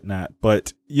politics and whatnot.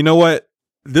 But you know what?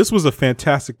 This was a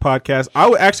fantastic podcast.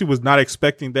 I actually was not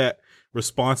expecting that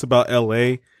response about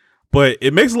LA, but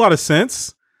it makes a lot of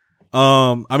sense.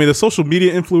 I mean, the social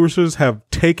media influencers have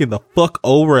taken the fuck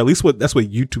over. At least that's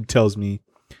what YouTube tells me.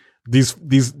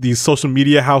 These social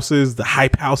media houses, the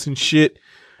hype house and shit.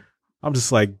 I'm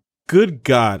just like, good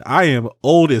God, I am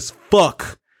old as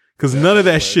fuck because none of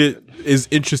that shit is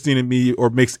interesting to me or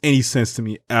makes any sense to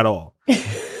me at all.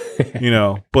 You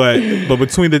know, but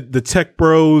between the tech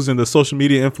bros and the social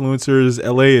media influencers,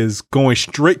 LA is going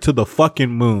straight to the fucking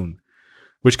moon,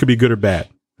 which could be good or bad.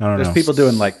 I don't know. There's people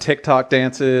doing like TikTok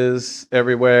dances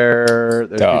everywhere.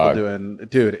 There's people doing,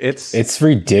 dude, it's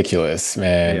ridiculous,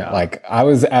 man. Yeah. Like I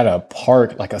was at a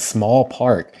park, like a small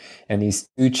park, and these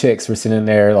two chicks were sitting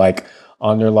there like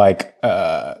on their like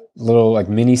little like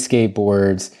mini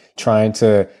skateboards trying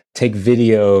to take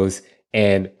videos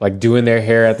and like doing their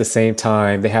hair at the same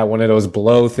time. They had one of those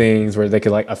blow things where they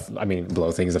could like,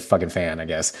 blow thing is a fucking fan, I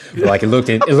guess. But like it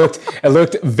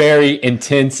looked very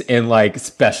intense and like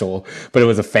special, but it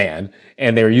was a fan.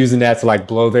 And they were using that to like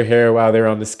blow their hair while they were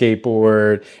on the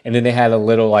skateboard. And then they had a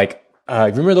little like,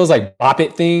 remember those like bop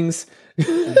it things?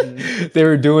 Mm-hmm. They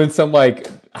were doing some like,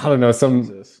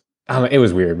 it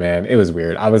was weird, man. It was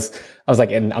weird. I was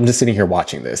like, and I'm just sitting here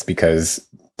watching this because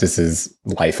this is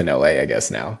life in LA, I guess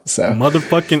now. So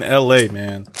motherfucking LA,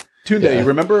 man. Tunde, you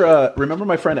remember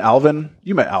my friend Alvin?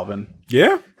 You met Alvin.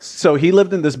 Yeah. So he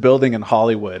lived in this building in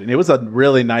Hollywood, and it was a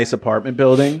really nice apartment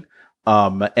building.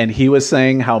 And he was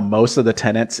saying how most of the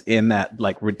tenants in that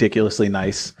like ridiculously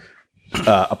nice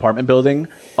apartment building,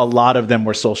 a lot of them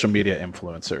were social media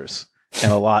influencers.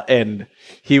 And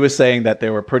he was saying that they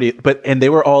were and they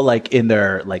were all like in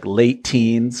their like late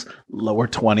teens, lower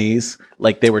 20s,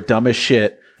 like they were dumb as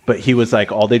shit. But he was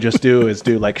like, all they just do is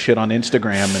do like shit on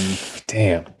Instagram and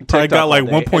damn, probably got like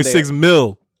 1.6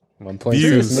 mil.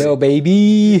 1.6 mil,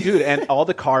 baby, dude. And all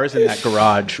the cars in that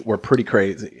garage were pretty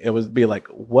crazy. It would be like,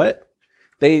 what?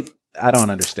 I don't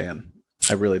understand.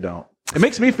 I really don't. It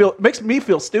makes me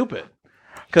feel stupid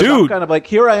because I'm kind of like,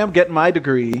 here I am getting my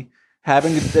degree,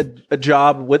 having a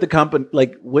job with a company,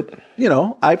 like with,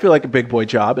 I feel like a big boy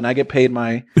job, and I get paid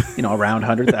my, around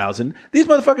 100,000. These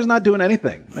motherfuckers not doing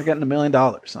anything. They're getting $1 million.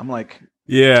 I'm like,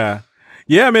 yeah,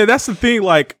 man. That's the thing.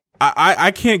 Like,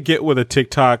 I can't get with a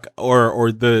TikTok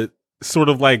or the sort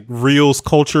of like Reels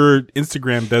culture.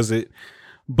 Instagram does it,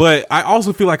 but I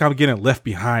also feel like I'm getting left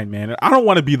behind, man. I don't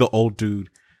want to be the old dude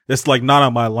that's like not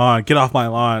on my lawn. Get off my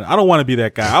lawn. I don't want to be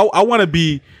that guy. I want to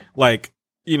be like,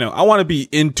 I want to be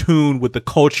in tune with the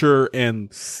culture and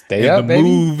the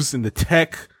moves and the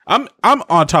tech. I'm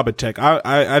on top of tech.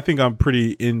 I think I'm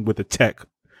pretty in with the tech.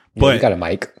 But you got a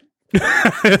mic.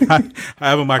 I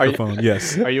have a microphone.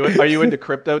 Yes. Are you into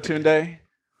crypto, Tunde?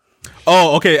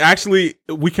 Oh, okay. Actually,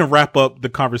 we can wrap up the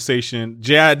conversation.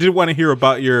 Jay, I did want to hear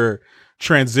about your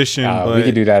transition. But we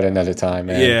could do that another time,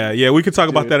 man. Yeah. We could talk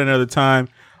about that another time.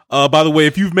 By the way,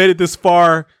 if you've made it this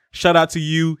far, shout out to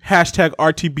you. Hashtag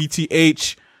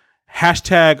RTBTH.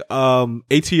 Hashtag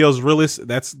ATL's Realist.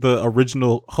 That's the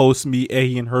original host, me,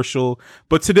 Ehi, and Herschel.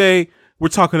 But today, we're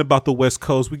talking about the West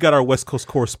Coast. We got our West Coast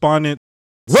correspondent.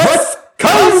 West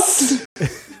Coast! Hey,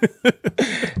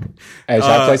 should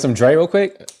I play some Dre real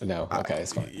quick? No. Okay,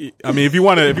 it's fine. I mean, if you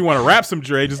want to rap some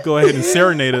Dre, just go ahead and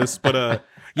serenade us. But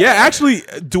yeah, actually,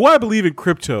 do I believe in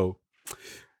crypto?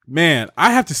 Man,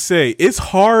 I have to say, it's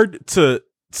hard to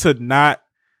not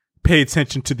pay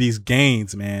attention to these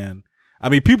gains, man. I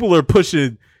mean, people are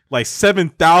pushing like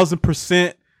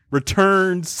 7,000%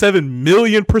 returns, 7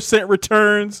 million%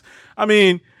 returns. I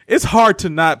mean, it's hard to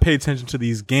not pay attention to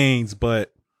these gains,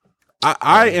 but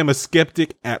I am a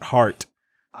skeptic at heart.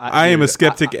 I am a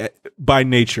skeptic by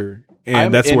nature,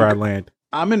 and that's where I land.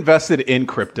 I'm invested in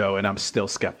crypto, and I'm still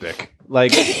skeptic.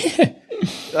 Like,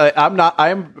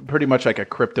 I'm pretty much like a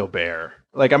crypto bear.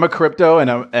 Like, I'm a crypto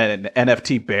and I'm an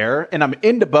NFT bear, and I'm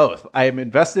into both. I am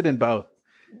invested in both.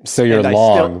 So you're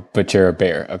long, but you're a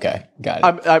bear. Okay,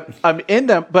 got it. I'm in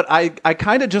them, but I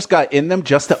kind of just got in them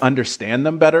just to understand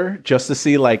them better, just to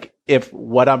see like if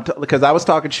what because I was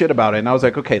talking shit about it, and I was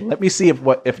like, okay, let me see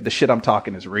if the shit I'm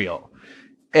talking is real.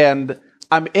 And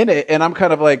I'm in it, and I'm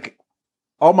kind of like,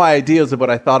 all my ideas of what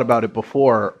I thought about it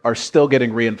before are still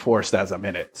getting reinforced as I'm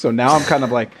in it. So now I'm kind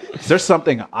of like, is there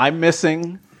something I'm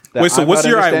missing? Wait, so what's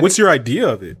your idea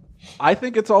of it? I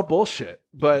think it's all bullshit,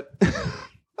 but.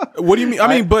 What do you mean? I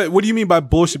mean, but what do you mean by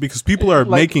bullshit? Because people are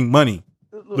making money,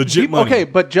 legit money. Okay,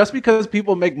 but just because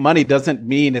people make money doesn't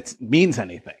mean it means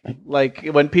anything. Like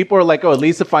when people are like, "Oh, it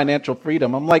leads to financial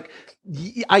freedom," I'm like,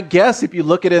 I guess if you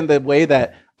look at it in the way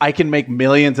that I can make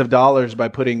millions of dollars by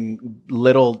putting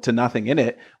little to nothing in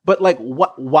it. But like,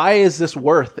 why is this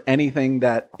worth anything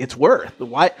that it's worth?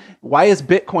 Why is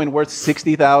Bitcoin worth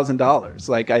 $60,000?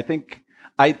 Like, I think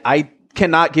I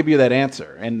cannot give you that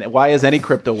answer. And why is any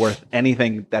crypto worth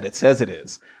anything that it says it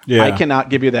is? Yeah. I cannot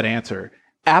give you that answer.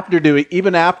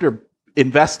 Even after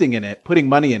investing in it, putting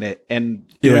money in it, and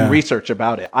doing research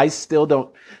about it, I still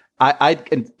don't.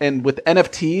 And with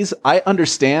NFTs, I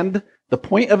understand the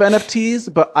point of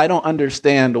NFTs, but I don't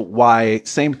understand why.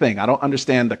 Same thing. I don't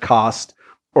understand the cost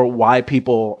or why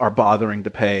people are bothering to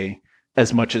pay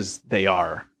as much as they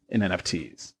are in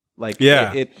NFTs. Like,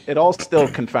 it all still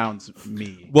confounds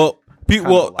me. Well,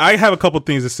 I have a couple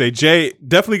things to say. Jay,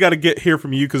 definitely got to hear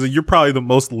from you because you're probably the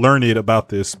most learned about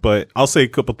this. But I'll say a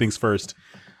couple things first.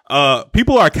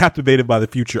 People are captivated by the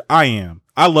future. I am.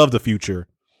 I love the future.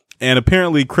 And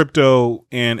apparently crypto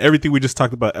and everything we just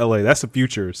talked about LA, that's the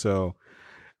future. So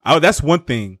that's one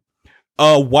thing.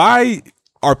 Why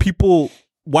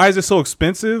is it so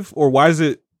expensive, or why does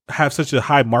it have such a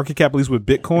high market cap, at least with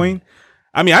Bitcoin?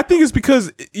 I mean, I think it's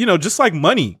because, just like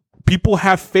money, people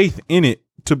have faith in it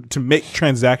to make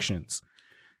transactions,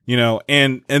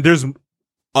 and there's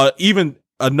even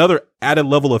another added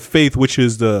level of faith, which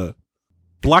is the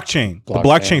blockchain. The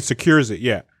blockchain secures it.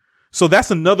 Yeah. So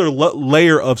that's another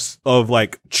layer of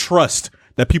like trust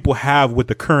that people have with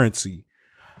the currency.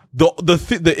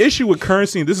 The issue with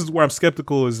currency, and this is where I'm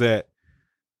skeptical, is that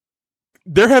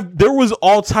there was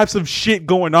all types of shit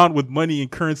going on with money and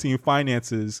currency and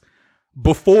finances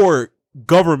before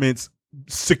governments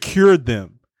secured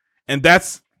them. And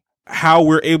that's how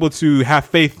we're able to have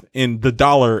faith in the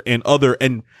dollar and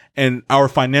and our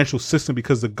financial system,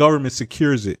 because the government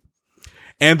secures it.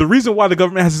 And the reason why the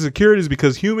government has to secure it is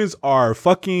because humans are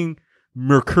fucking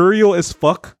mercurial as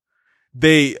fuck.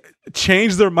 They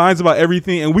change their minds about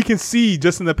everything. And we can see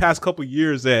just in the past couple of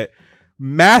years that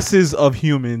masses of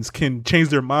humans can change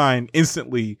their mind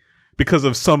instantly because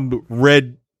of some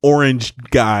red orange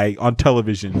guy on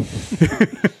television.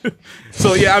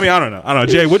 So yeah, I mean, I don't know.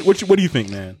 Jay, what do you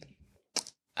think, man?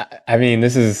 I mean,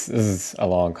 this is a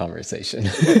long conversation.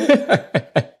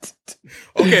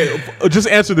 Okay, just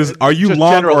answer this. Are you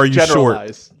long or are you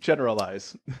short?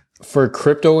 Generalize. For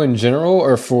crypto in general,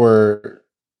 or for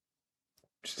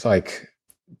just like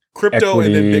crypto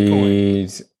equities? And then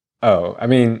Bitcoin? Oh, I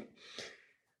mean,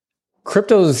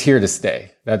 crypto is here to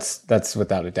stay. That's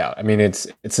without a doubt. I mean, it's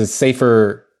a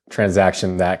safer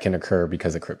transaction that can occur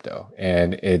because of crypto,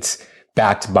 and it's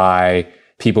backed by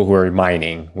people who are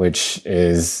mining, which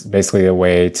is basically a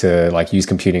way to like use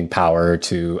computing power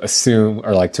to assume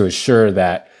or like to assure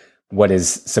that what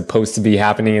is supposed to be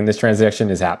happening in this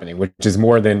transaction is happening, which is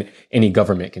more than any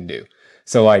government can do.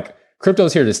 So like crypto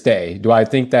is here to stay. Do I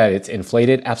think that it's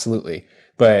inflated? Absolutely.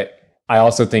 But I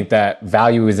also think that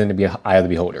value is in the eye of the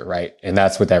beholder, right? And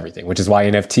that's with everything, which is why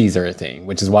NFTs are a thing,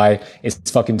 which is why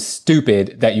it's fucking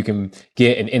stupid that you can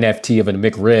get an NFT of a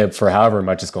McRib for however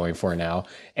much it's going for now,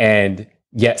 and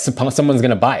yet someone's going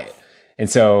to buy it. And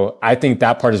so I think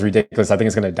that part is ridiculous. I think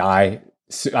it's going to die.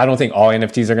 I don't think all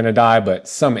NFTs are going to die, but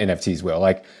some NFTs will.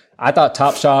 Like, I thought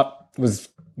Top Shop was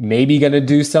maybe going to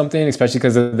do something, especially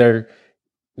because of their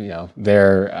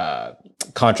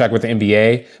contract with the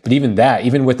NBA. But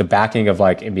even with the backing of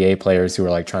like NBA players who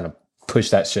are like trying to push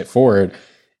that shit forward,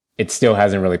 it still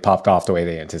hasn't really popped off the way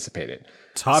they anticipated.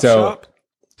 Top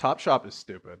Shop is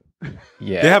stupid.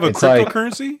 Yeah. They have a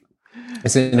cryptocurrency?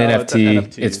 It's an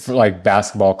NFT. It's for like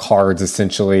basketball cards,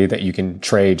 essentially, that you can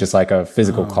trade just like a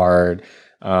physical card.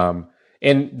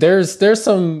 And there's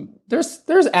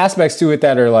aspects to it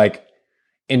that are like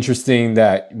interesting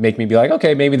that make me be like,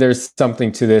 okay, maybe there's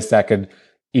something to this that could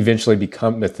eventually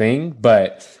become the thing.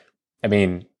 But I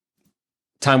mean,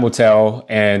 time will tell.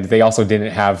 And they also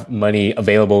didn't have money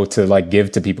available to like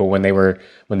give to people when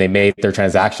they made their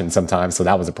transactions sometimes. So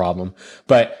that was a problem.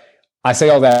 But I say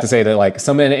all that to say that like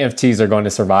some NFTs are going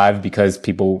to survive because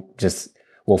people just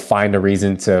will find a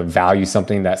reason to value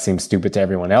something that seems stupid to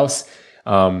everyone else.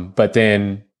 But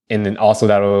then also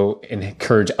that will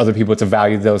encourage other people to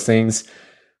value those things.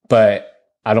 But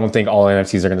I don't think all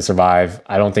NFTs are going to survive.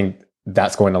 I don't think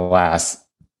that's going to last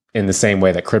in the same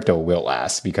way that crypto will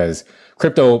last, because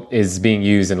crypto is being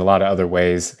used in a lot of other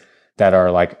ways that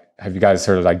are like, have you guys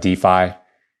heard of like DeFi?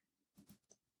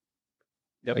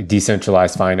 Yep. Like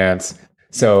decentralized finance.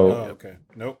 So, okay.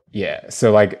 Nope. Yeah.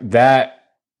 So like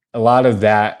that, a lot of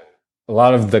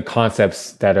the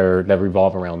concepts that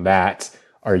revolve around that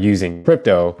are using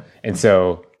crypto. And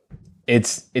so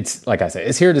it's like I said,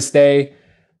 it's here to stay,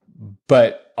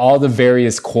 but all the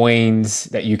various coins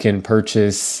that you can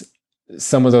purchase,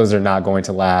 some of those are not going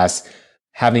to last.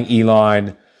 Having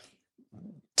Elon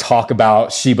talk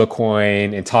about Shiba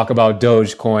coin and talk about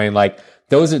Dogecoin. Like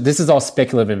this is all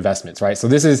speculative investments, right? So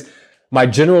this is my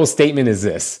general statement is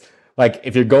this. Like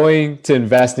if you're going to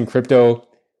invest in crypto,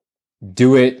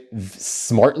 do it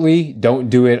smartly. Don't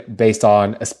do it based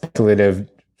on a speculative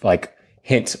like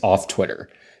hint off Twitter.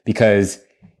 Because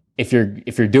if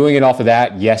you're doing it off of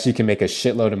that, yes, you can make a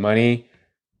shitload of money,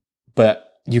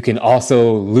 but you can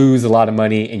also lose a lot of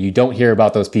money, and you don't hear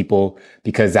about those people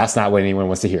because that's not what anyone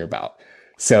wants to hear about.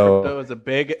 So crypto is a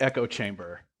big echo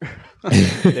chamber.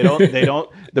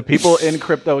 The people in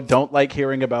crypto don't like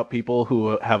hearing about people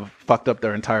who have fucked up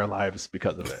their entire lives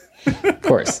because of it. Of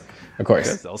course.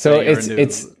 So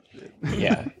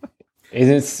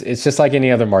it's just like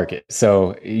any other market.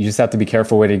 So you just have to be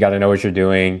careful with it. You got to know what you're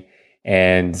doing,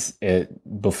 and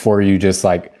before you just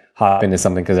like hop into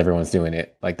something because everyone's doing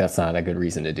it. Like that's not a good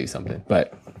reason to do something.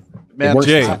 But it works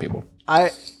for some people.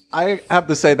 I have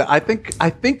to say that I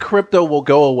think crypto will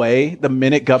go away the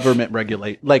minute government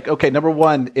regulate. Like, okay, number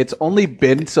one, it's only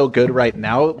been so good right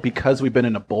now because we've been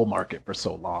in a bull market for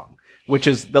so long, which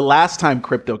is the last time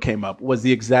crypto came up was I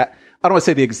don't want to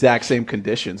say the exact same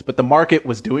conditions, but the market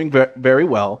was doing very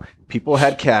well. People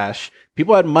had cash.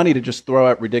 People had money to just throw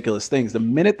at ridiculous things. The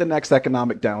minute the next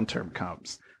economic downturn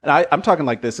comes, and I'm talking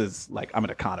like this is like, I'm an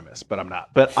economist, but I'm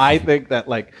not. But I think that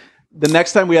like the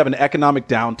next time we have an economic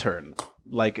downturn,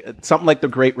 like something like the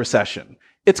Great Recession,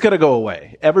 it's going to go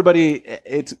away.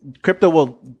 Crypto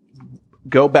will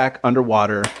go back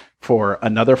underwater for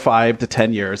another 5 to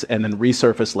 10 years and then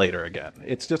resurface later again.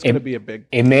 It's just going to be a big.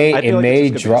 It may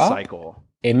drop. Cycle.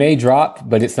 It may drop,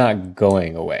 but it's not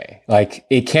going away. Like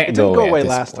it can't go away. It didn't go away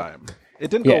last time. It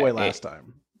didn't go away last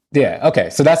time. Yeah. Okay.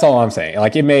 So that's all I'm saying.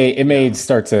 Like it may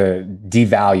start to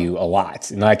devalue a lot,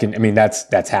 and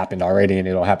that's happened already, and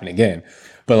it'll happen again.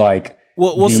 But like,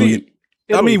 we'll see.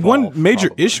 I mean, one major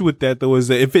issue with that though is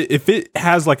that if it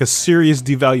has like a serious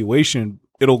devaluation,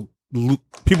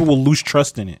 people will lose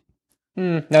trust in it.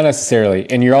 Not necessarily,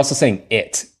 and you're also saying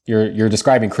it. You're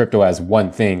describing crypto as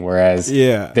one thing, whereas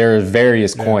there are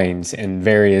various coins and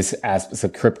various aspects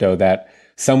of crypto that.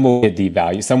 Some will get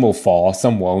devalued, some will fall,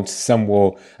 some won't, some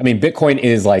will. I mean, Bitcoin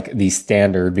is like the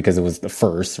standard because it was the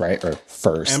first, right? Or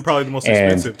first. And probably the most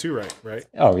expensive too, right?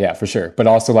 Oh, yeah, for sure. But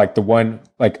also like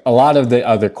like a lot of the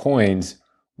other coins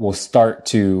will start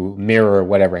to mirror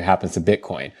whatever happens to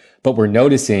Bitcoin. But we're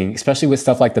noticing, especially with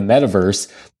stuff like the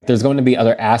metaverse, there's going to be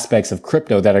other aspects of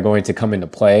crypto that are going to come into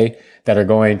play that are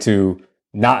going to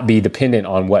not be dependent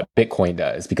on what Bitcoin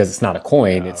does because it's not a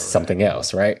coin, it's something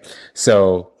else, right?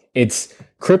 So it's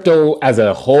crypto as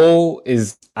a whole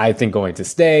is, I think, going to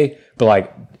stay, but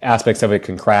like aspects of it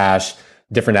can crash.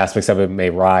 Different aspects of it may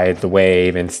ride the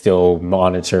wave and still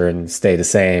monitor and stay the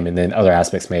same. And then other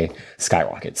aspects may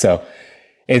skyrocket. So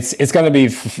it's going to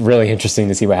be really interesting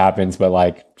to see what happens, but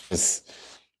like, just,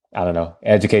 I don't know,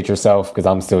 educate yourself because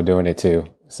I'm still doing it too.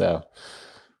 So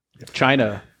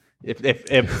China. If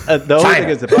the only thing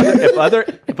is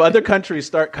if other countries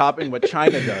start copying what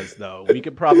China does, though,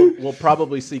 we'll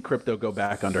probably see crypto go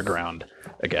back underground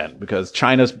again because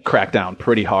China's cracked down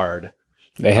pretty hard.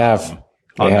 They have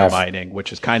on their mining,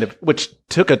 which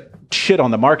took a shit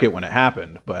on the market when it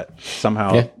happened, but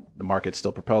somehow the market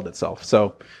still propelled itself.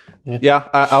 So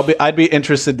I'd be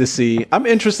interested to see. I'm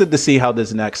interested to see how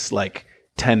this next like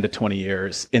 10 to 20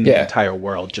 years in the entire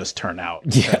world just turn out.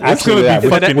 Yeah, that's going to be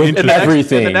fucking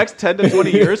interesting. In the next 10 to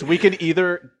 20 years, we can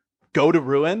either go to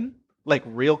ruin, like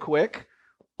real quick,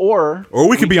 or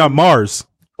we could be on Mars.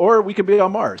 Or we could be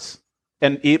on Mars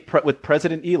and eat with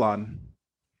President Elon.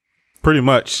 Pretty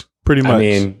much. I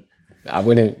mean, I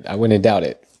wouldn't doubt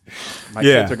it. My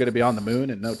kids are going to be on the moon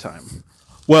in no time.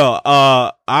 Well,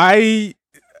 I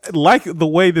like the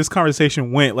way this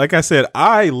conversation went. Like I said,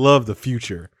 I love the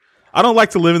future. I don't like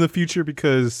to live in the future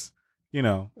because,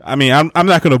 I'm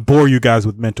not going to bore you guys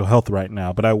with mental health right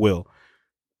now, but I will.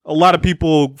 A lot of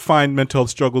people find mental health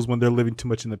struggles when they're living too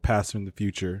much in the past or in the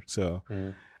future. So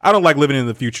I don't like living in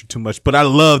the future too much, but I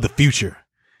love the future.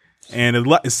 And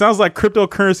it sounds like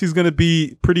cryptocurrency is going to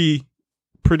be pretty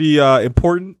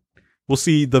important. We'll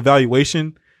see the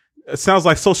valuation. It sounds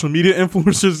like social media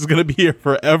influencers is going to be here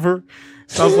forever.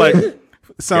 Sounds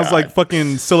like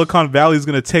fucking Silicon Valley is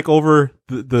going to take over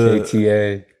the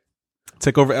GTA.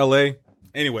 Take over LA.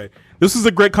 Anyway, this is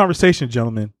a great conversation,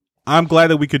 gentlemen. I'm glad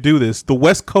that we could do this. The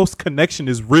West Coast connection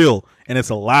is real and it's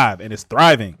alive and it's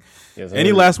thriving. Yes,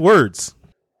 any last words?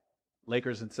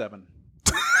 Lakers in 7.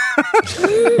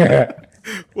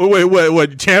 Wait,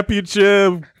 what?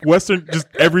 Championship, Western, just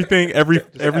everything, every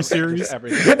series? Just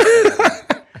everything.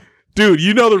 Dude,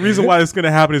 you know the reason why it's going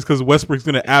to happen is because Westbrook's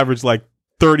going to average like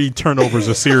 30 turnovers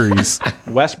a series.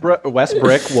 Westbrook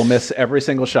will miss every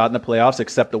single shot in the playoffs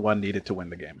except the one needed to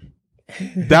win the game.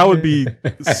 That would be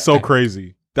so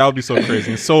crazy. That would be so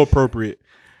crazy and so appropriate.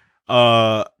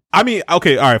 I mean,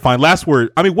 okay, all right, fine. Last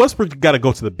word. I mean, Westbrook got to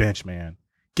go to the bench, man.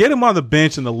 Get him on the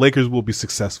bench, and the Lakers will be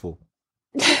successful.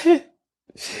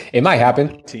 It might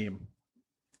happen. Team.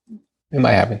 It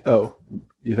might happen. Oh,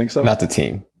 you think so? Not the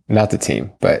team,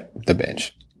 but the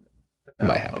bench. It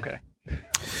might happen. Okay.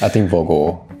 I think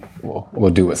Vogel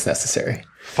will do what's necessary.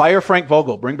 Fire Frank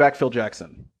Vogel. Bring back Phil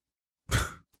Jackson.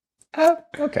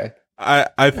 Okay.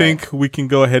 I think we can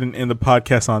go ahead and end the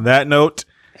podcast on that note.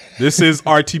 This is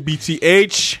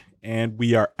RTBTH, and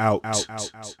we are out.